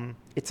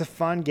 It's a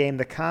fun game.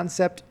 The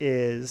concept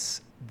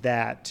is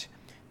that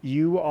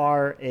you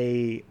are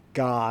a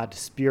god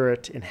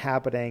spirit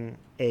inhabiting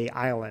a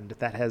island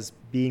that has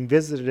being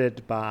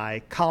visited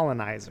by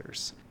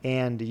colonizers,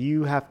 and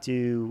you have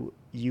to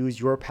use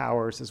your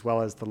powers as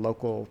well as the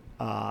local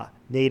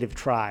native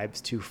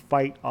tribes to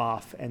fight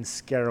off and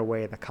scare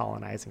away the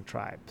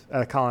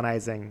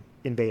colonizing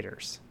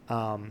invaders.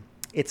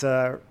 It's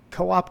a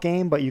co-op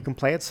game, but you can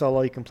play it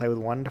solo. You can play with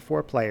 1 to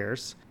 4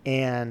 players.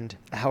 And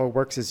how it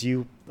works is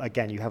you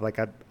have like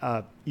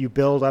you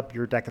build up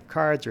your deck of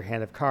cards, your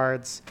hand of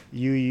cards.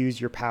 You use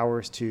your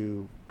powers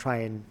to try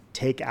and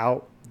take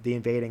out the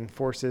invading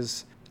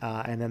forces,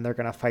 and then they're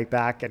going to fight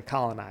back and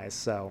colonize.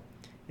 So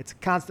it's a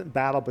constant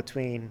battle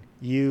between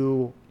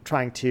you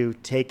trying to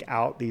take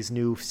out these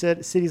new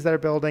cities that are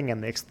building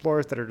and the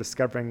explorers that are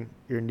discovering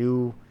your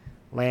new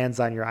lands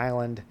on your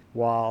island,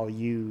 while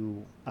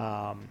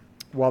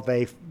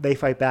they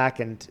fight back,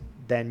 and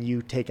then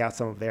you take out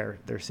some of their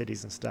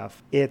cities and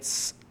stuff.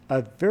 It's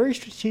a very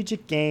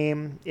strategic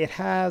game. It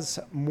has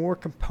more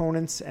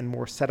components and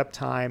more setup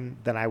time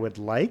than I would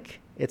like.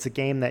 It's a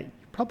game that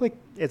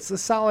it's a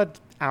solid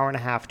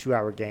 1.5 to 2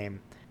 hour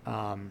game.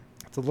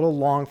 It's a little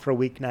long for a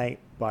weeknight,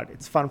 but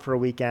it's fun for a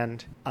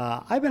weekend.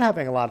 I've been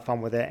having a lot of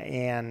fun with it,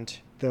 and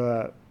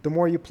the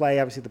more you play,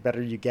 obviously, the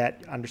better you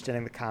get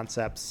understanding the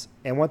concepts.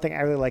 And one thing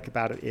I really like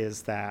about it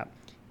is that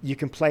you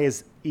can play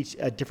as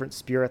a different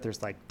spirit.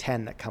 There's like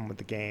 10 that come with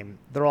the game.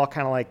 They're all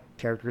kind of like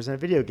characters in a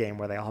video game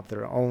where they all have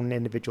their own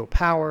individual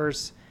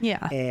powers.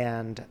 Yeah.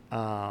 And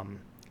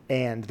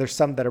there's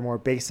some that are more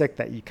basic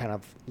that you kind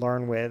of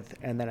learn with.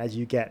 And then as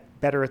you get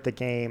better at the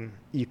game,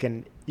 you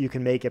can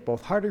make it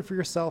both harder for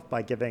yourself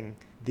by giving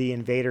the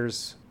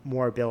invaders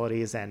more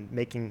abilities and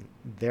making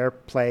their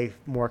play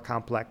more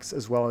complex,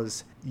 as well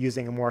as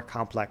using a more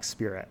complex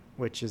spirit,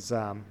 which is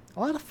a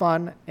lot of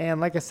fun. And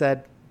like I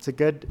said, it's a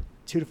good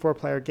 2 to 4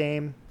 player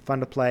game, fun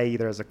to play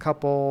either as a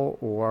couple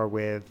or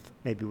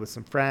maybe with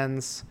some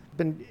friends. I've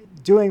been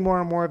doing more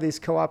and more of these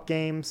co-op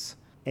games,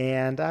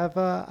 and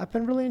I've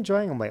been really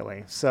enjoying them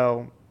lately.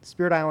 So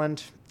Spirit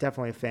Island,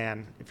 definitely a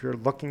fan. If you're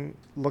looking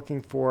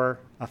for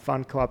a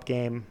fun co-op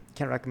game,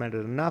 Can't recommend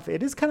it enough.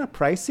 It is kind of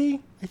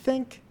pricey, I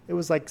think. It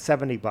was like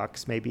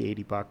 $70, maybe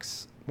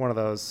 $80. One of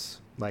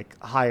those like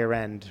higher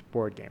end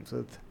board games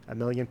with 1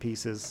 million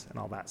pieces and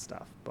all that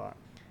stuff. But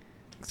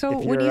so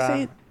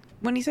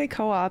when you say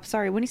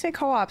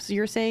co-ops,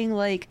 you're saying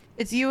like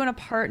it's you and a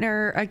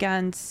partner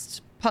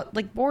against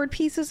like board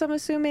pieces, I'm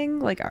assuming,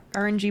 like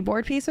RNG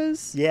board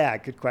pieces? Yeah,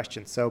 good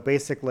question. So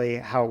basically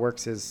how it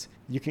works is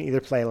you can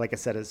either play, like I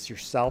said, as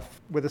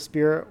yourself with a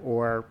spirit,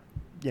 or,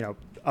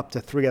 up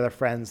to 3 other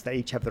friends that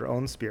each have their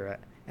own spirit.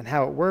 And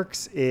how it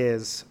works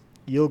is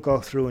you'll go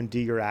through and do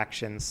your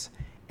actions,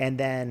 and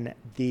then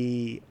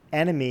the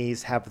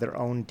enemies have their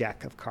own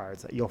deck of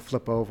cards that you'll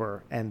flip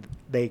over, and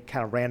they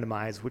kind of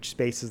randomize which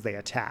spaces they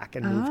attack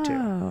and move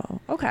to. Oh,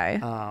 okay.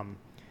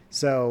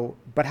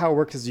 But how it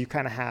works is it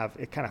kind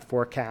of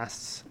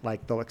forecasts,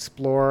 like they'll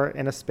explore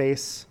in a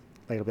space.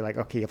 Like it'll be like,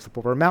 okay, you flip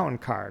over a mountain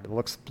card. They'll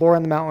explore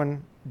in the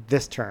mountain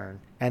this turn,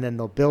 and then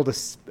they'll build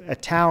a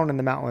town in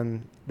the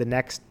mountain the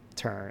next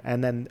turn.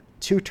 And then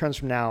 2 turns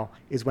from now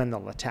is when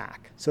they'll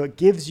attack. So it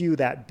gives you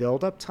that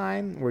build-up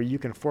time where you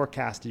can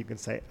forecast. You can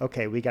say,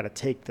 okay, we got to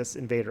take this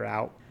invader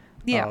out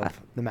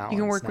of the mountains. You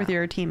can work now with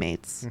your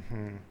teammates.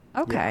 Mm-hmm.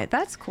 Okay,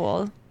 that's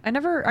cool. I've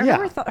never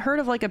heard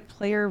of like a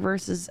player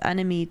versus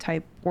enemy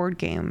type board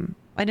game.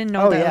 I didn't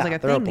know that was like a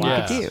thing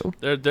that you could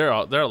do. They're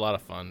a lot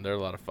of fun. They're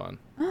a lot of fun.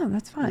 Oh,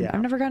 that's fun. Yeah.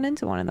 I've never gotten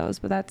into one of those,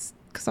 but that's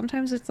cause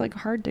sometimes it's like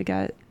hard to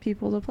get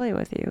people to play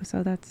with you.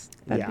 So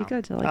that'd be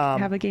good to like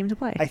have a game to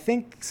play. I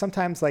think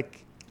sometimes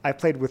like I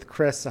played with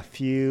Chris a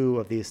few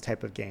of these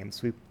type of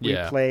games. We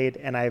played,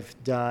 and I've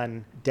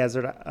done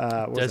Desert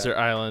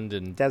Island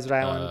and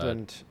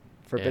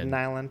Forbidden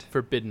Island.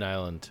 Forbidden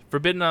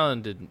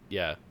Island and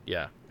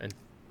and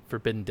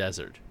Forbidden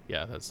Desert.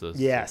 Yeah, that's those.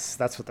 Yes,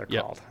 that's what they're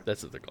called.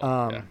 That's what they're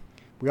called.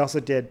 We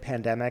also did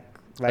Pandemic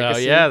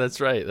Legacy. Oh yeah,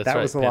 that's right. That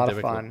was a lot of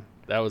fun.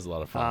 That was a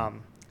lot of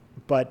fun.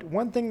 But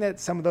one thing that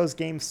some of those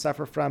games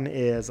suffer from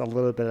is a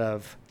little bit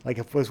of, like,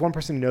 if there's one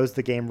person who knows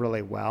the game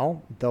really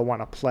well, they'll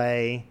want to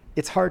play.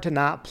 It's hard to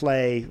not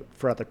play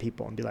for other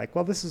people and be like,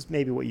 well, this is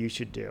maybe what you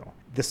should do.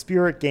 The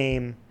Spirit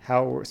game,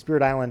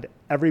 Spirit Island,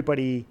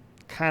 everybody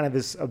kind of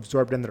is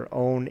absorbed in their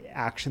own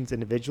actions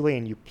individually,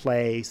 and you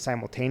play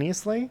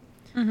simultaneously.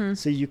 Mm-hmm.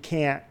 So you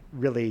can't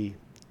really,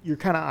 you're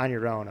kind of on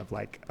your own of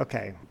like,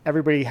 okay,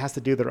 everybody has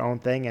to do their own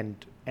thing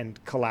and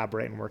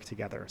collaborate and work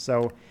together.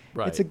 So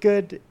it's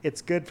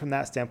good from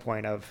that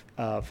standpoint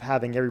of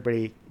having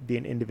everybody be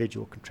an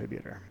individual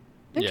contributor.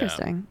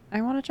 Interesting. Yeah.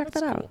 I want to check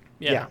that out.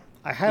 Yeah.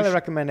 I highly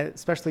recommend it,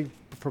 especially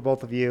for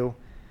both of you.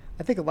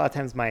 I think a lot of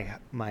times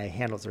my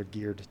handles are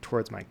geared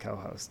towards my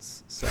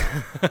co-hosts. So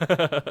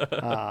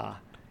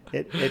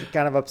it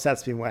kind of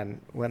upsets me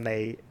when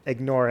they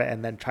ignore it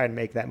and then try to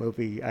make that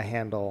movie a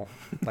handle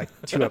like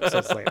 2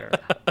 episodes later.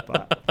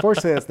 But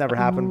fortunately, that's never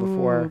happened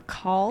before.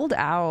 Called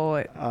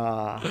out.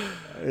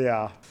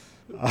 Yeah.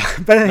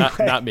 But anyway,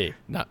 not me.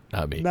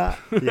 Not me. No.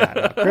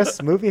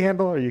 Chris, movie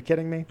handle? Are you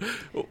kidding me?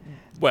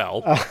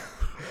 Well.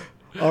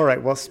 All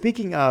right. Well,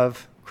 speaking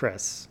of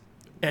Chris,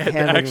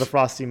 handing the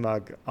Frosty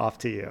mug off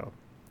to you.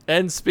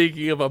 And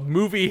speaking of a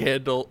movie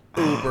handle,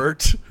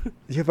 Ubert.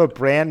 You have a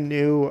brand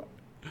new,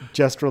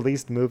 just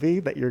released movie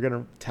that you're going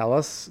to tell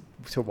us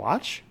to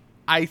watch?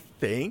 I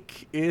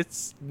think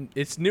it's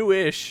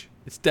newish.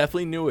 It's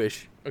definitely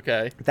newish.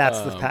 Okay.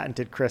 That's the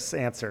patented Chris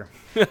answer.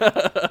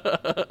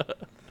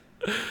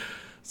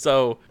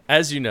 So,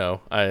 as you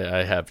know,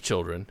 I have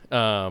children.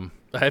 I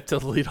have to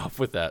lead off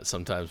with that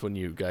sometimes when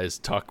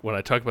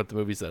I talk about the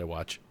movies that I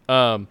watch.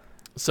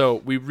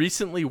 So we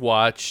recently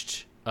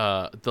watched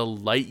the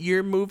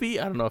Lightyear movie.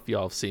 I don't know if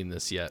y'all have seen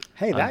this yet.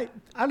 Hey, I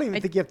don't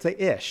even think you have to say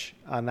ish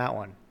on that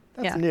one.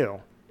 That's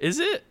new. Is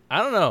it? I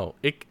don't know.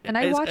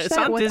 I watched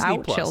that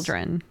without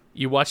children.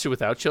 You watched it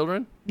without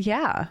children?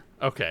 Yeah.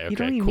 Okay. You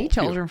don't even need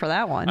children for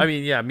that one. I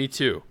mean, yeah, me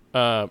too.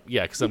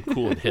 Because I'm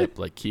cool and hip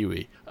like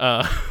Kiwi.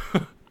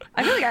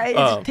 I feel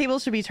like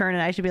tables should be turned,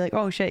 and I should be like,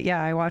 oh shit, yeah,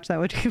 I watched that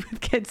with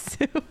kids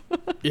too.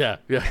 yeah.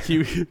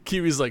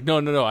 Kiwi's like,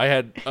 no.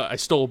 I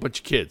stole a bunch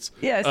of kids.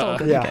 Yeah, I stole a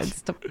bunch of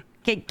kids.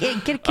 Get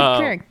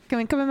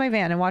come in my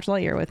van and watch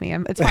Lightyear with me.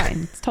 It's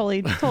fine. It's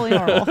totally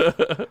normal.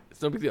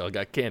 It's no big deal. I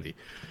got candy.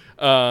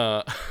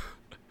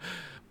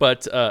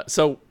 But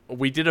so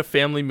we did a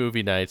family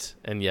movie night,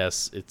 and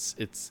yes,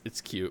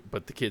 it's cute,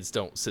 but the kids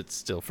don't sit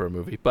still for a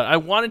movie. But I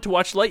wanted to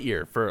watch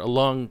Lightyear for a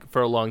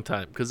long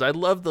time because I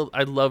love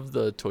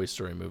the Toy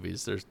Story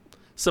movies. There's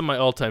some of my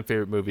all-time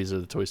favorite movies are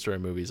the Toy Story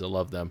movies. I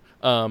love them.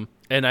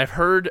 And I've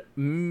heard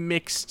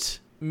mixed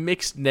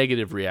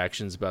negative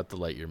reactions about the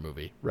Lightyear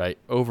movie. Right,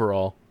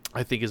 overall,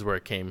 I think is where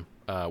it came.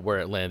 Where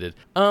it landed.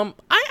 I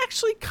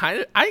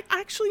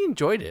actually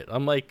enjoyed it.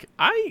 I'm like,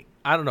 I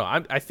don't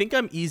know. I think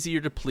I'm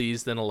easier to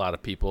please than a lot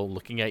of people,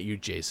 looking at you,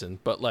 Jason.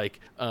 But like,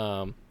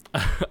 I'm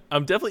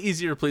definitely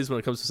easier to please when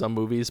it comes to some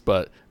movies,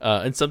 but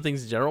and some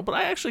things in general. But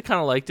I actually kind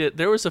of liked it.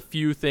 There was a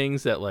few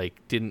things that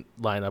like didn't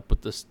line up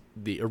with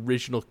the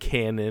original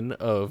canon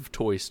of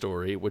Toy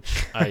Story,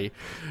 which I,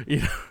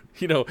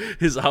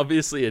 is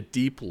obviously a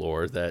deep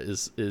lore that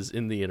is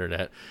in the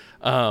internet.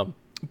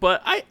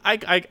 But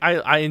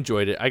I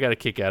enjoyed it. I got a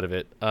kick out of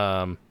it.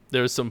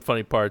 There was some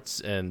funny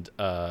parts and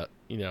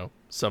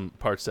some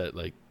parts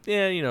that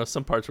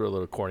some parts were a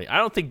little corny. I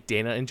don't think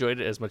Dana enjoyed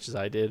it as much as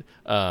I did.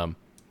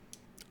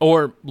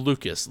 Or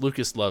Lucas.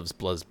 Lucas loves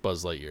Buzz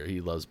Lightyear.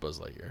 He loves Buzz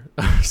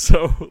Lightyear.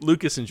 So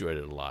Lucas enjoyed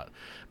it a lot.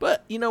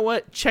 But you know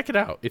what? Check it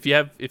out. If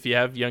you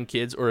have young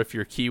kids or if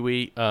you're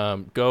Kiwi,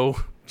 go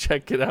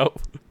check it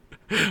out.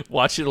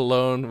 Watch it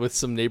alone with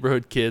some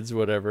neighborhood kids,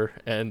 whatever,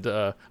 and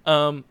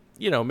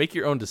make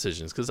your own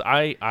decisions. Because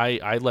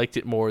I liked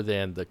it more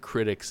than the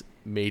critics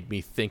made me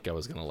think I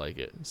was gonna like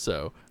it.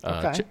 So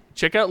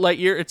check out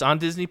Lightyear. It's on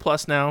Disney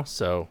Plus now,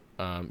 so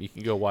you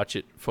can go watch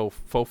it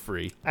full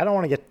free. I don't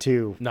want to get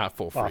too not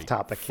full free, off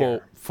topic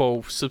here.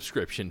 Full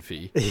subscription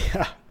fee.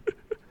 Yeah.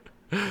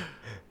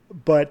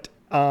 But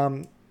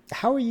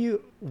how are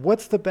you?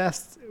 What's the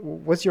best?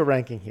 What's your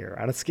ranking here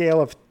on a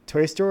scale of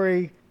Toy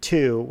Story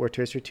 2, where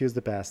Toy Story 2 is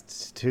the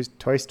best, to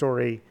Toy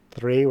Story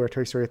 3, where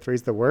Toy Story 3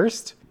 is the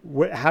worst?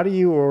 How do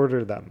you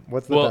order them?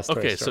 What's the best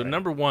Toy Story? So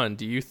number one,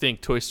 do you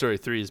think Toy Story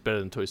 3 is better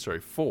than Toy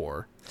Story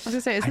 4? I was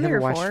gonna say, isn't I never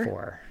there watched 4?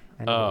 4.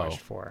 I never watched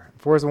 4.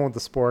 4 is the one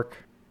with the spork.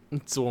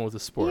 It's the one with the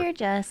spork. You're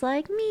just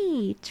like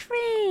me,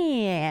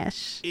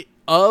 trash.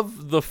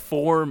 Of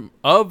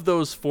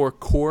those 4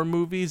 core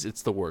movies,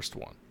 it's the worst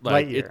one.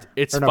 Like Lightyear.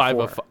 It's Or no, 5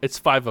 4. of 5. It's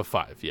 5 of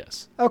 5.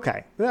 Yes.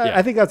 Okay, Yeah.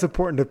 I think that's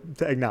important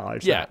to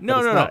acknowledge. Yeah, that,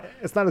 no.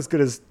 It's not as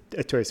good as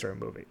a Toy Story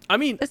movie. I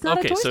mean, It's not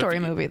okay, a Toy so Story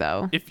movie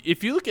though.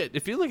 If you look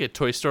at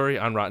Toy Story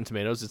on Rotten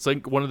Tomatoes, it's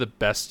like one of the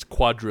best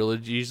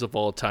quadrilogies of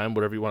all time,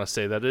 whatever you want to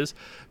say that is,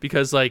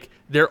 because like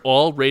they're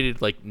all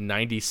rated like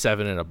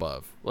 97 and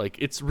above. Like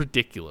it's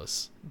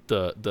ridiculous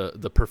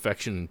the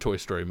perfection in Toy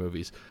Story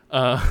movies.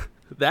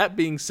 That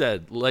being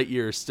said,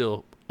 Lightyear is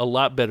still a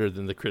lot better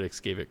than the critics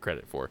gave it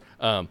credit for.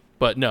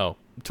 But no,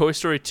 Toy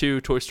Story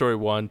 2, Toy Story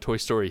 1, Toy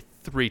Story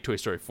 3, Toy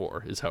Story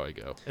 4 is how I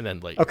go. And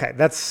then Lightyear. Okay,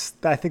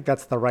 I think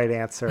that's the right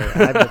answer.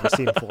 I've never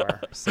seen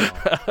 4, so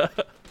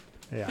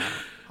yeah.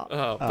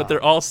 But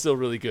they're all still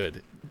really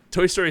good.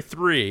 Toy Story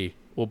 3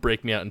 will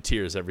break me out in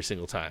tears every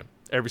single time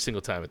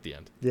at the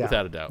end,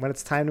 without a doubt. When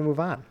it's time to move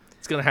on.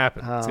 It's going to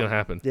happen. It's going to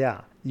happen.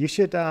 Yeah. You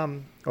should,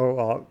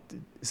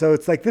 so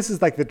it's like, this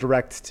is like the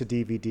direct to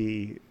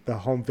DVD, the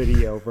home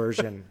video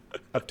version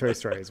of Toy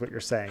Story is what you're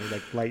saying.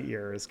 Like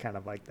Lightyear is kind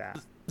of like that.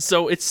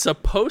 So it's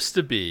supposed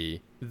to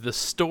be the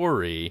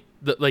story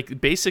that, like,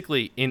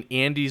 basically in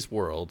Andy's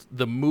world,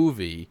 the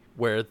movie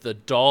where the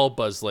doll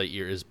Buzz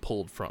Lightyear is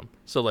pulled from.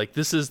 So like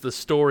this is the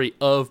story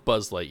of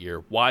Buzz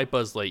Lightyear, why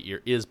Buzz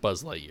Lightyear is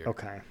Buzz Lightyear.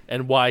 Okay.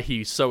 And why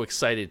he's so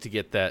excited to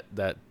get that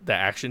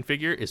action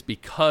figure is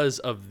because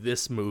of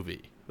this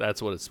movie.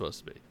 That's what it's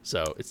supposed to be.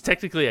 So it's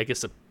technically, I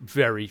guess, a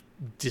very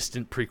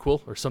distant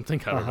prequel or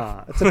something. I don't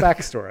know. It's a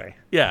backstory.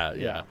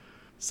 Yeah.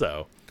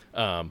 So,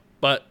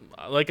 but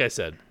like I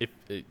said,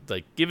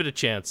 give it a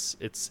chance.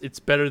 It's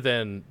better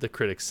than the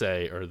critics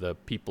say or the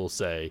people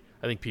say.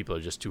 I think people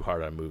are just too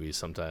hard on movies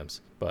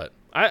sometimes. But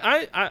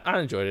I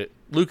enjoyed it.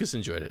 Lucas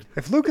enjoyed it.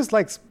 If Lucas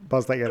likes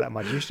Buzz Lightyear that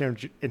much, you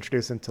should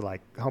introduce him to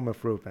like Home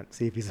Improvement.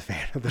 See if he's a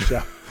fan of the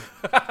show.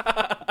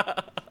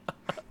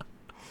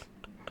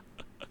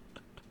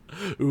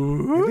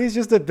 Ooh. Maybe he's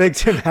just a big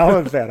Tim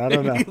Allen fan. I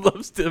don't know. He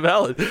loves Tim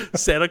Allen.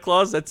 Santa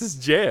Claus, that's his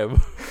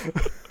jam.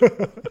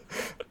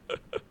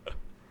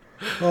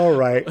 All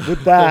right.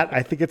 With that,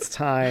 I think it's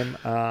time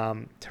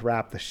to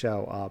wrap the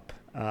show up.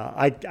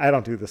 I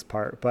don't do this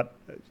part, but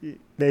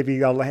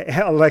maybe I'll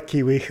let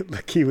Kiwi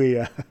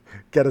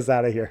get us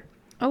out of here.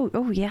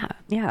 Oh yeah.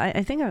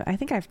 I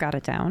think I've got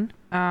it down.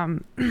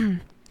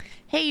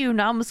 Hey, you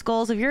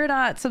numbskulls! If you're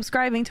not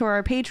subscribing to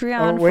our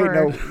Patreon, no,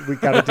 we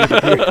gotta do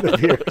the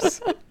beers.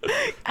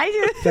 I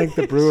do. Thank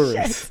the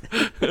breweries.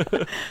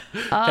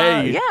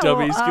 Hey,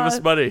 dummies, give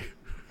us money.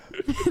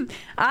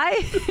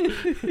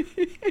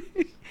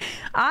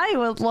 I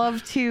would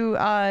love to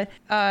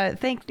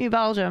thank New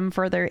Belgium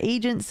for their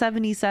Agent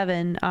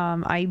 77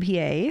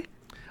 IPA.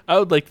 I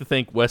would like to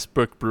thank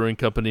Westbrook Brewing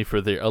Company for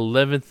their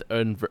 11th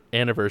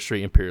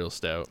anniversary Imperial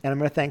Stout. And I'm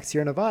going to thank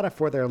Sierra Nevada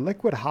for their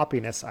Liquid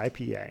Hoppiness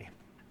IPA.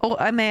 Oh,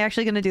 am I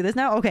actually going to do this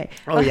now? Okay.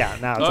 Oh, yeah.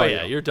 Now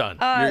it's you're done.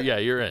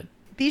 You're in.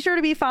 Be sure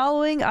to be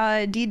following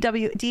DAW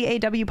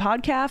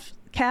Podcast.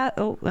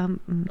 Oh,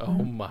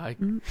 my.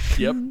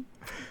 Yep.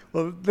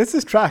 Well, this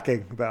is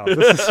tracking, though. Be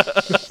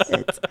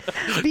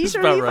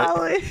sure to be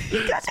following.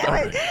 God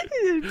damn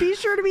it. Be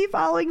sure to be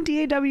following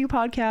DAW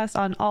Podcast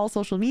on all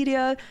social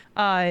media.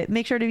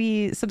 Make sure to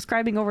be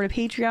subscribing over to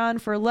Patreon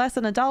for less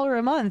than $1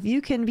 a month.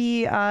 You can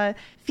be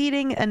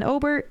feeding an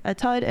Obert, a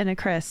Tud, and a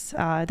Chris.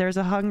 There's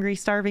a hungry,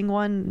 starving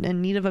one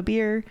in need of a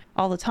beer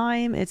all the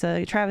time. It's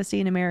a travesty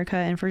in America,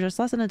 and for just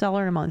less than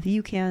 $1 a month,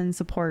 you can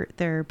support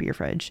their beer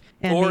fridge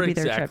and or maybe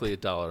their trip. exactly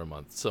 $1 a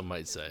month, some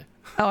might say.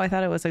 Oh, I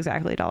thought it was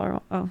exactly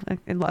 $1. Oh,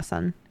 less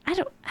than. I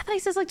thought he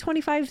says like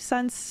 25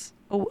 cents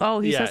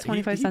He says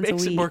 25 cents he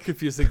makes a week. it more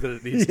confusing than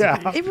it needs to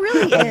Yeah. be. It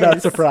really I'm not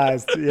is.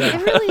 surprised. Yeah.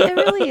 It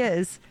really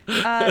is.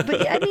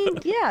 But I mean,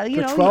 yeah,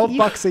 you For know,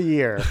 $12 a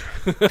year.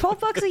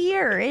 $12 a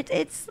year.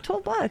 It's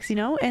 $12, you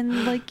know,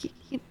 and like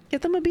you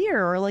get them a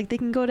beer, or like they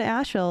can go to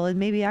Asheville and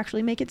maybe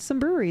actually make it to some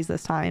breweries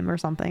this time or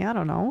something. I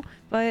don't know,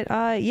 but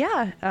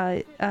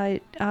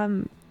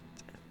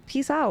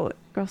peace out,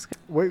 Girl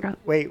Scout.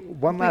 Wait.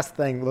 One last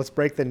thing. Let's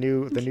break the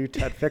new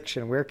Ted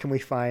fiction. Where can we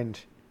find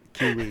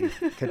Kiwi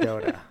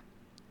Cadota?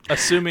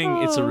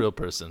 Assuming it's a real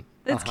person.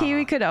 It's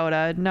Kiwi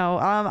Cadota. No,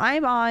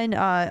 I'm on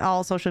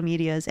all social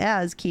medias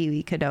as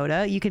Kiwi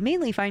Cadota. You can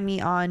mainly find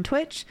me on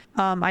Twitch.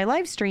 I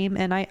live stream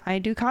and I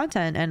do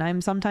content, and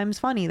I'm sometimes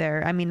funny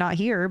there. I mean, not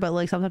here, but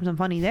like sometimes I'm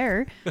funny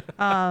there.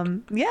 Yeah,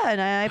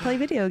 and I play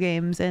video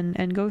games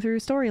and go through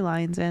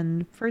storylines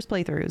and first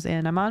playthroughs.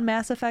 And I'm on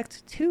Mass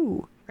Effect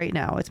 2 right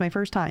now. It's my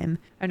first time.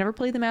 I've never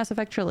played the Mass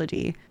Effect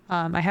trilogy.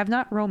 I have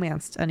not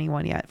romanced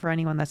anyone yet. For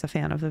anyone that's a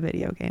fan of the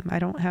video game, I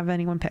don't have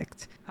anyone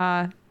picked.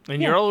 And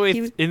you're all the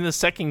way in the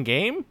second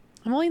game?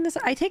 I'm only in this.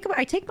 I take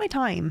my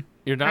time.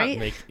 You're not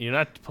right? You're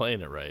not playing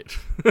it right.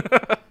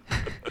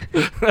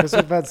 Because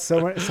we've had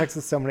sex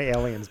with so many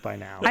aliens by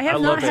now. I have I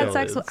not love had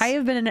sex. aliens. I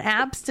have been an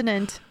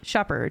abstinent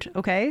shepherd.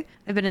 Okay,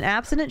 I've been an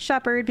abstinent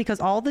shepherd because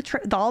all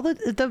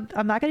the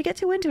I'm not going to get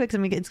too into it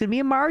because it's going to be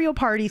a Mario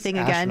Party thing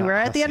again. astronaut We're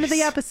at the end of the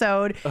pussies.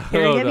 episode.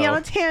 You're going to get me no. on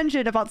a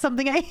tangent about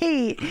something I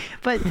hate.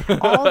 But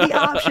all the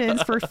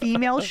options for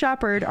female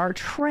shepherd are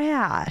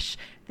trash.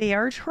 They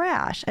are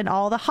trash. And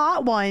all the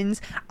hot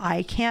ones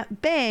I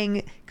can't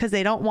bang because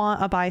they don't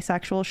want a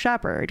bisexual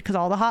shepherd, because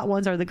all the hot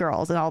ones are the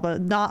girls and all the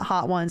not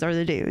hot ones are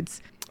the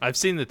dudes. I've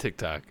seen the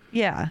TikTok.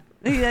 Yeah.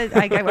 I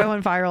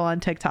went viral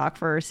on TikTok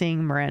for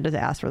seeing Miranda's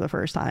ass for the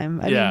first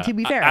time. I mean, to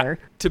be fair.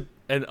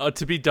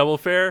 To be double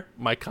fair,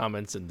 my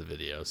comments in the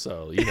video,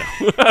 so you know.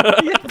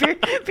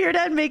 Beard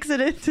Dad makes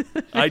it into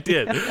the I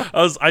did.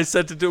 I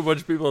sent it to a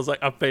bunch of people. I was like,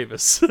 I'm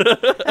famous.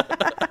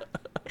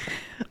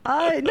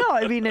 no,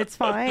 I mean it's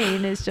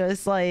fine. It's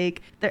just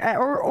like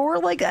or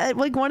like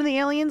one of the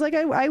aliens like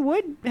I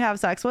would have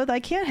sex with.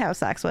 I can't have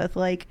sex with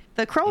like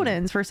the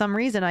Cronins for some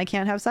reason. I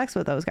can't have sex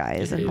with those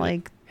guys, and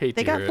like Hate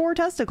they to got hear 4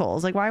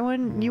 testicles. Like why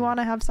wouldn't you want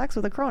to have sex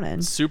with a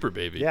Cronin? Super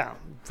baby. Yeah,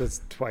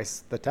 it's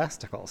twice the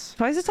testicles.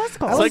 Twice the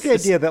testicles. I like the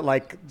it's- idea that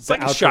like the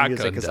like a outro shotgun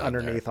music is down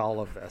underneath all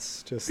of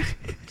this, just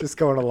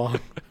going along.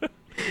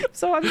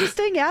 So I'm just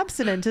staying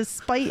abstinent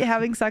despite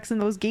having sex in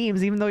those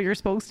games, even though you're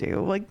supposed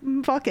to. Like,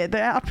 fuck it.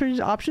 The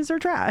options are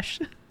trash.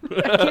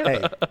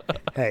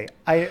 hey,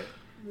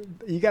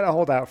 you got to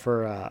hold out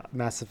for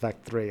Mass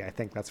Effect 3. I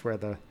think that's where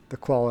the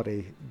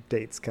quality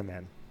dates come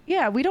in.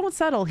 Yeah, we don't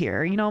settle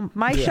here. You know,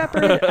 my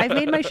shepherd, I've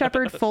made my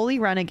shepherd fully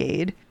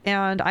renegade,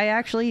 and I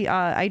actually,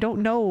 I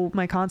don't know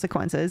my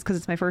consequences because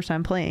it's my first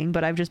time playing,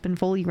 but I've just been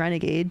fully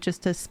renegade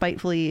just to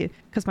spitefully,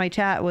 because my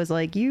chat was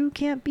like, you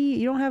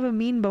don't have a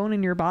mean bone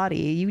in your body.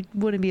 You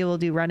wouldn't be able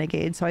to do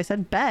renegade. So I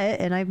said,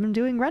 bet, and I've been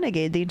doing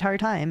renegade the entire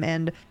time,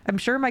 and I'm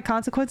sure my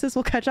consequences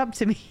will catch up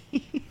to me.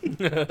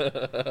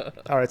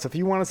 All right, so if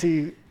you want to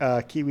see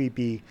Kiwi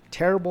be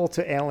terrible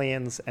to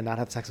aliens and not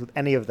have sex with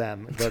any of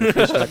them, go to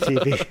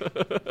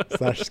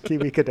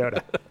twitch.tv/Kiwi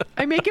Cadota.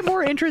 I make it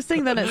more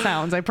interesting than it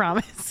sounds, I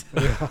promise.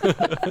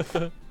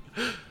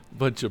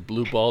 Bunch of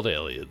blue balled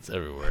aliens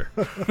everywhere.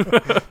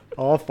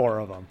 All 4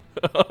 of them.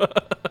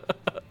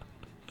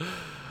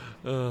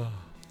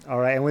 All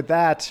right, and with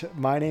that,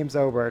 my name's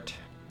Obert.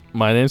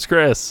 My name's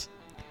Chris.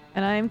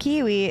 And I'm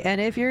Kiwi,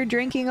 and if you're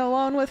drinking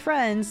alone with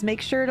friends,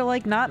 make sure to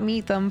like not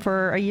meet them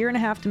for a year and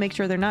a half to make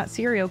sure they're not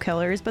serial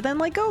killers, but then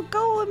like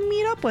go and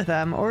meet up with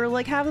them, or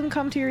like have them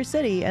come to your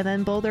city and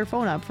then blow their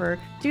phone up for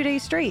 2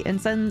 days straight and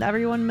send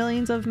everyone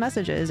millions of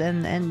messages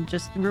and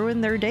just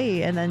ruin their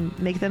day and then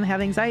make them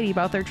have anxiety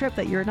about their trip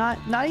that you're not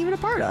even a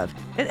part of.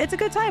 It's a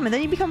good time, and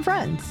then you become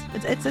friends.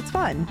 It's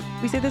fun.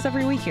 We say this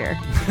every week here.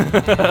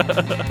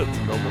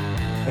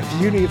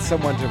 If you need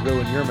someone to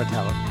ruin your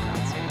Metallic concert,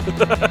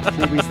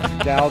 Kiwi's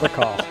now the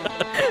call.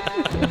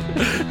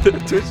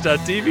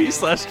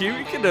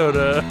 Twitch.tv/Kiwi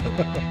Cadota.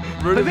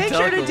 But make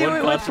sure to do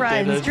it with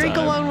friends. Drink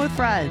alone with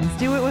friends.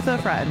 Do it with the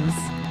friends.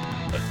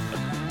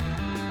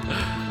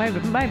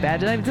 My bad.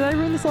 Did I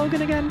ruin the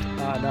slogan again?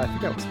 No, I think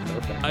that was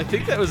perfect. I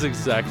think that was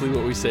exactly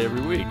what we say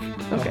every week.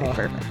 Okay,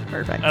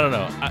 perfect. I don't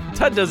know.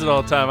 Todd does it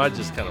all the time. I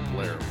just kind of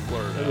blur it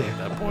out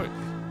at that point.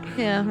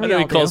 Yeah, I we know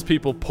all he calls do.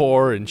 people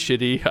poor and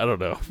shitty. I don't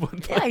know.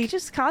 Yeah, he's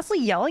just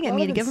constantly yelling at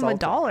me to give him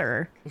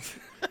 $1.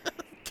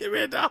 Give me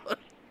 $1.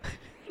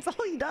 That's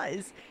all he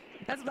does.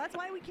 That's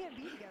why we can't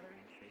be together.